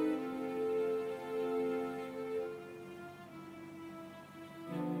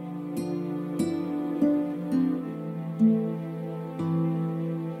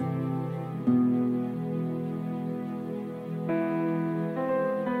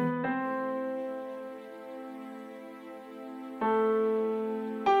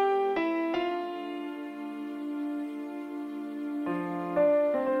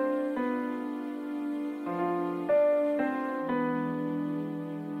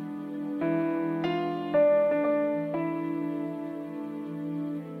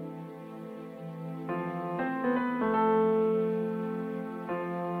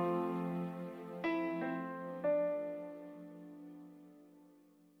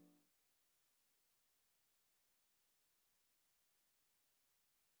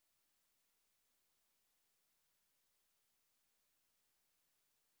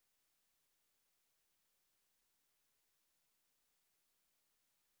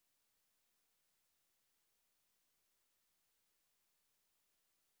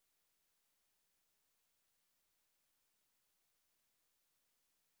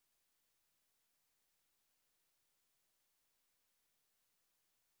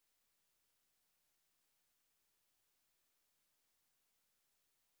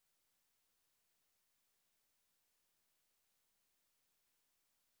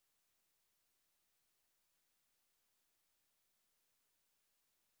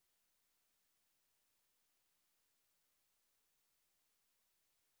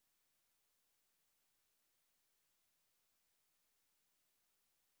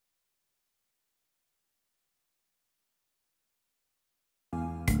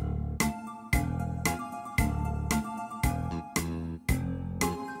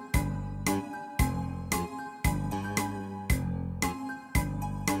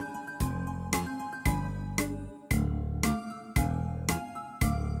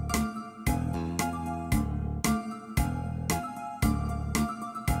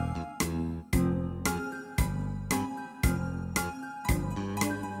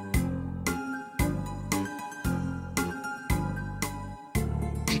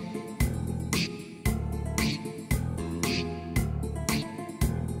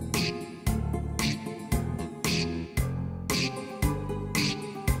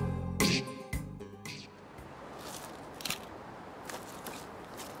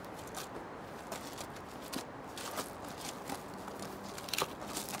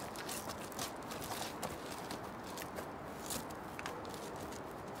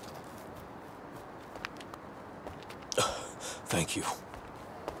 Thank you.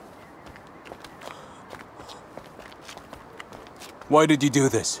 Why did you do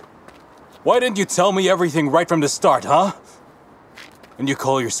this? Why didn't you tell me everything right from the start, huh? And you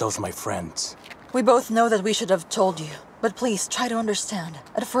call yourselves my friends. We both know that we should have told you, but please try to understand.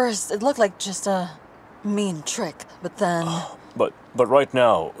 At first, it looked like just a mean trick, but then... But right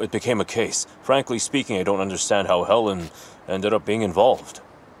now, it became a case. Frankly speaking, I don't understand how Helen ended up being involved.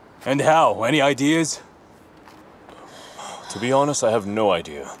 And how? Any ideas? To be honest, I have no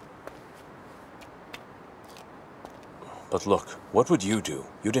idea. But look, what would you do?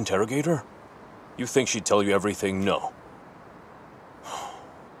 You'd interrogate her? You think she'd tell you everything? No.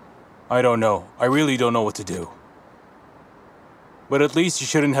 I don't know. I really don't know what to do. But at least you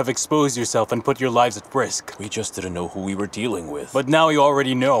shouldn't have exposed yourself and put your lives at risk. We just didn't know who we were dealing with. But now you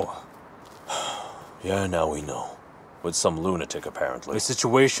already know. Yeah, now we know. With some lunatic, apparently. The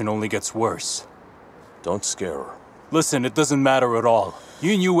situation only gets worse. Don't scare her. Listen, it doesn't matter at all.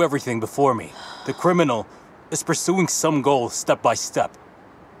 You knew everything before me. The criminal is pursuing some goal step by step.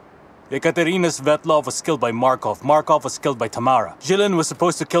 Ekaterina Svetlov was killed by Markov. Markov was killed by Tamara. Jilin was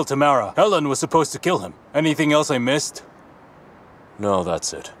supposed to kill Tamara. Helen was supposed to kill him. Anything else I missed? No,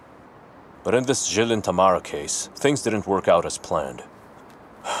 that's it. But in this Jilin-Tamara case, things didn't work out as planned.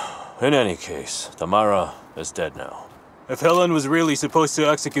 In any case, Tamara is dead now. If Helen was really supposed to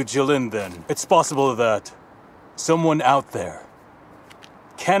execute Jilin, then it's possible that someone out there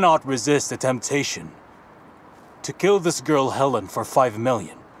cannot resist the temptation to kill this girl Helen for 5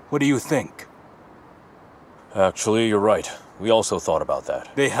 million. What do you think? Actually, you're right. We also thought about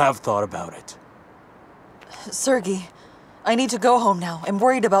that. They have thought about it. Sergey, I need to go home now. I'm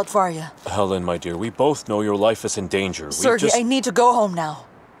worried about Varya. Helen, my dear, we both know your life is in danger. Sergey, I need to go home now.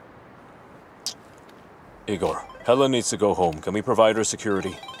 Igor, Helen needs to go home. Can we provide her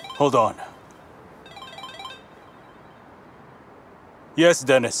security? Hold on. Yes,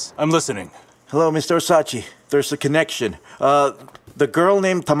 Dennis. I'm listening. Hello, Mr. Osachi. There's a connection. The girl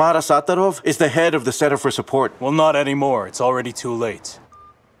named Tamara Satarov is the head of the Center for Support. Well, not anymore. It's already too late.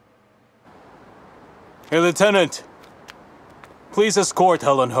 Hey, Lieutenant. Please escort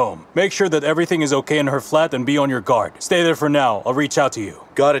Helen home. Make sure that everything is okay in her flat and be on your guard. Stay there for now. I'll reach out to you.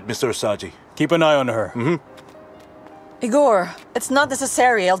 Got it, Mr. Osachi. Keep an eye on her. Igor, it's not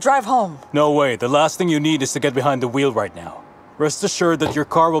necessary. I'll drive home. No way. The last thing you need is to get behind the wheel right now. Rest assured that your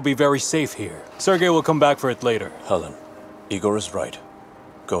car will be very safe here. Sergey will come back for it later. Helen, Igor is right.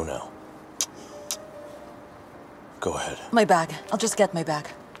 Go now. Go ahead. My bag. I'll just get my bag.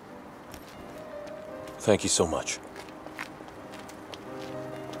 Thank you so much.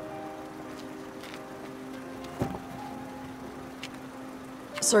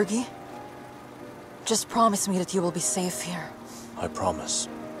 Sergey, just promise me that you will be safe here. I promise.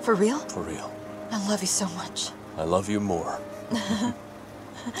 For real? For real. I love you so much. I love you more.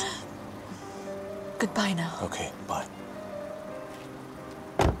 Goodbye now. Okay, bye.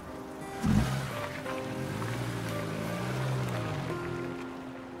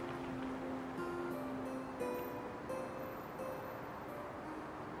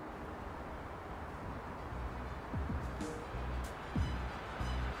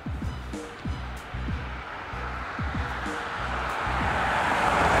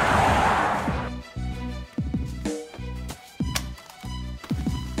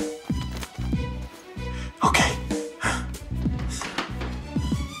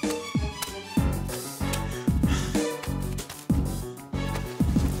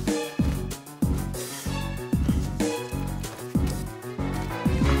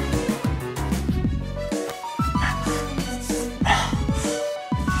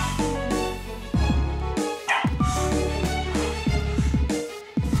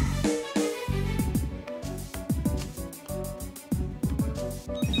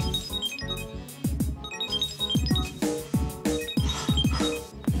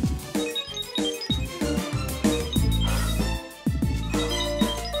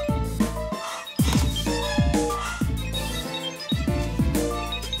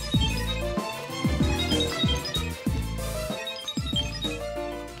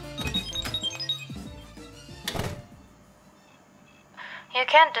 You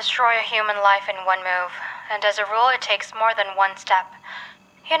can't destroy a human life in one move, and as a rule it takes more than one step.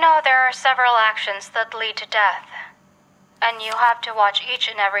 You know, there are several actions that lead to death, and you have to watch each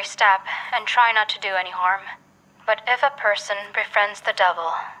and every step and try not to do any harm. But if a person befriends the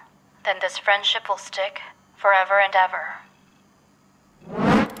devil, then this friendship will stick forever and ever.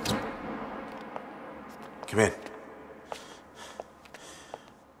 Come in.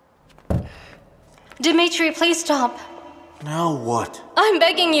 Dmitri, please stop. Now what? I'm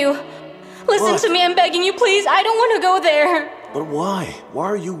begging you. Listen What? to me, I'm begging you, please. I don't want to go there. But why? Why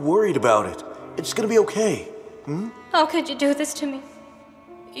are you worried about it? It's gonna be okay. How could you do this to me?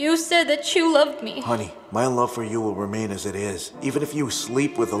 You said that you loved me. Honey, my love for you will remain as it is, even if you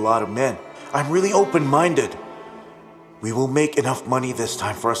sleep with a lot of men. I'm really open-minded. We will make enough money this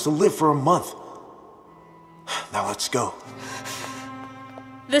time for us to live for a month. Now let's go.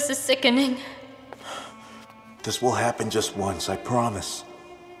 This is sickening. This will happen just once, I promise.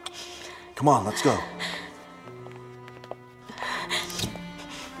 Come on, let's go.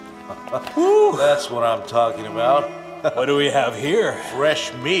 That's what I'm talking about. What do we have here?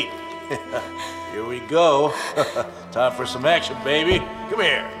 Fresh meat. Here we go. Time for some action, baby. Come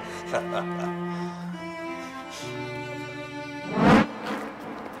here.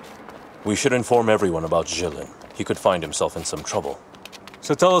 We should inform everyone about Jilin. He could find himself in some trouble.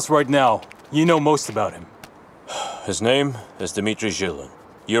 So tell us right now. You know most about him. His name is Dmitry Jilin.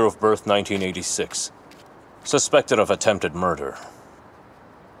 Year of birth 1986. Suspected of attempted murder.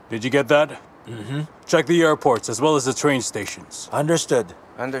 Did you get that? Mm-hmm. Check the airports as well as the train stations. Understood.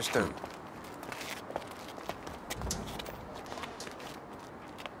 Understood.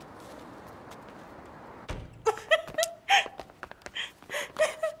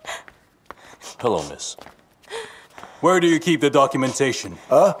 Hello, miss. Where do you keep the documentation?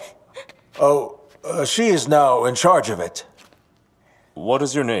 She is now in charge of it. What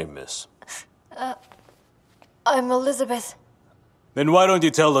is your name, miss? I'm Elizabeth. Then why don't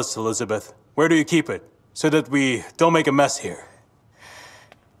you tell us, Elizabeth? Where do you keep it? So that we don't make a mess here.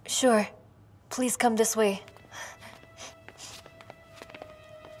 Sure. Please come this way.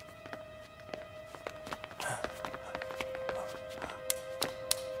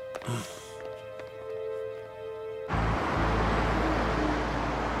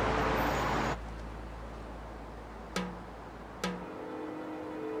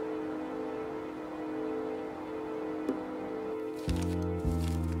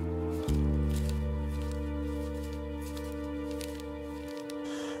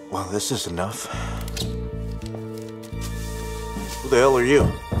 Well, this is enough. Who the hell are you?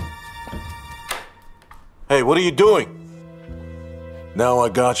 Hey, what are you doing? Now I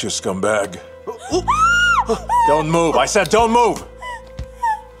got you, scumbag. Don't move. I said don't move.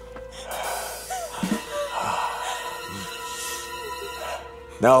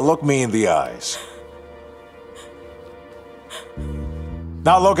 Now look me in the eyes.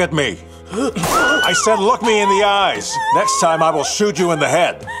 Now look at me. I said look me in the eyes. Next time I will shoot you in the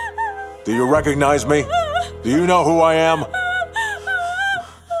head. Do you recognize me? Do you know who I am?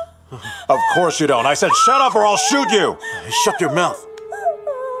 Of course you don't. I said shut up or I'll shoot you. Shut your mouth.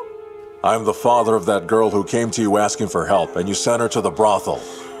 I'm the father of that girl who came to you asking for help, and you sent her to the brothel.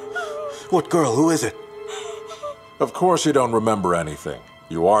 What girl? Who is it? Of course you don't remember anything.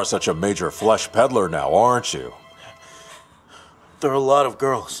 You are such a major flesh peddler now, aren't you? There are a lot of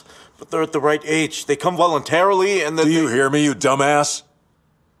girls, but they're at the right age. They come voluntarily and then Do you hear me, you dumbass?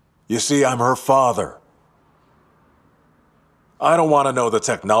 You see, I'm her father. I don't want to know the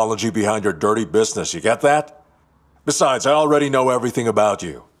technology behind your dirty business, you get that? Besides, I already know everything about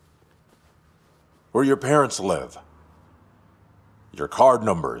you. Where your parents live. Your card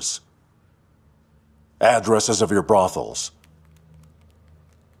numbers. Addresses of your brothels.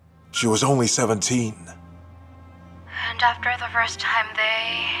 She was only 17. And after the first time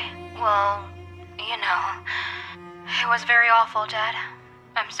well, you know, it was very awful, Dad.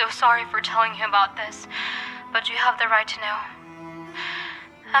 I'm so sorry for telling you about this, but you have the right to know.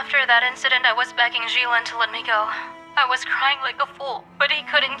 After that incident, I was begging Jilin to let me go. I was crying like a fool, but he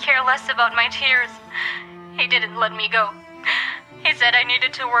couldn't care less about my tears. He didn't let me go. He said I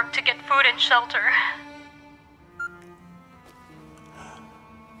needed to work to get food and shelter.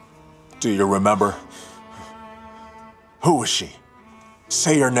 Do you remember? Who is she?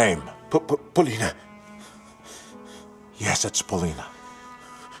 Say her name. Polina. Yes, it's Polina.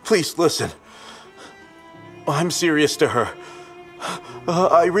 Please listen. I'm serious to her.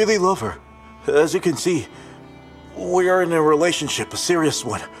 I really love her. As you can see, we are in a relationship, a serious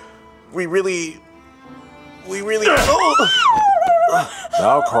one. We really...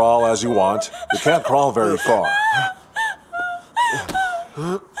 Now crawl as you want. You can't crawl very far.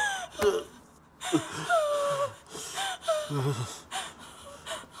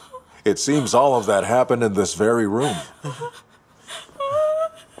 It seems all of that happened in this very room.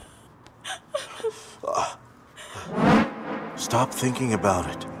 Stop thinking about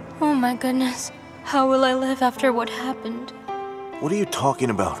it. Oh my goodness. How will I live after what happened? What are you talking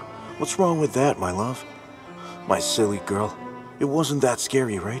about? What's wrong with that, my love? My silly girl. It wasn't that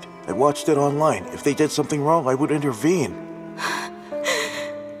scary, right? I watched it online. If they did something wrong, I would intervene.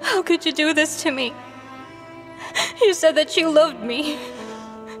 How could you do this to me? You said that you loved me.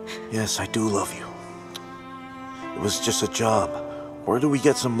 Yes, I do love you. It was just a job. Where do we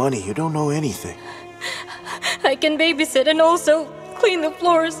get some money? You don't know anything. I can babysit and also clean the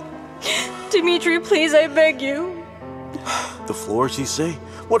floors. Dimitri, please, I beg you. The floors, you say?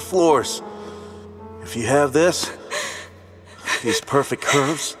 What floors? If you have this, these perfect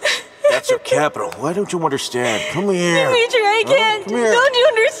curves, that's your capital. Why don't you understand? Come here. Dimitri, I can't. Come here. Don't you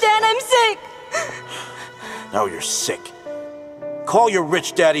understand? I'm sick. Now you're sick. Call your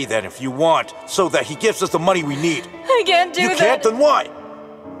rich daddy then if you want, so that he gives us the money we need. I can't do that. You can't? Then why?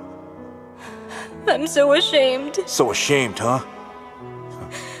 I'm so ashamed. So ashamed, huh?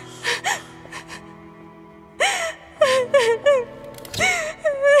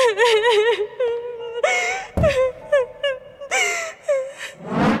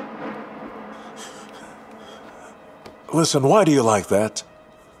 Listen, why do you like that?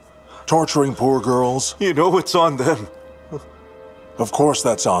 Torturing poor girls? You know it's on them. Of course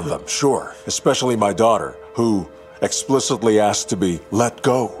that's on them, sure. Especially my daughter, who explicitly asked to be let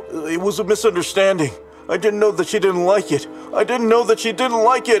go. It was a misunderstanding. I didn't know that she didn't like it. I didn't know that she didn't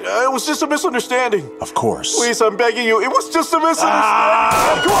like it. It was just a misunderstanding. Of course. Please, I'm begging you. It was just a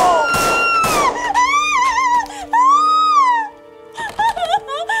misunderstanding. Come on!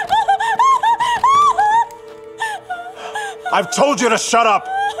 I've told you to shut up!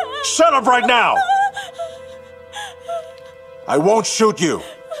 Shut up right now! I won't shoot you.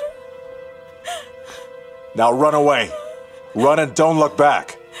 Now run away. Run and don't look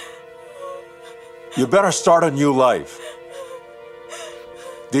back. You better start a new life.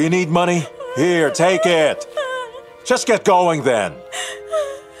 Do you need money? Here, take it. Just get going then.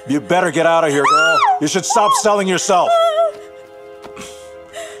 You better get out of here, girl. You should stop selling yourself.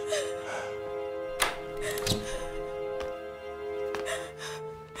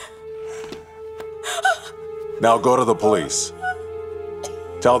 Now go to the police.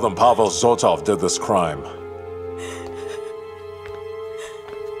 Tell them Pavel Zotov did this crime.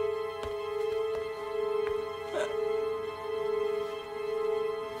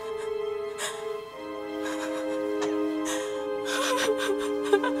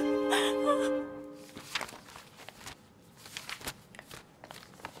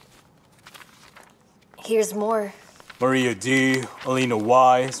 Here's more. Maria D, Elena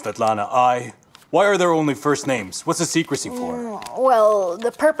Y, Svetlana I. Why are there only first names? What's the secrecy for? Well,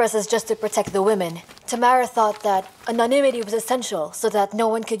 the purpose is just to protect the women. Tamara thought that anonymity was essential so that no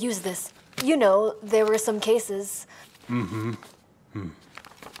one could use this. You know, there were some cases. Mm-hmm.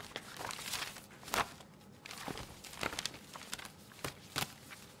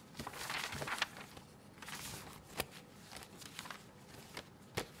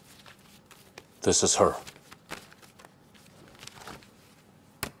 This is her.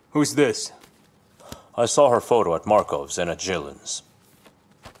 Who's this? I saw her photo at Markov's and at Jilin's.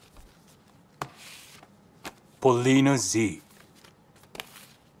 Polina Z.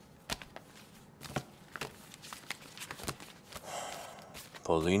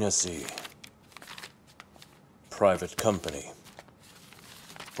 Polina Z. Private company.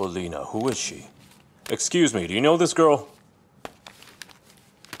 Polina, who is she? Excuse me, do you know this girl?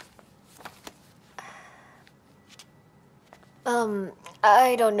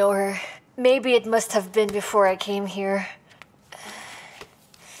 I don't know her. Maybe it must have been before I came here.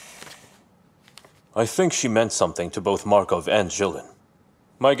 I think she meant something to both Markov and Jilin.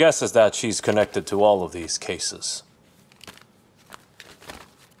 My guess is that she's connected to all of these cases.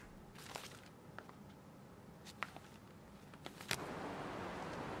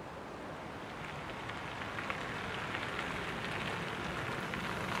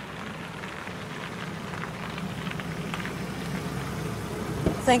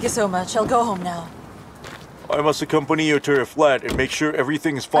 Thank you so much. I'll go home now. I must accompany you to your flat and make sure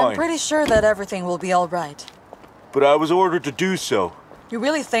everything is fine. I'm pretty sure that everything will be all right. But I was ordered to do so. You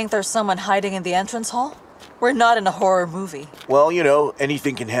really think there's someone hiding in the entrance hall? We're not in a horror movie. Well, you know,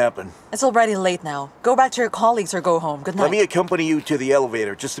 anything can happen. It's already late now. Go back to your colleagues or go home. Good night. Let me accompany you to the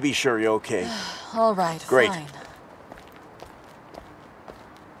elevator, just to be sure you're okay. All right, Great. fine.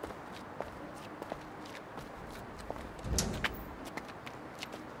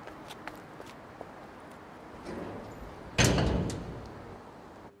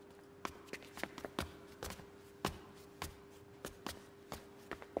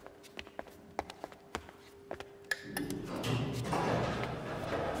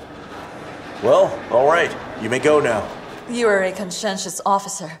 Well, all right. You may go now. You are a conscientious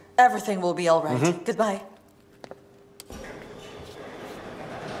officer. Everything will be all right. Mhm. Goodbye.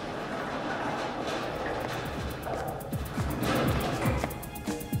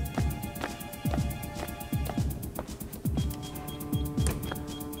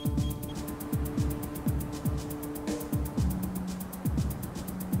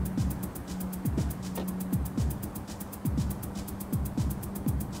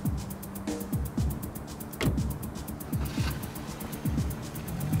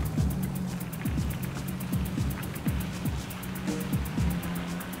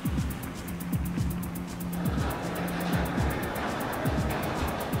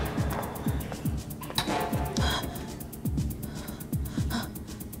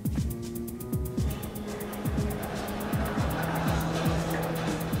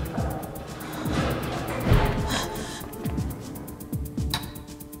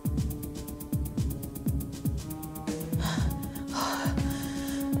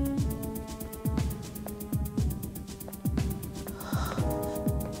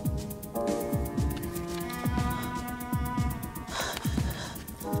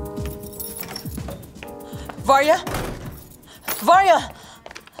 Varya? Varya!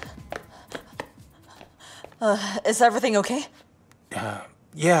 Is everything okay?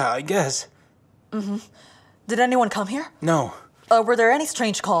 Yeah, I guess. Mm-hmm. Did anyone come here? No. Were there any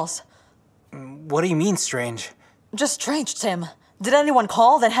strange calls? What do you mean, strange? Just strange, Tim. Did anyone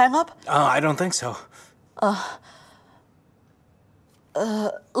call, then hang up? I don't think so.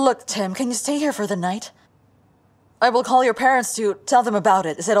 Look, Tim, can you stay here for the night? I will call your parents to tell them about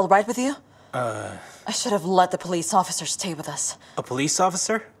it. Is it all right with you? I should have let the police officer stay with us. A police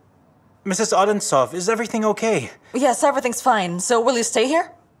officer? Mrs. Odintsov, is everything okay? Yes, everything's fine. So will you stay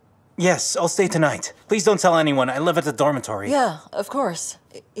here? Yes, I'll stay tonight. Please don't tell anyone. I live at the dormitory. Yeah, of course.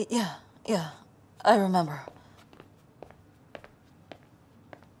 Yeah. I remember.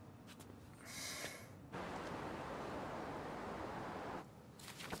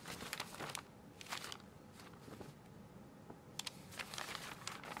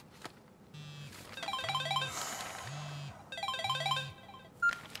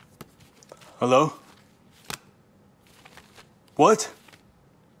 Hello? What?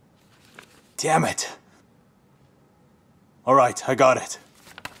 Damn it. All right, I got it.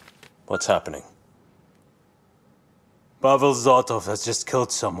 What's happening? Pavel Zotov has just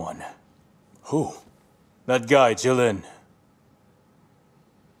killed someone. Who? That guy, Jilin.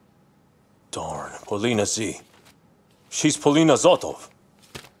 Darn, Polina Z. She's Polina Zotov.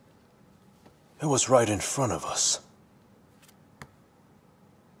 It was right in front of us.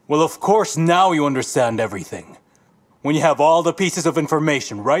 Well, of course now you understand everything. When you have all the pieces of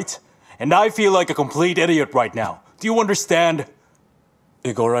information, right? And I feel like a complete idiot right now. Do you understand?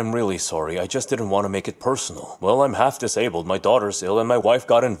 Igor, I'm really sorry. I just didn't want to make it personal. Well, I'm half disabled, my daughter's ill, and my wife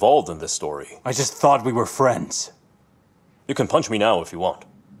got involved in this story. I just thought we were friends. You can punch me now if you want.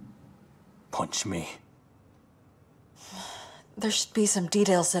 Punch me? There should be some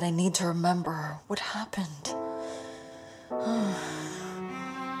details that I need to remember. What happened?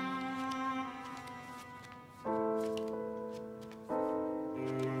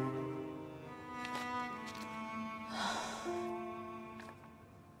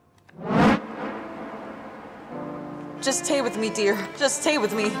 Just stay with me, dear. Just stay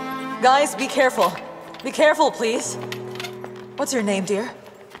with me. Guys, be careful. Be careful, please. What's your name, dear?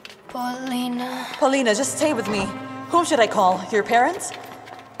 Polina. Polina, just stay with me. Whom should I call? Your parents?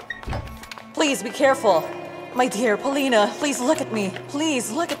 Please, be careful. My dear, Polina, please look at me.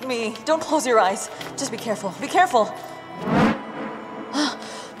 Please, look at me. Don't close your eyes. Just be careful. Be careful.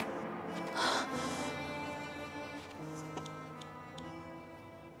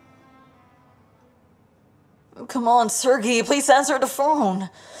 Come on, Sergey, please answer the phone.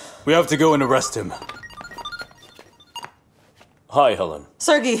 We have to go and arrest him. Hi, Helen.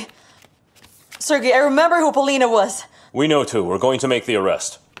 Sergey, I remember who Polina was. We know too. We're going to make the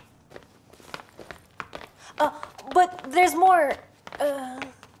arrest. But there's more.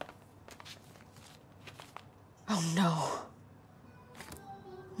 Oh no.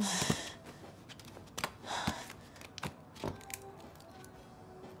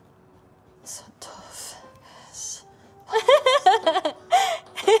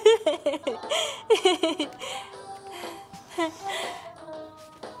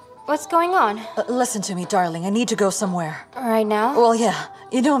 What's going on? Listen to me, darling. I need to go somewhere. Right now? Well, yeah.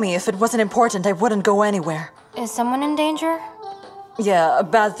 You know me. If it wasn't important, I wouldn't go anywhere. Is someone in danger? Yeah, a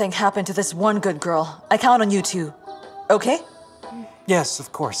bad thing happened to this one good girl. I count on you too. Okay? Yes,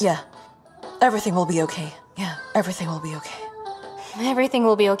 of course. Yeah. Everything will be okay. Yeah, everything will be okay. Everything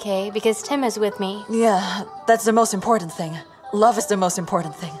will be okay because Tim is with me. Yeah, that's the most important thing. Love is the most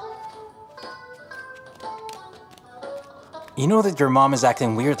important thing. You know that your mom is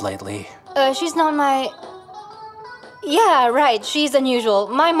acting weird lately. She's not my... Yeah, right, she's unusual.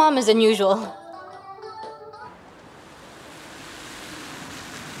 My mom is unusual.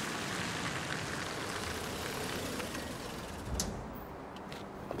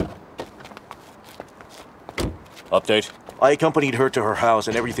 Update? I accompanied her to her house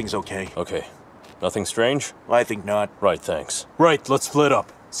and everything's okay. Okay. Nothing strange? I think not. Right, thanks. Right, let's split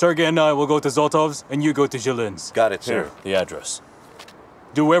up. Sergey and I will go to Zotov's, and you go to Jilin's. Got it, sir. Here, the address.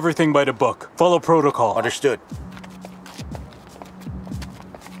 Do everything by the book. Follow protocol. Understood.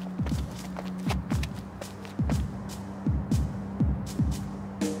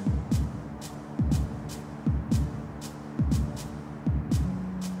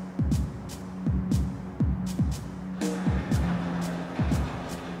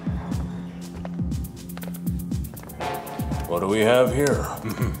 What do we have here?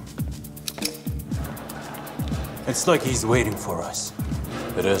 It's like he's waiting for us.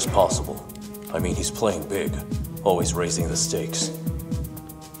 It is possible. I mean, he's playing big. Always raising the stakes.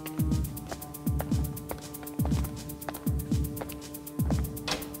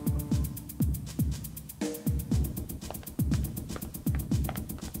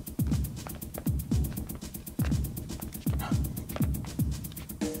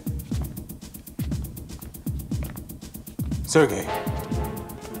 Sergey.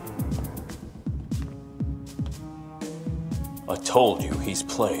 I told you he's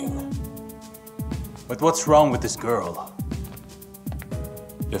playing. But what's wrong with this girl?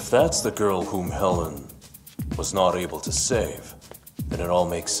 If that's the girl whom Helen was not able to save, then it all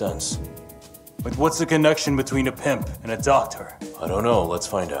makes sense. But what's the connection between a pimp and a doctor? I don't know. Let's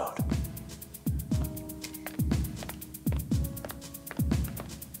find out.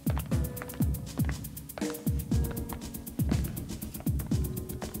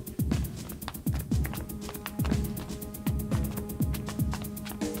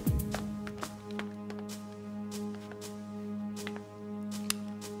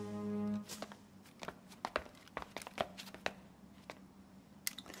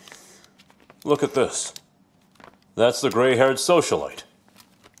 Look at this. That's the gray-haired socialite.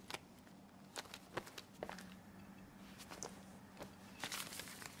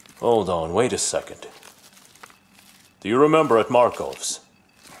 Hold on, wait a second. Do you remember at Markov's?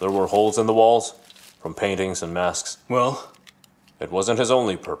 There were holes in the walls from paintings and masks. Well? It wasn't his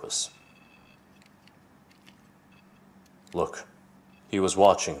only purpose. Look, he was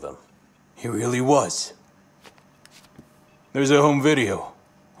watching them. He really was. There's a home video.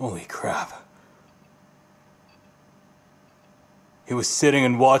 Holy crap. He was sitting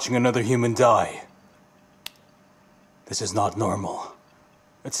and watching another human die. This is not normal.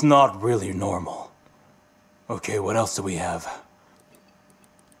 It's not really normal. Okay, what else do we have?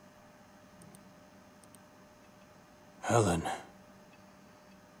 Helen.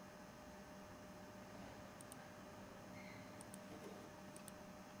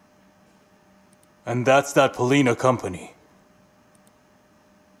 And that's that Polina company.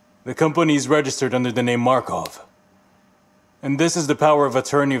 The company is registered under the name Markov. And this is the power of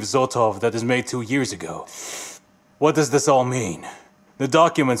attorney of Zotov that is made 2 years ago. What does this all mean? The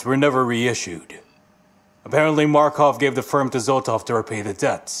documents were never reissued. Apparently Markov gave the firm to Zotov to repay the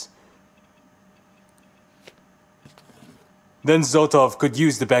debts. Then Zotov could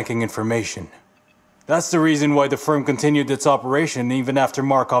use the banking information. That's the reason why the firm continued its operation even after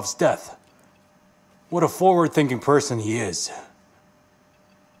Markov's death. What a forward-thinking person he is.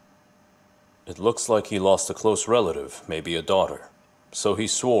 It looks like he lost a close relative, maybe a daughter. So he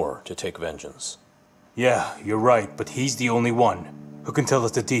swore to take vengeance. Yeah, you're right, but he's the only one who can tell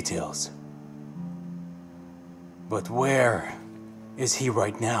us the details. But where is he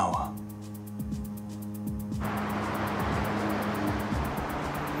right now?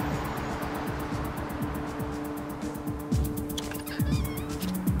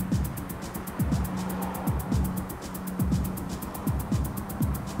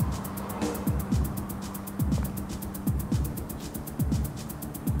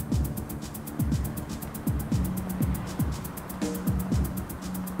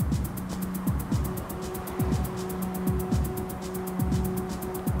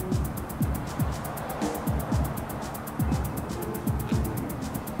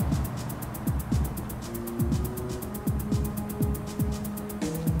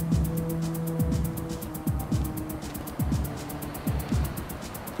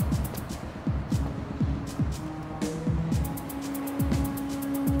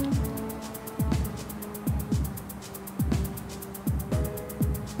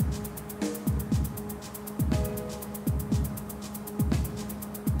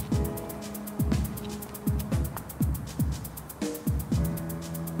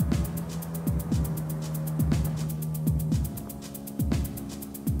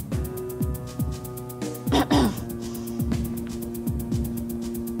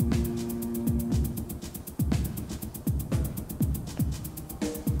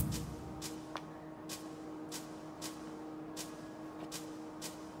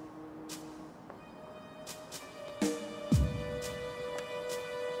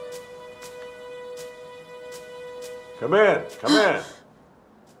 Come in, come in.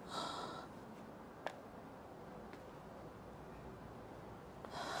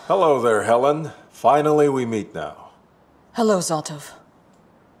 Hello there, Helen. Finally, we meet now. Hello, Zotov.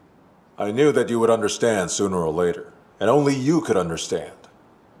 I knew that you would understand sooner or later, and only you could understand.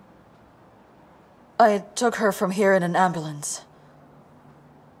 I took her from here in an ambulance.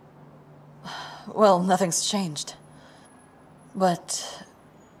 Well, nothing's changed. But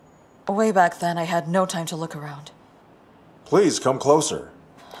way back then, I had no time to look around. Please come closer.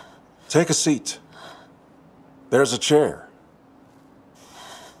 Take a seat. There's a chair.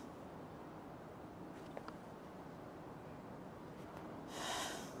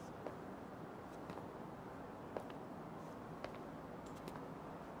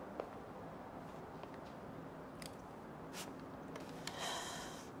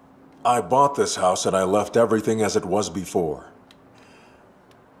 I bought this house and I left everything as it was before.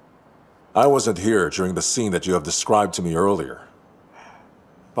 I wasn't here during the scene that you have described to me earlier.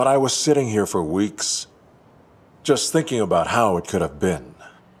 But I was sitting here for weeks, just thinking about how it could have been.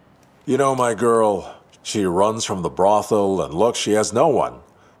 You know, my girl, she runs from the brothel, and look, she has no one.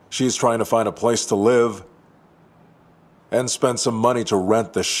 She's trying to find a place to live and spend some money to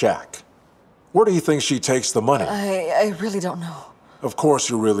rent the shack. Where do you think she takes the money? I really don't know. Of course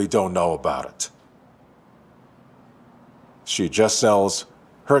you really don't know about it. She just sells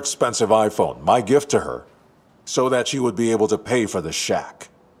her expensive iPhone, my gift to her, so that she would be able to pay for the shack.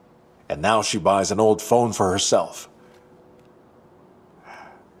 And now she buys an old phone for herself.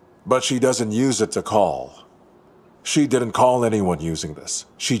 But she doesn't use it to call. She didn't call anyone using this.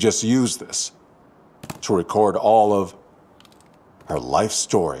 She just used this to record all of her life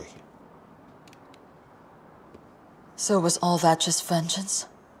story. So was all that just vengeance?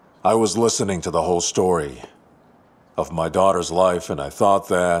 I was listening to the whole story of my daughter's life, and I thought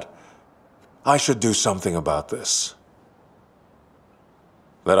that I should do something about this.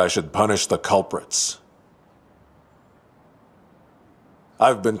 That I should punish the culprits.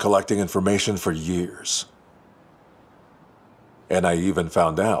 I've been collecting information for years. And I even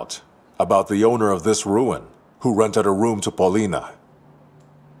found out about the owner of this ruin, who rented a room to Paulina.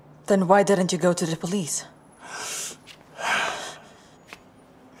 Then why didn't you go to the police?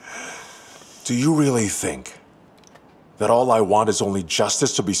 Do you really think that all I want is only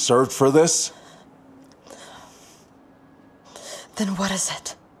justice to be served for this? Then what is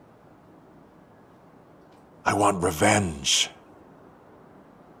it? I want revenge.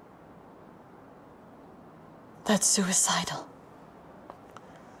 That's suicidal.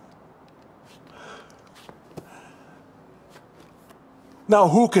 Now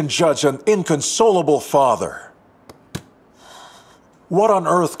who can judge an inconsolable father? What on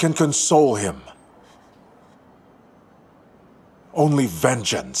earth can console him? Only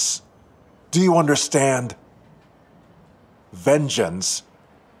vengeance. Do you understand? Vengeance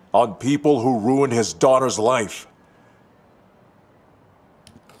on people who ruined his daughter's life.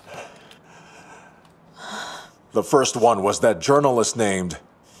 The first one was that journalist named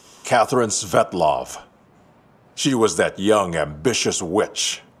Catherine Svetlov. She was that young, ambitious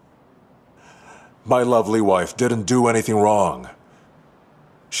witch. My lovely wife didn't do anything wrong.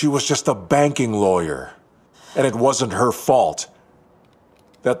 She was just a banking lawyer, and it wasn't her fault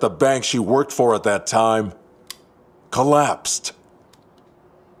that the bank she worked for at that time collapsed.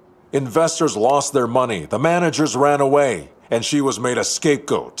 Investors lost their money, the managers ran away, and she was made a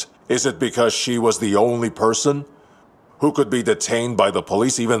scapegoat. Is it because she was the only person who could be detained by the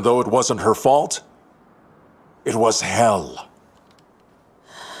police even though it wasn't her fault? It was hell.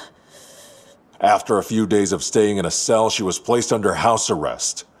 After a few days of staying in a cell, she was placed under house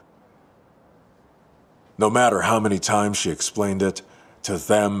arrest. No matter how many times she explained it to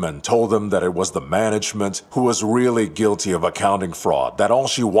them and told them that it was the management who was really guilty of accounting fraud, that all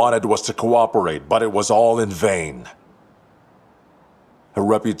she wanted was to cooperate, but it was all in vain. Her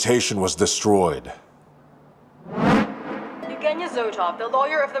reputation was destroyed. Elena Zotov, the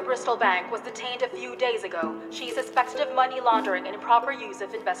lawyer of the Bristol Bank, was detained a few days ago. She is suspected of money laundering and improper use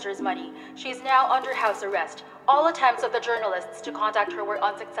of investors' money. She is now under house arrest. All attempts of the journalists to contact her were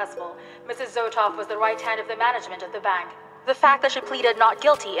unsuccessful. Mrs. Zotov was the right hand of the management of the bank. The fact that she pleaded not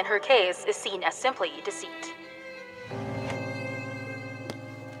guilty in her case is seen as simply deceit.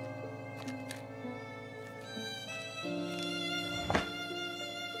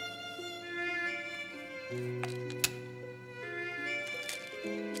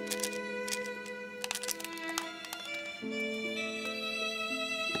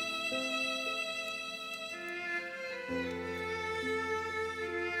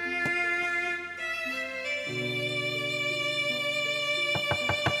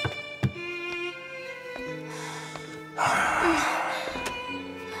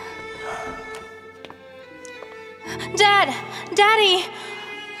 Dad! Daddy!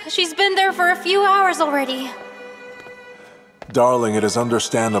 She's been there for a few hours already. Darling, it is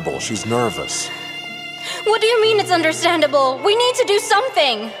understandable. She's nervous. What do you mean it's understandable? We need to do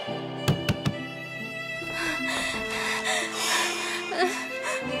something!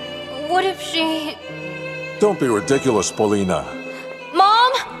 What if she... Don't be ridiculous, Paulina.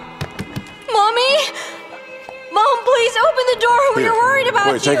 Mom? Mommy? Mom, please open the door. Here, We're worried about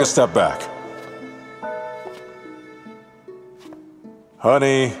you. Wait, take a step back.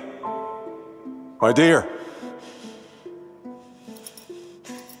 Honey. My dear.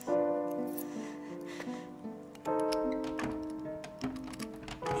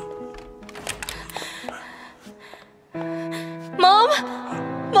 Mom?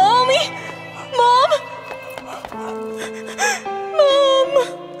 Mommy?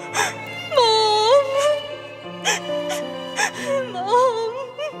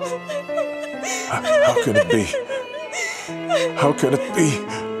 How can it be? How can it be?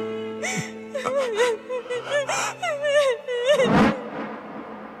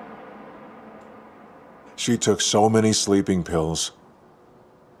 She took so many sleeping pills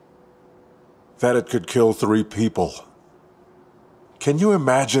that it could kill 3 people. Can you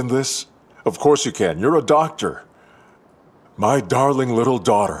imagine this? Of course you can. You're a doctor. My darling little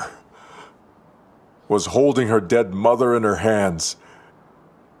daughter was holding her dead mother in her hands.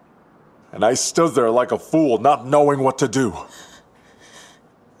 And I stood there like a fool, not knowing what to do.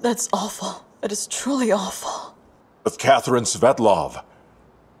 That's awful. It is truly awful. With Catherine Svetlov,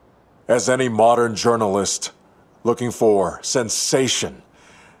 as any modern journalist looking for sensation,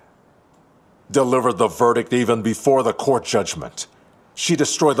 delivered the verdict even before the court judgment. She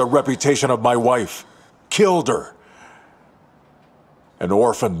destroyed the reputation of my wife, killed her, and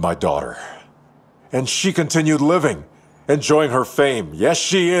orphaned my daughter. And she continued living, enjoying her fame. Yes,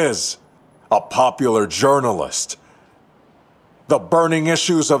 she is a popular journalist. The burning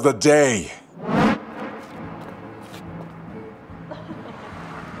issues of the day.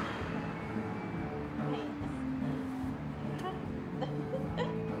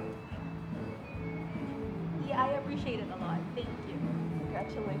 Yeah, I appreciate it a lot. Thank you.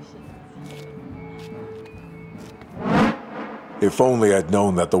 Congratulations. If only I'd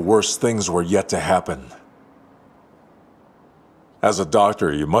known that the worst things were yet to happen. As a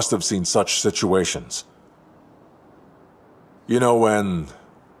doctor, you must have seen such situations. You know, when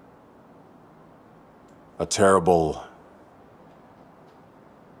a terrible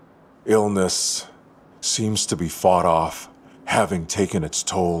illness seems to be fought off, having taken its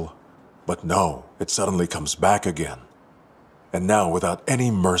toll, but no, it suddenly comes back again. And now without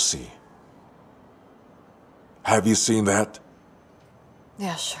any mercy. Have you seen that?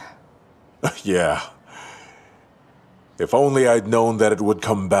 Yeah, sure. Yeah. If only I'd known that it would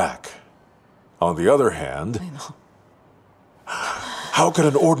come back. On the other hand, I know. How could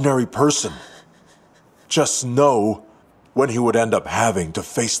an ordinary person just know when he would end up having to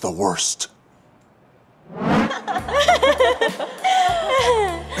face the worst?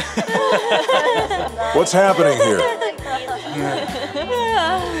 What's happening here?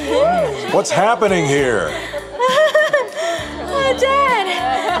 What's happening here? Oh, Dad!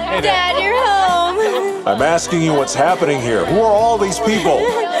 Hey, Dad. Dad, you're home! I'm asking you what's happening here. Who are all these people?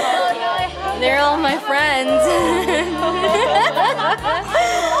 They're all my friends.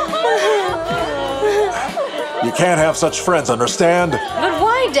 You can't have such friends, understand? But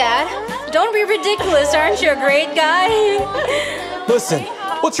why, Dad? Don't be ridiculous, aren't you a great guy? Listen,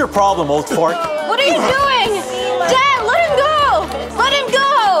 what's your problem, old fart? What are you doing? Dad, let him go! Let him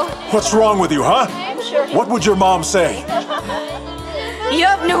go! What's wrong with you, huh? What would your mom say? You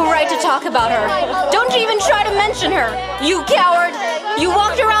have no right to talk about her. Don't even try to mention her. You coward! You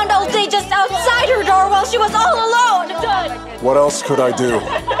walked around all day just outside her door while she was all alone! What else could I do?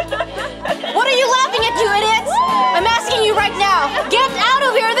 What are you laughing at, you idiots? I'm asking you right now. Get out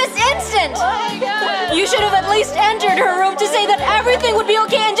of here this instant! You should have at least entered her room to say that everything would be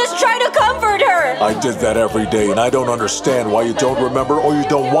okay and just try to comfort her! I did that every day, and I don't understand why you don't remember or you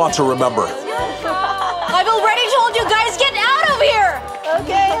don't want to remember. I've already told you guys, get out of here!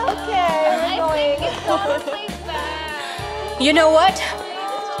 Okay, we're going. You know what?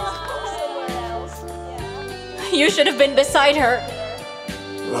 You should have been beside her.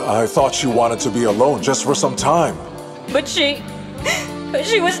 I thought she wanted to be alone just for some time. But she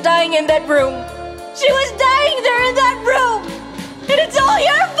was dying in that room. She was dying there in that room! And it's all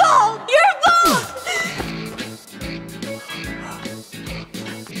your fault! Your fault!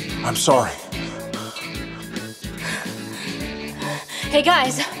 I'm sorry. Hey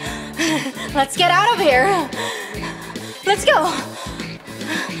guys, let's get out of here. Let's go.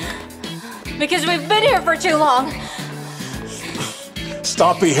 Because we've been here for too long.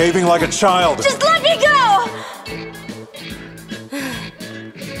 Stop behaving like a child. Just let me go!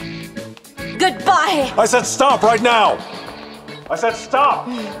 Goodbye! I said stop right now! I said stop!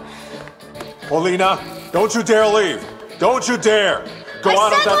 Elena, don't you dare leave! Don't you dare! Go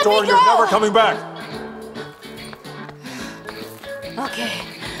out of that door and you're never coming back! Okay.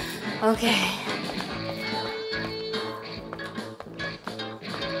 Okay.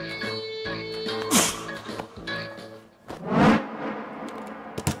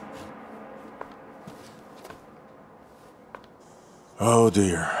 Oh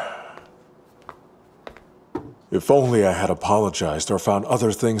dear. If only I had apologized or found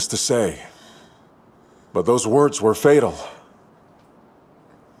other things to say. But those words were fatal.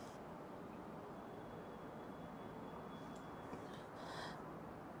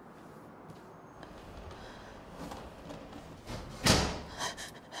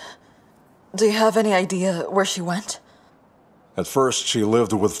 Do you have any idea where she went? At first, she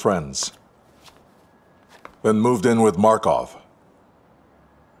lived with friends. Then moved in with Markov.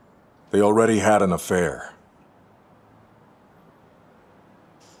 They already had an affair.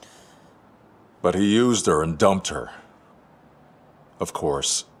 But he used her and dumped her. Of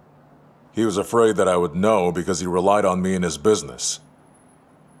course. He was afraid that I would know because he relied on me in his business.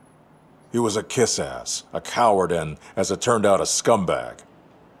 He was a kiss-ass, a coward, and, as it turned out, a scumbag.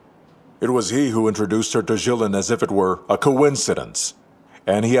 It was he who introduced her to Jilin as if it were a coincidence,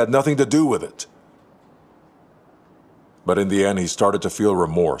 and he had nothing to do with it. But in the end, he started to feel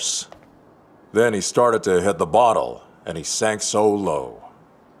remorse. Then he started to hit the bottle, and he sank so low.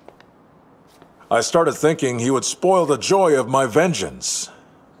 I started thinking he would spoil the joy of my vengeance.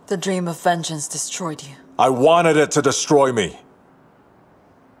 The dream of vengeance destroyed you. I wanted it to destroy me.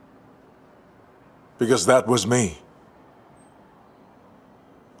 Because that was me.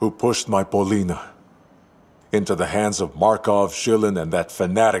 Who pushed my Polina into the hands of Markov, Jilin, and that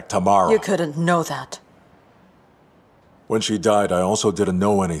fanatic Tamara. You couldn't know that. When she died, I also didn't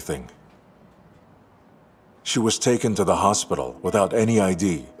know anything. She was taken to the hospital without any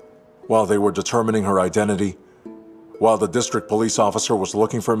ID, while they were determining her identity, while the district police officer was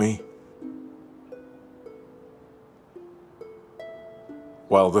looking for me.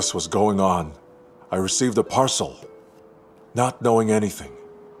 While this was going on, I received a parcel, not knowing anything.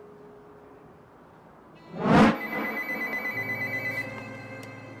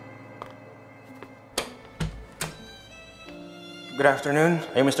 Good afternoon.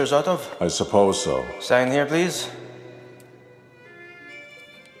 Hey, Mr. Zotov. I suppose so. Sign here, please.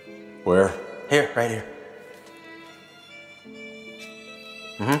 Where? Here, right here.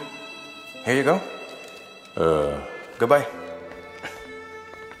 Here you go. Goodbye.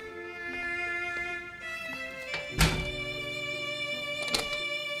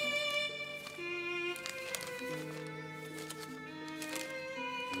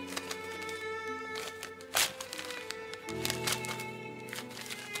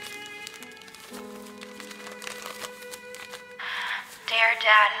 Dear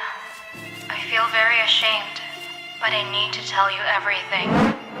Dad, I feel very ashamed, but I need to tell you everything.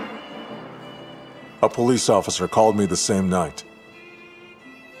 A police officer called me the same night.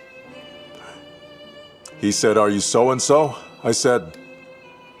 He said, "Are you so-and-so?" I said,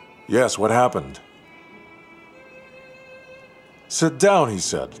 "Yes, what happened?" "Sit down," he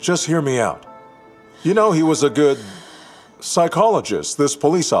said. "Just hear me out." You know, he was a good psychologist, this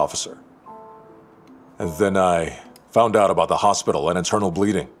police officer. And then I found out about the hospital and internal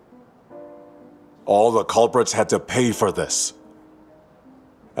bleeding. All the culprits had to pay for this.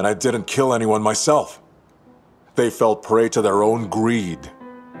 And I didn't kill anyone myself. They fell prey to their own greed.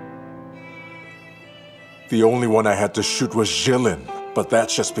 The only one I had to shoot was Jilin, but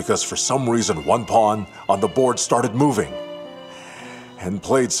that's just because for some reason one pawn on the board started moving and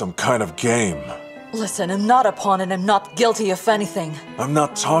played some kind of game. Listen, I'm not a pawn and I'm not guilty of anything. I'm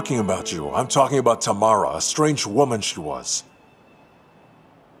not talking about you. I'm talking about Tamara, a strange woman she was.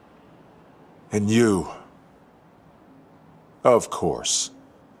 And you. Of course.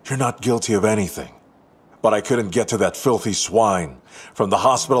 You're not guilty of anything. But I couldn't get to that filthy swine from the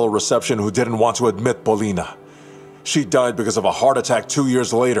hospital reception who didn't want to admit Polina. She died because of a heart attack 2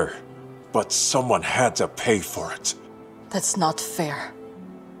 years later. But someone had to pay for it. That's not fair.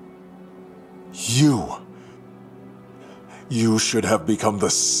 You should have become the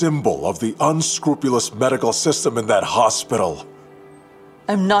symbol of the unscrupulous medical system in that hospital.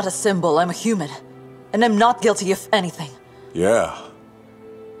 I'm not a symbol, I'm a human. And I'm not guilty of anything. Yeah.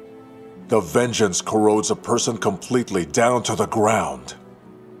 The vengeance corrodes a person completely down to the ground.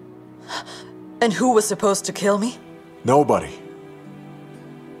 And who was supposed to kill me? Nobody.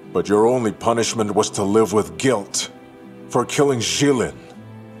 But your only punishment was to live with guilt for killing Jilin.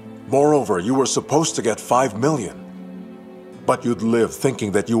 Moreover, you were supposed to get 5 million. But you'd live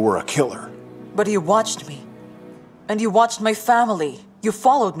thinking that you were a killer. But you watched me. And you watched my family. You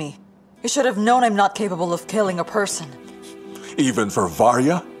followed me. You should have known I'm not capable of killing a person. Even for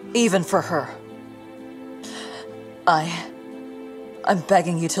Varya? Even for her. I'm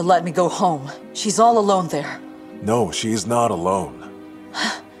begging you to let me go home. She's all alone there. No, she's not alone.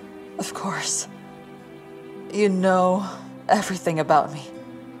 Of course. You know everything about me.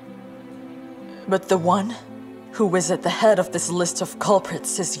 But the one who is at the head of this list of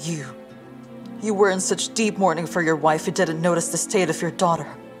culprits is you. You were in such deep mourning for your wife you didn't notice the state of your daughter.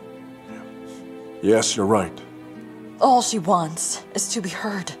 Yes, you're right. All she wants is to be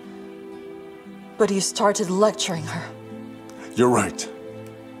heard. But you started lecturing her. You're right.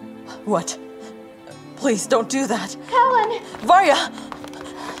 What? Please don't do that. Helen! Varya!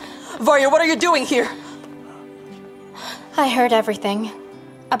 Varya, what are you doing here? I heard everything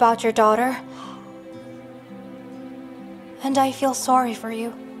about your daughter. And I feel sorry for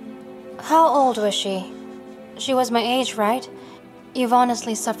you. How old was she? She was my age, right? You've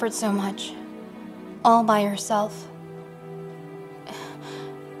honestly suffered so much. All by yourself.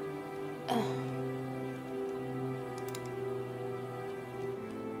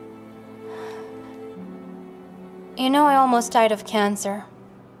 You know, I almost died of cancer.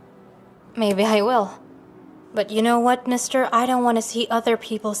 Maybe I will. But you know what, mister? I don't want to see other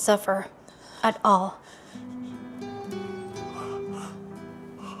people suffer. At all.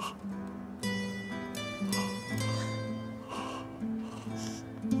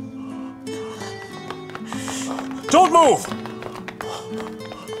 Don't move!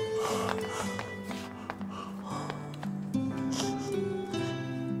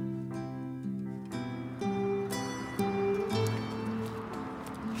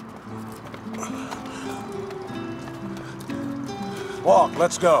 Walk,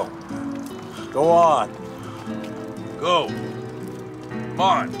 let's go. Go on. Go. Come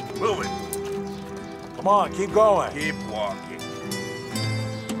on, move it. Come on, keep going. Keep walking.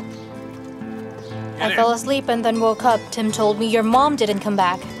 I fell asleep and then woke up. Tim told me your mom didn't come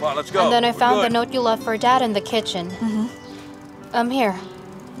back. Come on, let's go. And then I We're found the good. note you left for Dad in the kitchen. Here.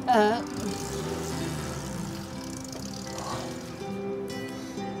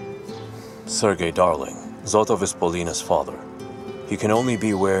 Sergey, darling, Zotov is Polina's father. He can only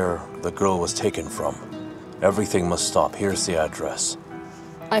be where the girl was taken from. Everything must stop. Here's the address.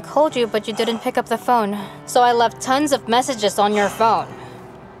 I called you, but you didn't pick up the phone. So I left tons of messages on your phone.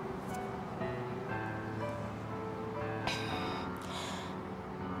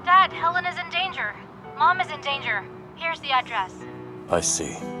 Dad, Helen is in danger. Mom is in danger. Here's the address. I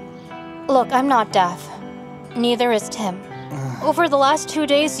see. Look, I'm not deaf. Neither is Tim. Over the last 2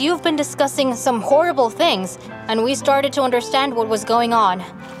 days, you've been discussing some horrible things, and we started to understand what was going on.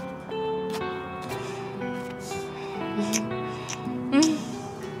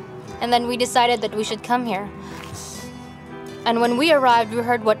 And then we decided that we should come here. And when we arrived, we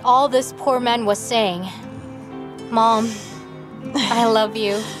heard what all this poor man was saying. Mom, I love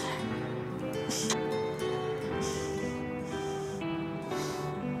you.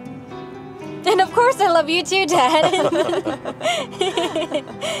 And of course I love you too, Dad.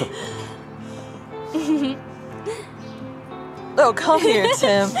 Oh, come here,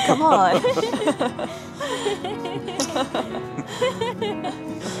 Tim. Come on.